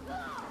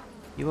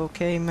 You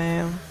okay,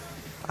 ma'am?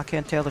 I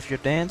can't tell if you're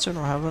dancing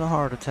or having a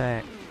heart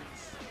attack.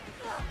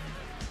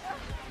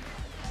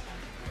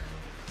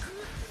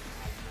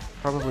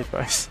 Probably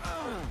both.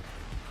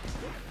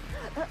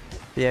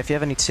 Yeah, if you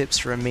have any tips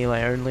for a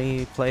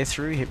melee-only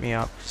playthrough, hit me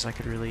up, because I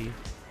could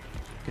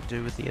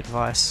do with the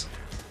advice.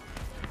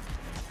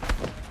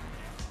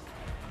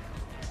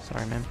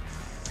 Sorry, man.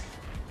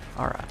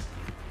 Alright.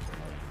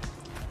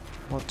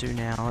 What do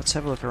now? Let's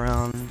have a look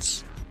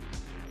around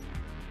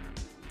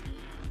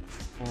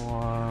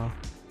for...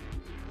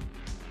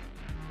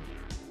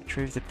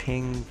 Retrieve the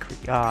ping...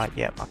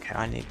 Yep, okay,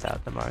 I need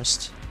that the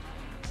most.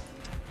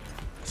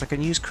 If I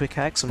can use quick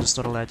hacks, I'm just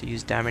not allowed to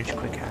use damage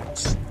quick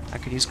hacks. I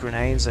could use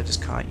grenades, I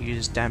just can't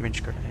use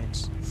damage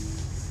grenades.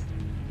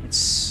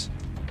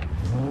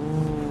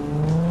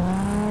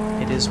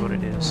 It is what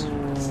it is.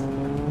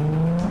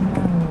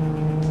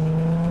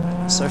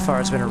 So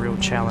far it's been a real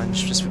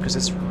challenge, just because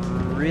it's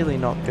really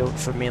not built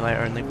for melee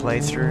only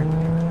playthrough.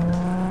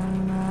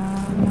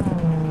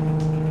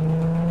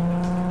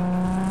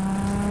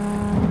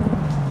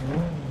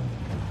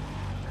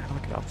 How do I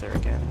get up there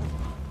again?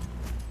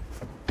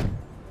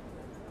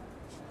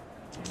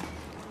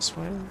 This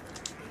way?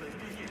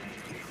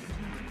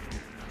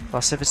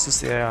 Plus, ever since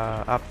the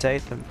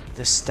update,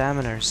 the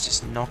stamina is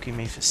just knocking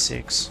me for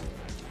 6.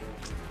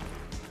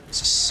 It's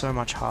just so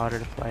much harder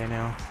to play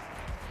now.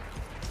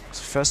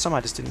 So first time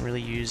I just didn't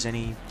really use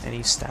any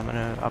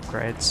stamina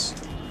upgrades.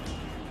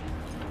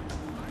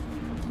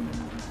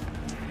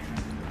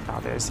 Ah,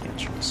 there's the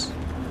entrance.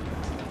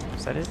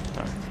 Is that it?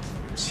 No.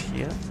 It's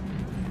here?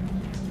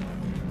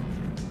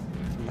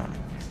 No.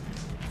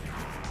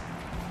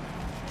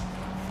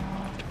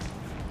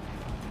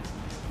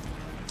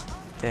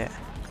 There.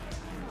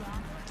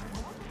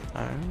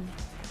 No.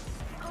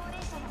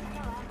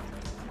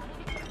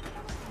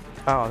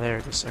 Oh, there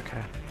it is,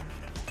 okay.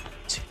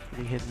 It's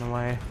pretty hidden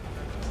away.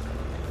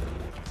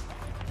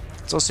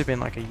 It's also been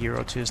like a year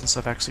or 2 since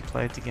I've actually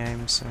played the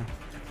game, so...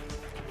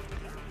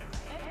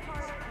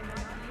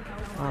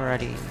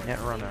 Alrighty,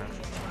 Netrunner.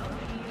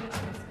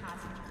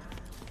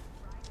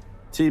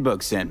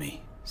 T-Bug sent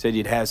me. Said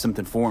you'd have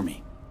something for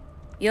me.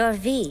 You're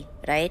V,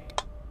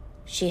 right?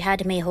 She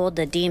had me hold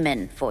the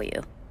demon for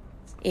you.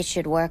 It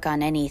should work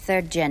on any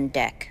 3rd-gen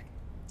deck.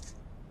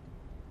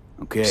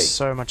 Okay,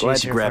 so much glad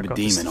easier to grab if I a got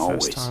this demon the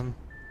first always. time.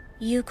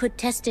 You could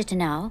test it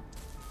now.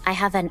 I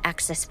have an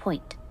access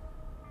point.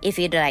 If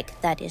you'd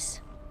like, that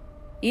is.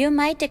 You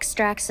might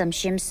extract some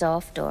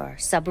shimsoft or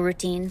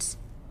subroutines.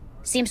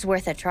 Seems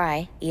worth a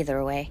try,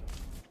 either way.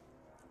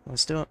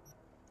 Let's do it.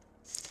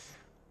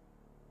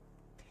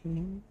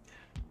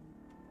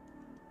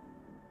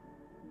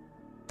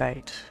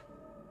 Bait.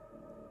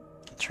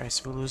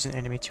 Trace will lose an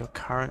enemy to your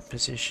current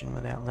position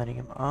without letting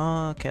him...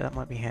 Oh, okay, that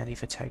might be handy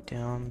for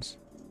takedowns.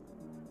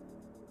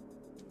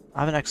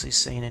 I haven't actually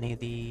seen any of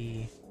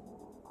the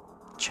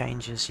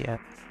changes yet.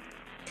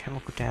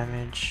 Chemical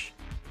damage.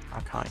 I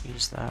can't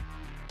use that.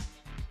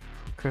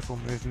 Critical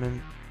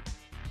movement.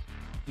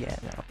 Yeah,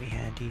 that'll be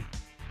handy.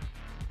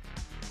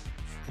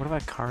 What have I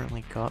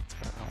currently got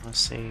though? I want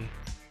to see.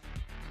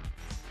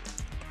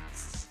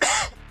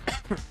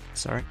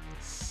 Sorry.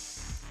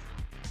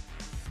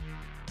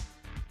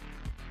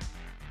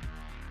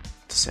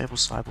 Disable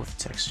cyborg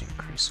attacks to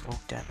increase all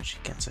damage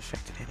against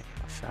affected enemy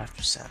by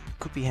 5%.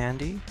 Could be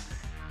handy.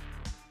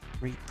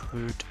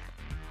 Reboot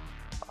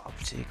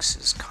optics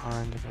is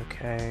kind of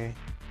okay.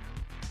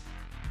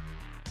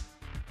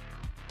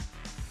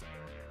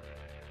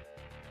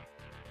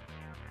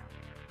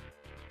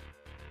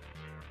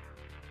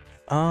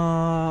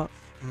 I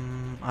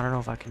don't know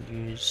if I can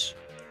use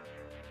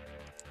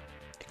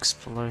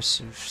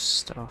explosive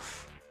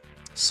stuff.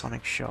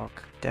 Sonic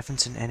shock.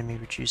 Deafens an enemy,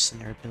 reducing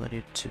their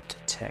ability to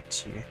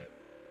detect you.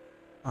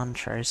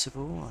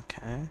 Untraceable,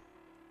 okay.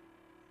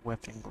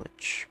 Weapon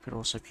glitch could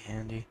also be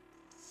handy.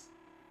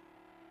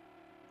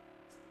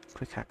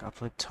 Quick hack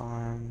upload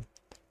time.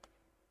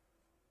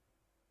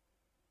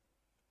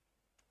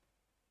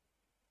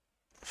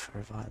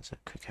 Fertilizer,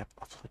 quick hack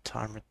upload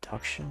time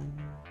reduction.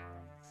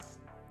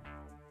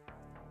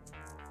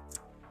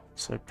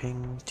 So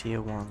ping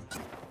tier 1.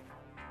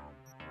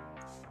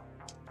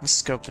 Let's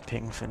scope the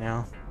ping for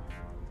now.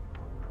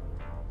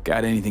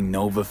 Got anything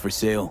Nova for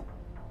sale?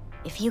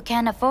 If you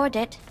can afford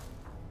it,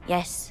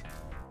 yes.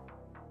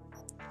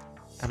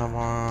 And I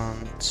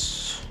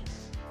want...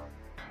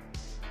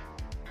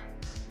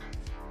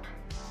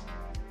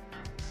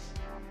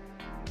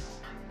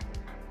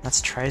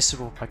 That's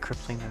traceable by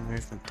crippling the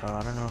movement though.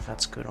 I don't know if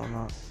that's good or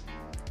not.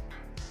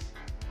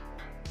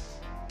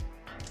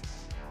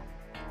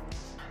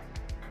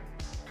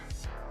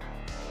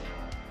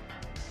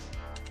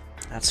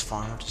 That's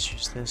fine, I'll just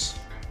use this.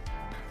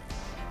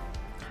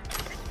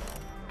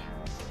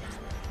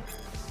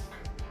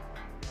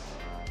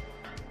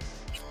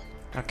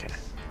 Okay.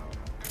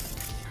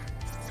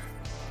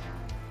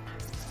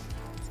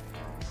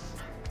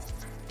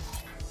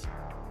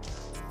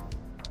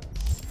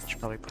 Should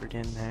probably put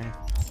it in there.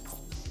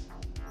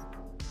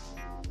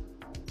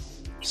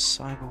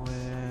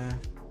 Cyberware.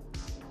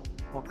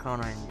 What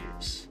can't I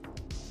use?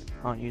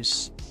 Can't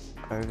use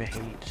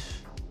overheat.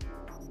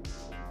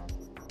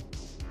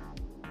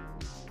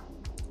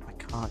 I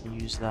can't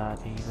use that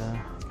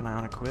either. Can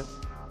I unequip?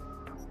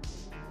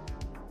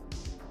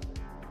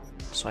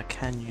 So I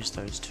can use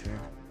those two.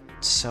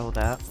 Sell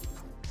that.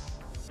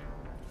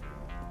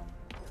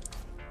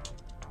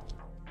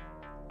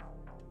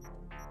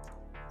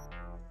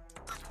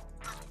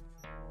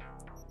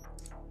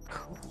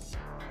 Cool.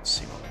 Let's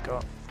see what we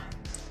got.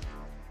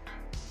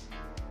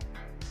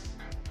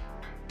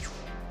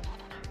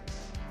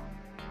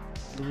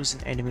 Lose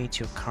an enemy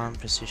to your current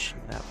position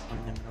without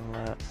putting them in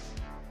alert.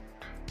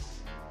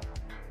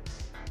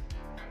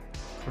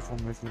 Peripheral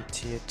movement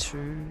tier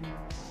 2.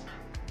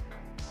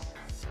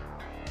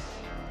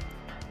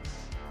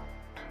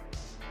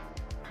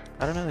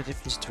 I don't know the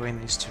difference between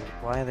these two.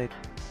 Why are they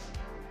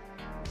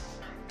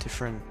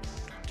different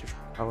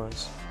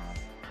colors?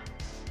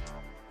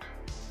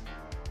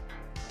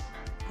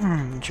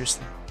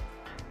 Interesting.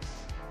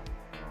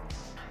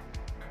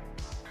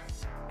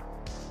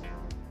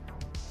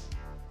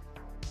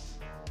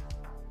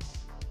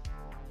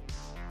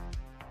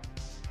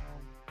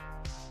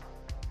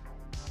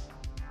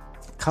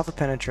 Cover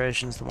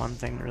penetration is the one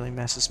thing that really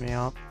messes me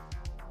up.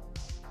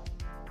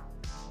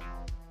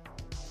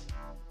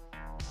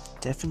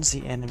 Deafens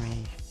the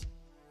enemy.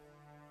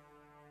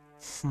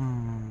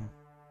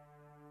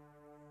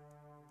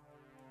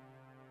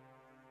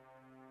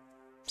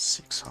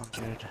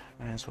 600,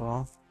 may as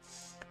well.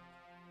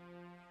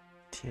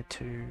 Tier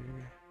 2.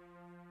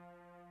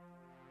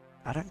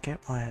 I don't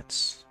get why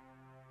it's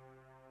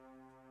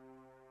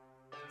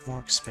more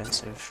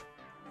expensive.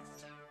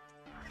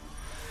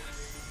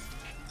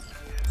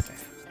 Okay.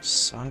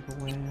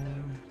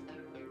 Cyberware.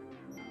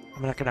 I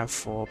mean, I can have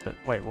 4, but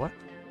wait, what?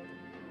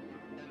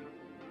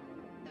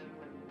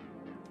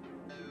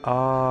 Oh,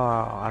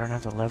 I don't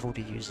have the level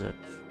to use it.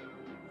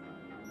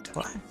 Do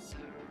I?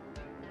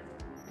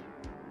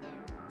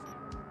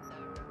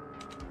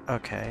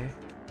 Okay.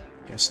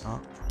 Guess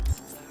not.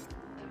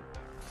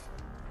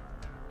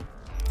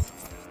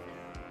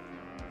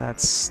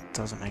 That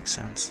doesn't make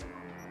sense.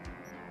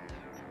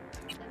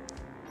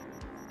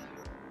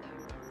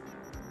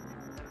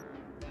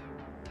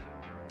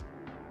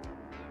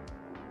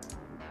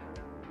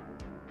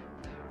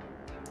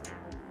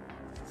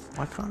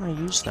 Why can't I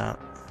use that?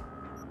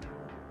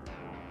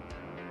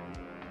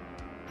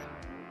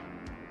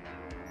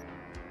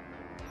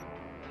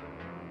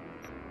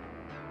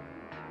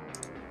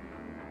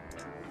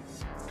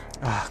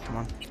 Ah, come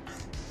on.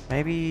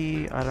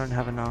 Maybe I don't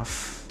have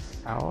enough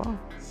power?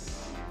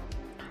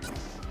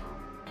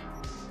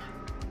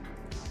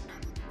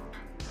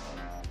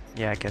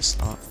 Yeah, I guess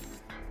not.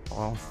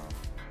 Well.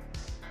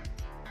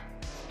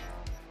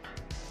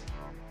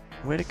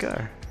 Where'd it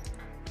go?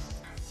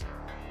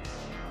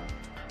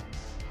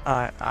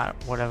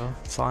 Whatever,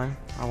 fine.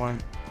 I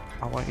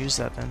won't use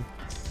that then.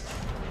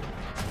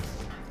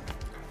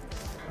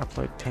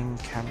 Upload ping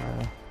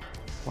camera.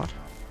 What?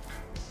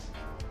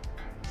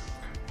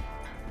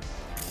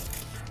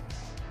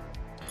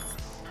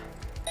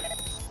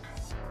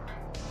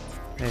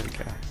 There we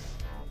go.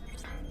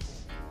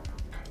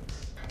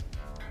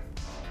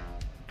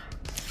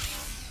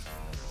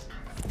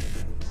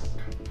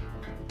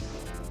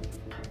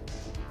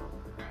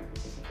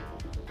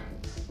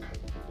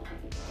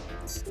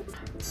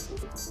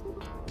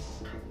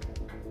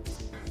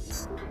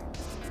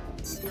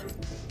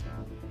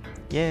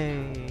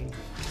 Yay!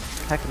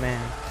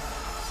 Pac-Man.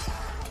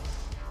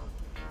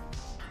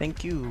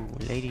 Thank you,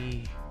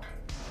 lady.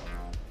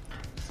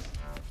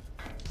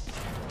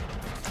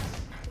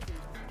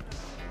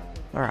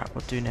 Alright,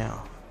 we'll do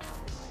now.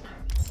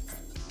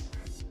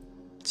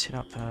 Let's hit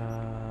up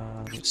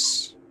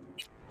this.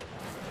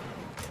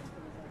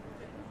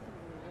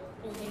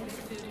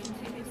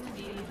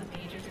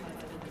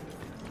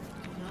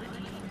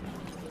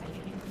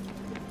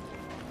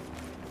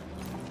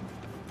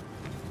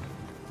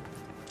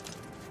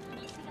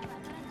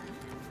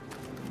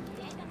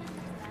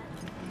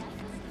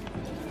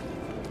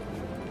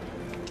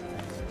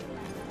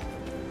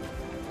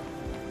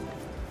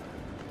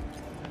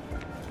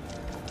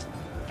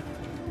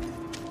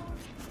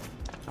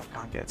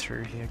 Get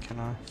through here, can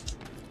I?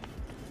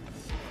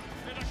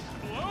 An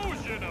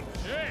explosion of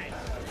change!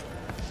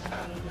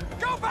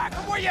 Go back to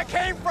where you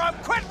came from!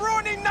 Quit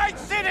ruining Night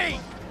City!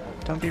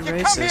 Don't be you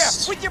racist. Come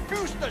here with your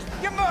boosters,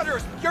 your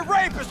murderers, your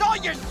rapists, all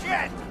your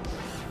shit!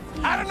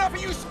 Had enough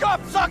of you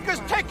scum suckers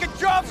taking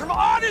jobs from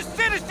honest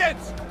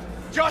citizens!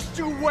 Just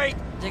you wait!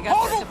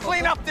 Hold will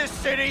clean up this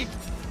city!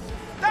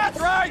 That's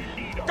right!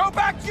 Go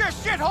back to your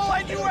shithole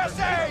in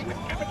USA!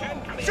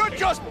 Should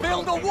just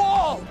build a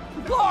wall!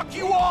 Lock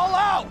you all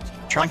out!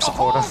 Trump like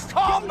supporter. a whole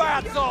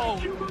combat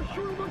zone!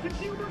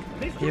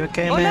 You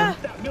okay, man?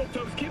 That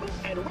milquetoast kibble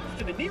and rush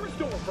to the nearest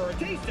store for a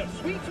taste of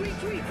sweet, sweet,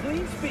 sweet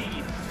clean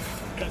speed.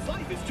 Cause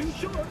life is too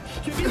short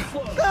to be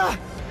slow.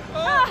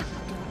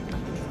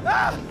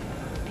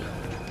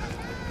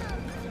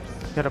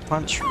 Gotta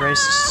punch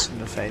racists in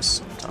the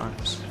face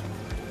sometimes.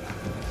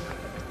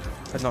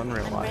 But not in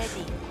real life.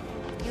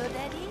 You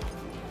ready?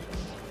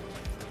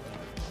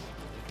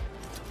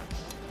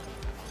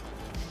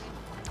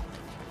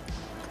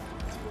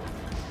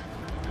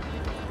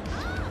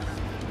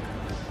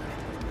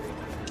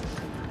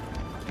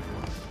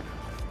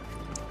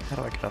 How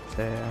do I get up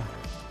there?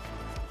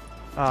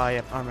 Ah,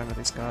 yep, I remember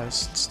these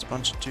guys. It's just a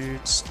bunch of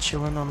dudes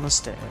chilling on the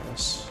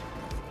stairs.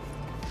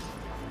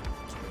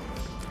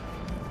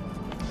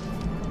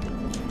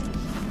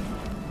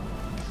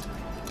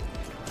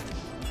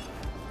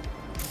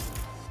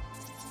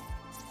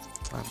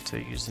 Time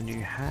to use the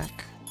new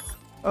hack.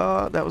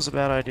 Oh, that was a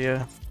bad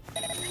idea.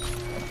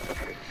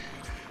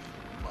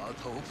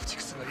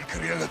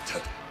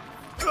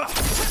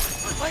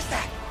 What's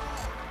that?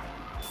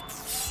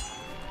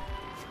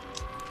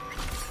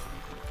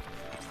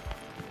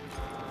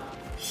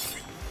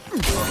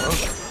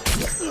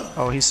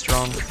 Oh, he's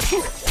strong.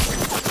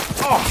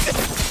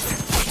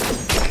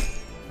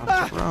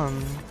 Have to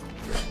run.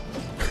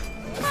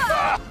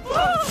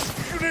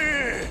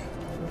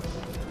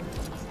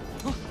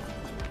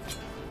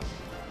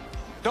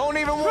 Don't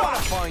even want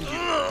to find you.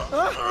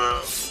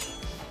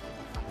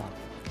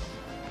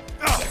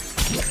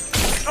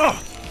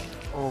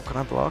 Oh, can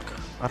I block?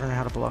 I don't know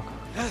how to block.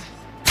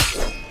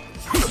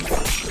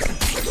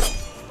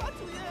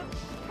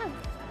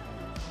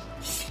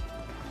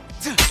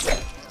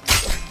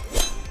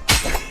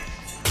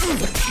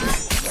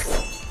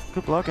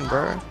 Good blocking,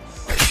 bro.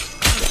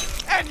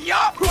 And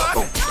yup!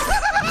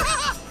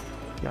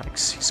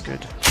 Yikes, he's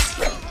good.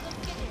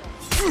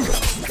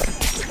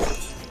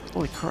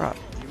 Holy crap.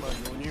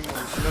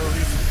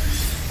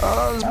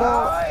 Oh, there's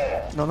more!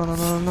 No, no, no,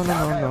 no, no, no,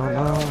 no,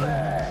 no, no.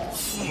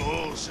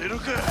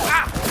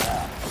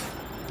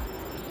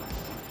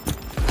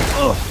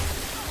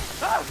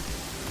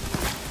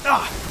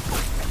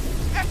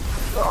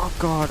 Oh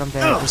god, I'm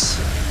bad at this.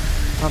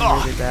 I'm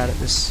really bad at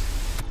this.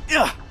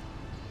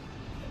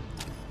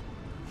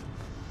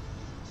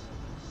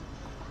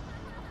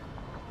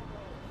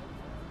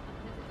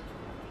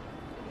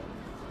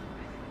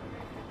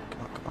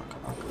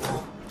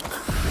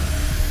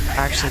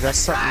 Actually, that's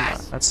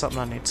something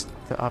I need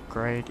to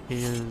upgrade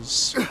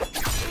is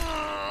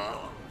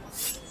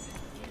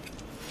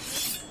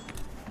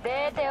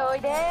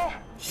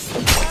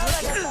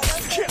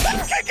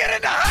Get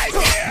in the high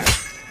gear!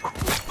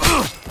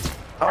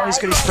 Oh, he's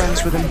got his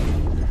friends with him.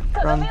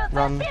 Run,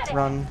 run,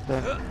 run.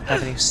 Don't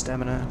have any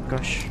stamina.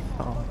 Gosh.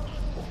 Oh.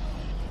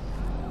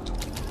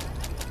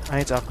 I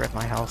need to upgrade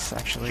my health,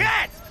 actually.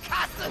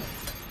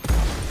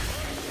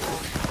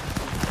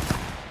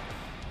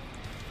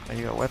 Oh,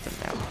 you got a weapon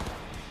now.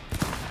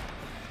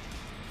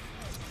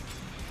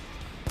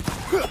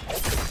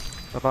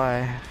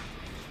 Bye-bye.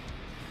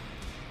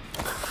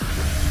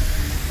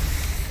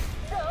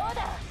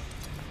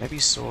 Maybe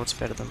sword's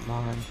better than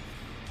mine.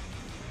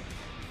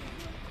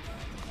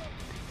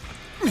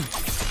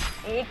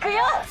 Very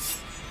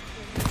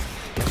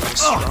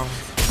strong.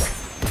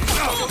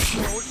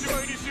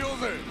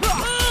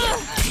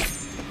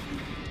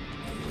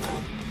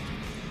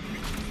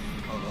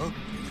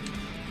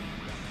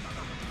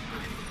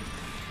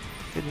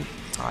 Didn't.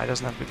 Oh, he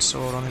doesn't have a good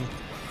sword on him.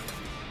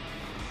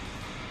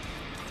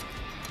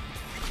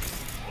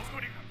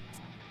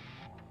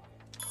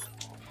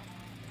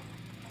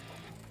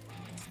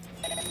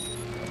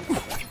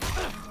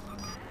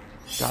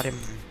 Got him.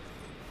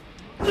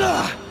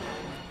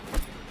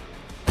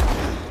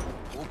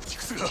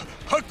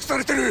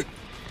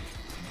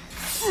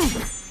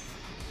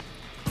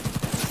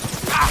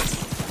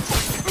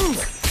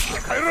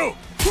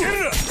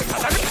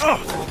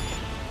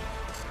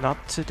 Not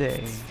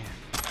today.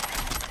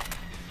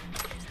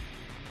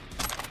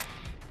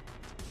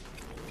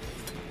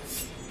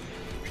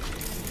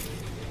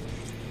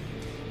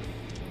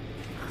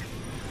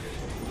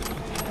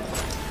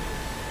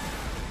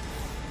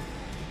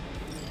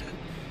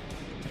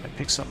 Did I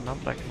pick something up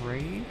that I can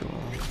read,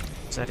 or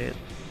is that it?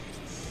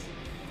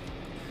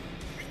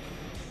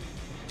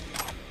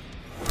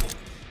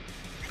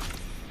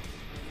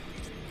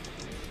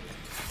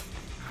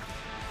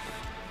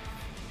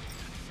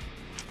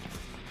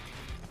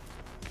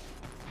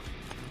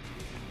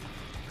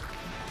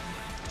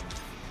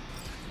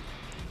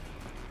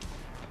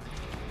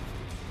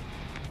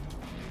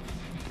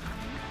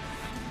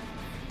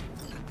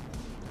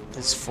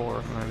 There's 4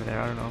 of them over there.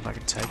 I don't know if I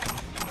can take them.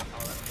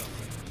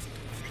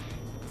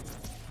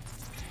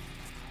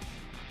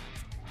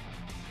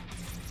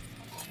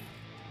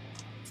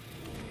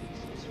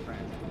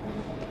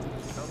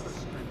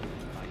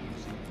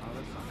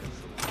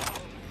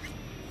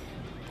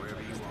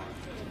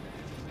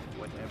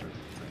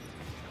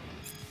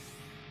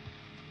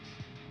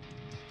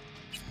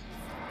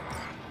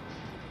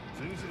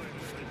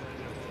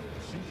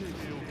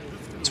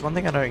 It's one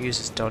thing I don't use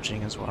is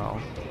dodging as well.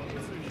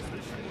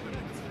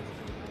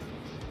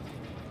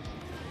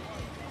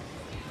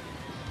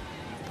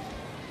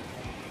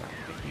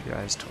 What are you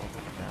guys talking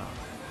about?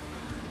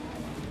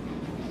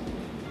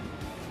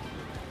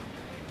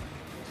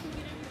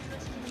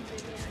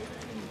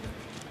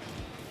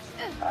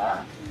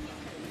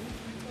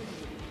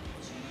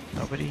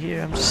 Nobody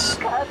here, I'm just...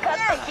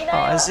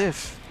 Oh, as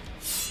if.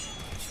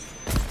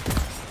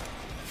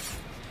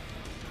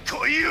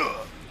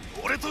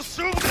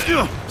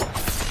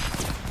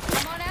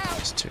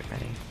 There's too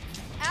many.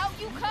 Out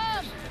you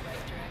come!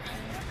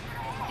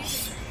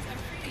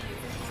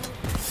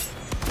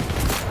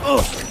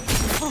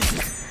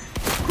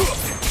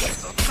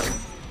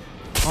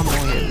 One more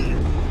hit.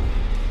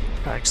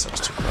 Alright, that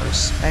was too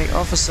close. Hey,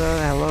 officer,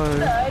 hello.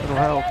 Little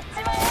help.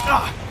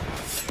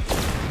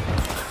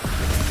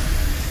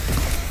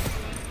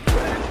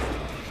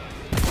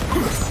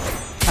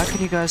 How can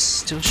you guys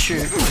still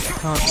shoot if you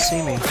can't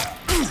see me?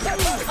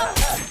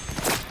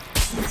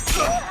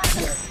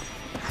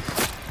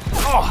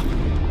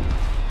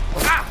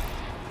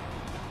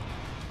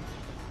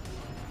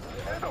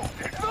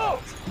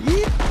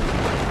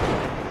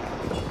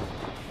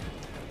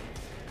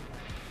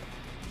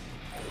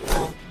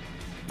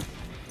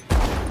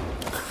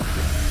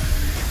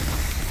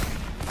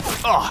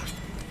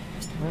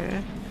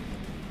 Where?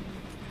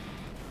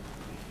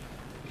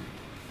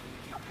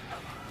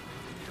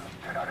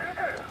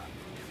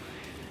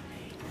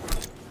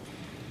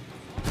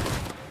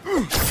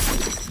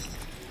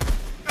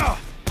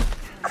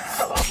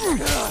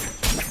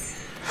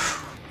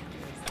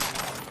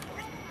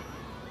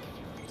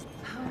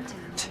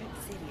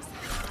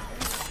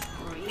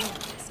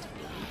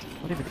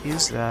 What even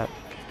is that?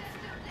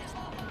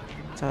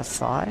 Is that a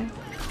thigh?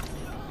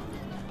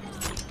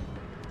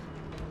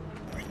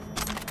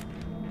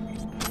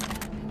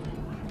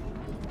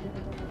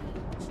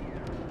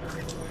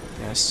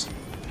 Yes.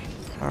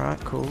 Alright,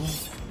 cool.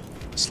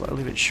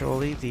 Slowly but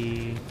surely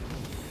the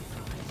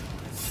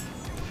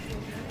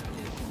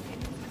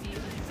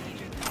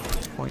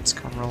points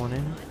come rolling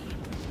in.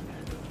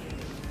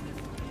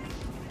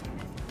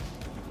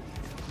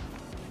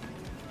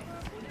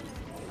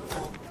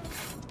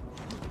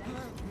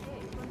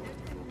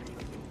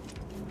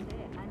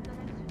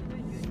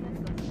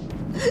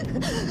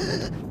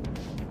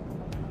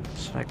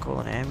 Should I call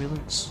an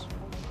ambulance?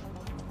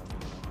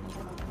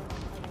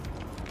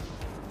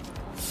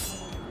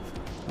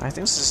 I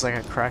think this is like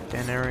a cracked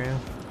in area.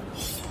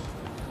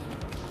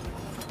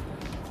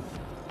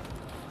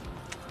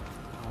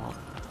 Oh.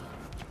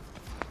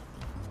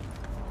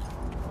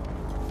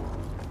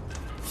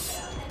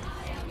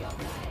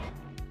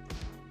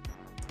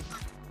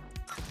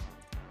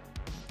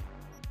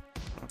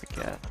 What do we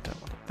get? I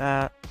don't want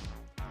that.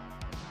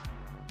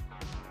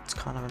 It's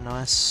kind of a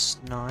nice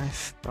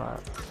knife,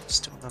 but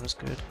still not as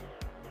good.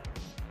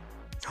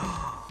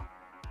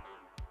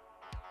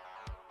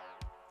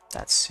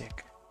 That's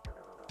sick.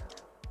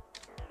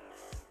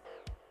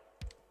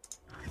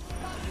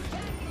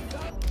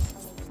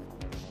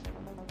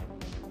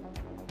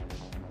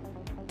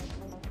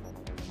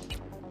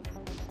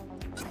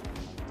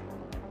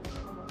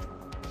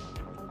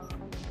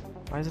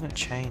 Why doesn't it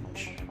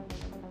change?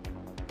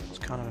 It's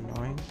kind of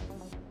annoying.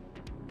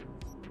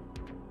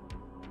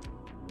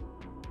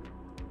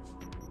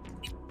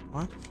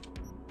 What?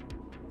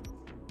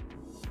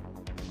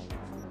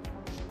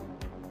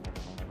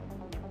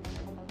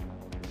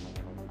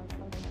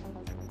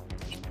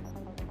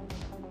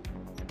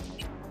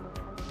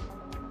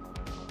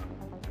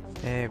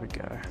 There we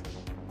go.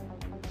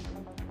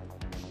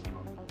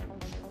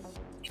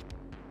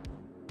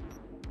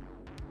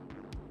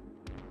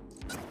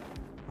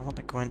 I want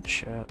the Gwent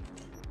shirt.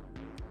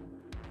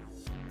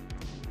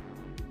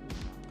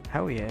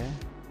 Hell yeah.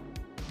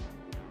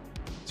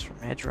 It's from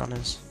Edge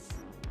Runners.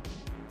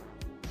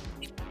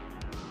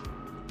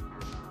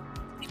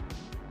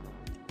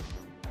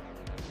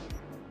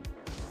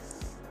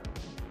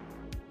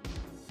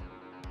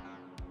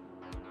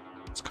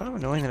 It's kind of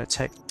annoying that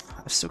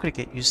I've still got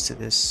to get used to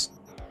this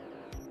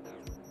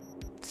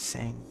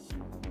thing.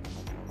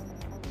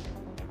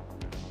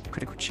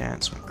 Critical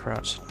chance when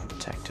crouched and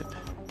undetected.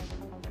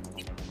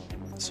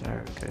 So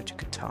go to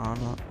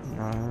katana.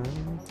 No,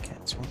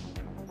 cancel.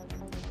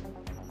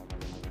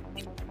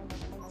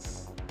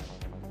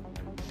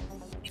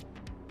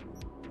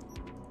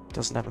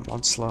 Doesn't have a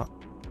mod slot.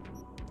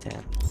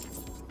 Damn.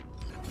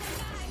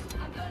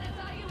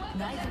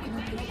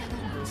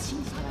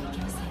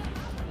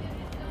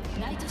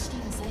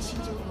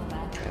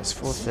 Okay, it's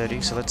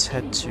 4:30, so let's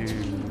head to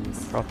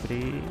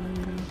property,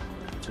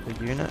 to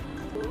the unit.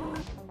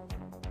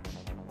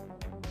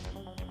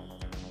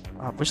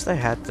 I wish they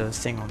had the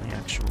thing on the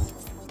actual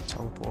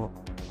teleport.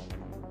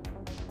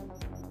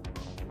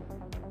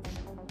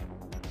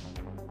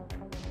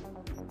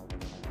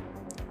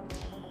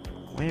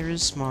 Where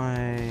is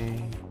my...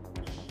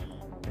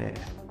 There.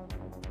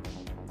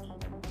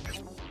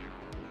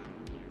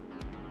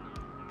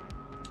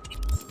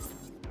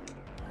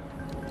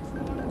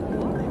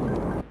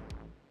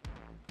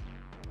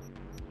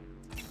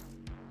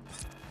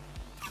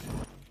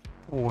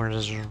 Or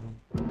is...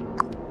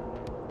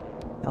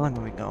 How long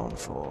are we going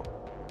for?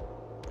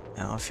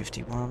 Hour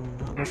 51.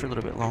 I'll go for a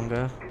little bit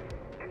longer.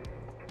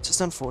 It's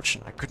just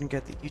unfortunate I couldn't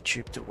get the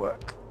YouTube to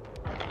work.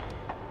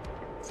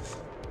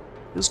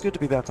 Feels good to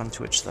be back on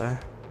Twitch though.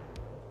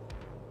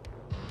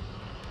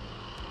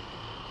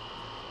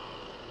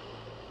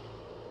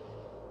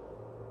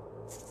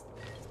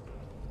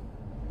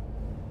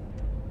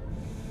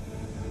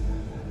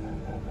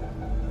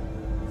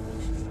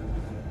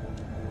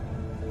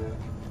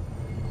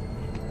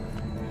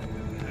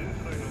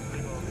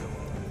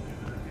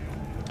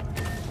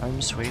 Home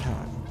sweet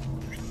home.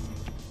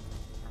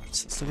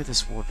 So let's look at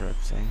this wardrobe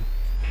thing.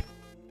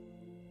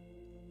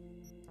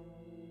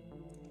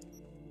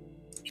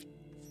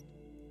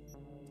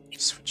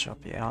 Switch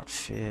up the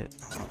outfit,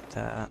 I want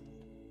that.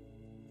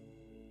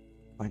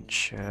 Point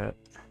shirt.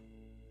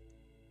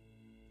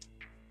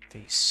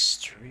 These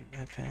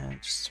streetwear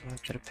pants, do I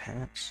have better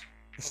pants?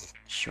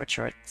 Short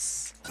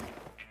shorts.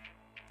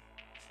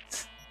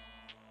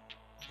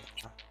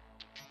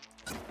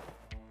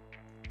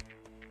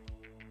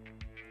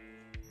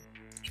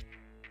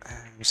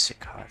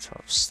 Sick high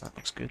tops, that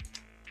looks good.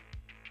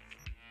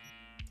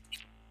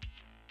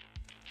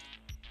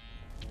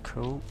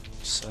 Cool,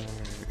 so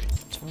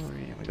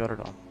inventory, and we got it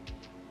on.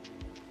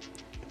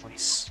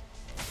 Nice.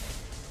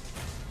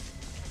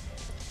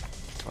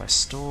 Do I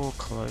store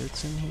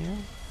clothes in here?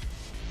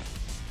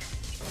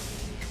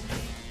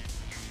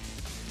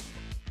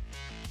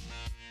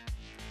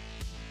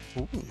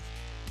 Ooh.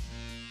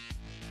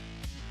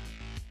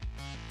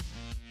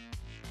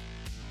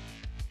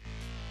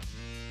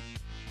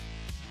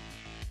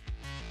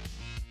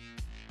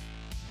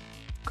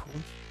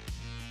 Cool.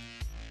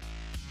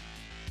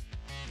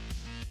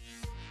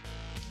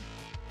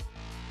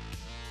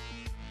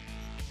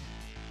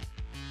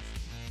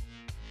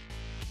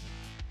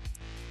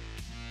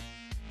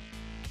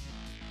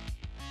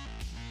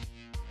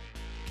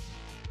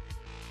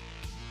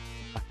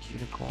 Black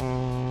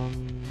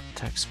unicorn,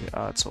 attack speed,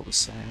 it's all the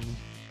same.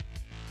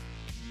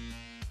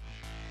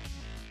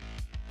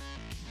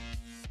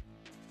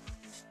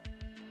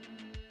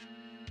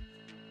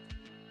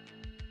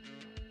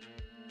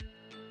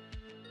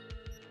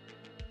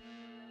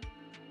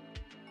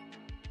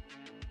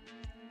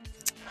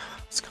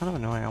 It's kind of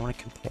annoying, I want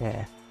to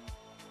compare.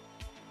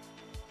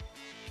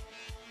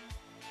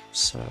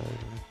 So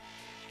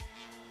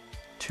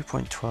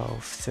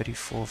 2.12,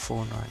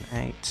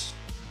 34,498.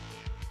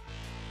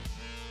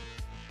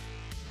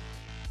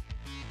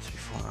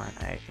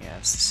 3498, yeah,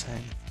 it's the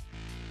same.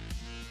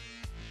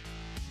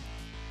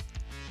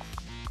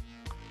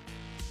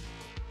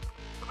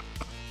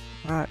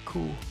 Alright,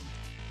 cool.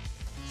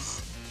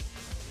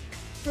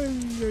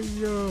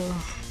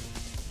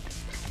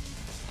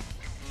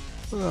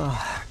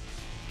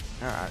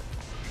 Alright.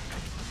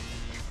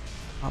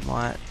 I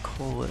might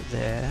call it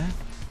there.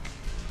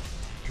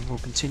 And we'll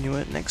continue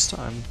it next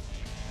time.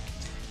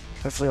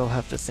 Hopefully I'll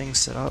have the thing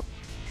set up.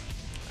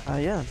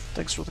 Yeah,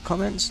 thanks for all the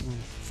comments and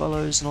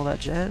follows and all that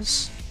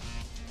jazz.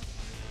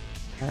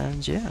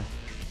 And yeah.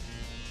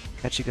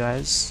 Catch you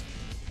guys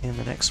in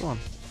the next one.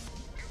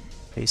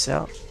 Peace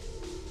out.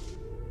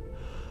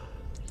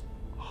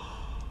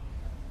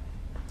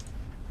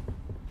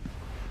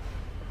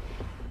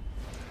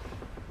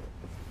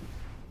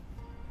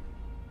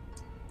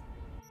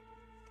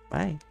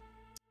 Bye.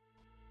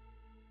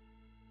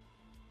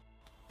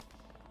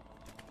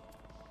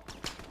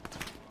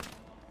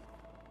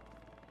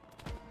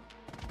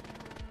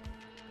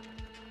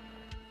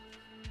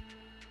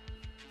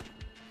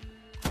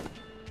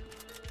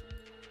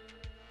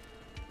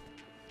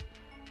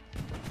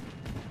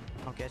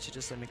 I'll get you,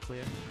 just let me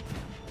clear.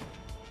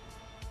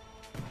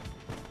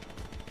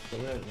 So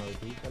we don't know the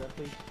key for that,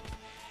 please.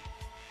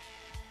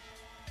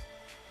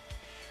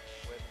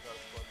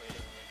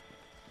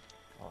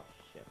 Oh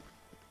shit.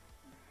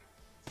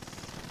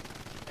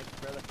 Thanks,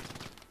 brother.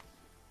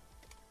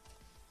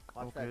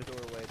 Watch All that good.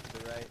 doorway to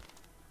the right.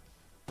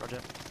 Roger.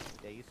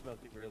 Yeah, you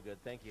smoked it real good.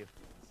 Thank you.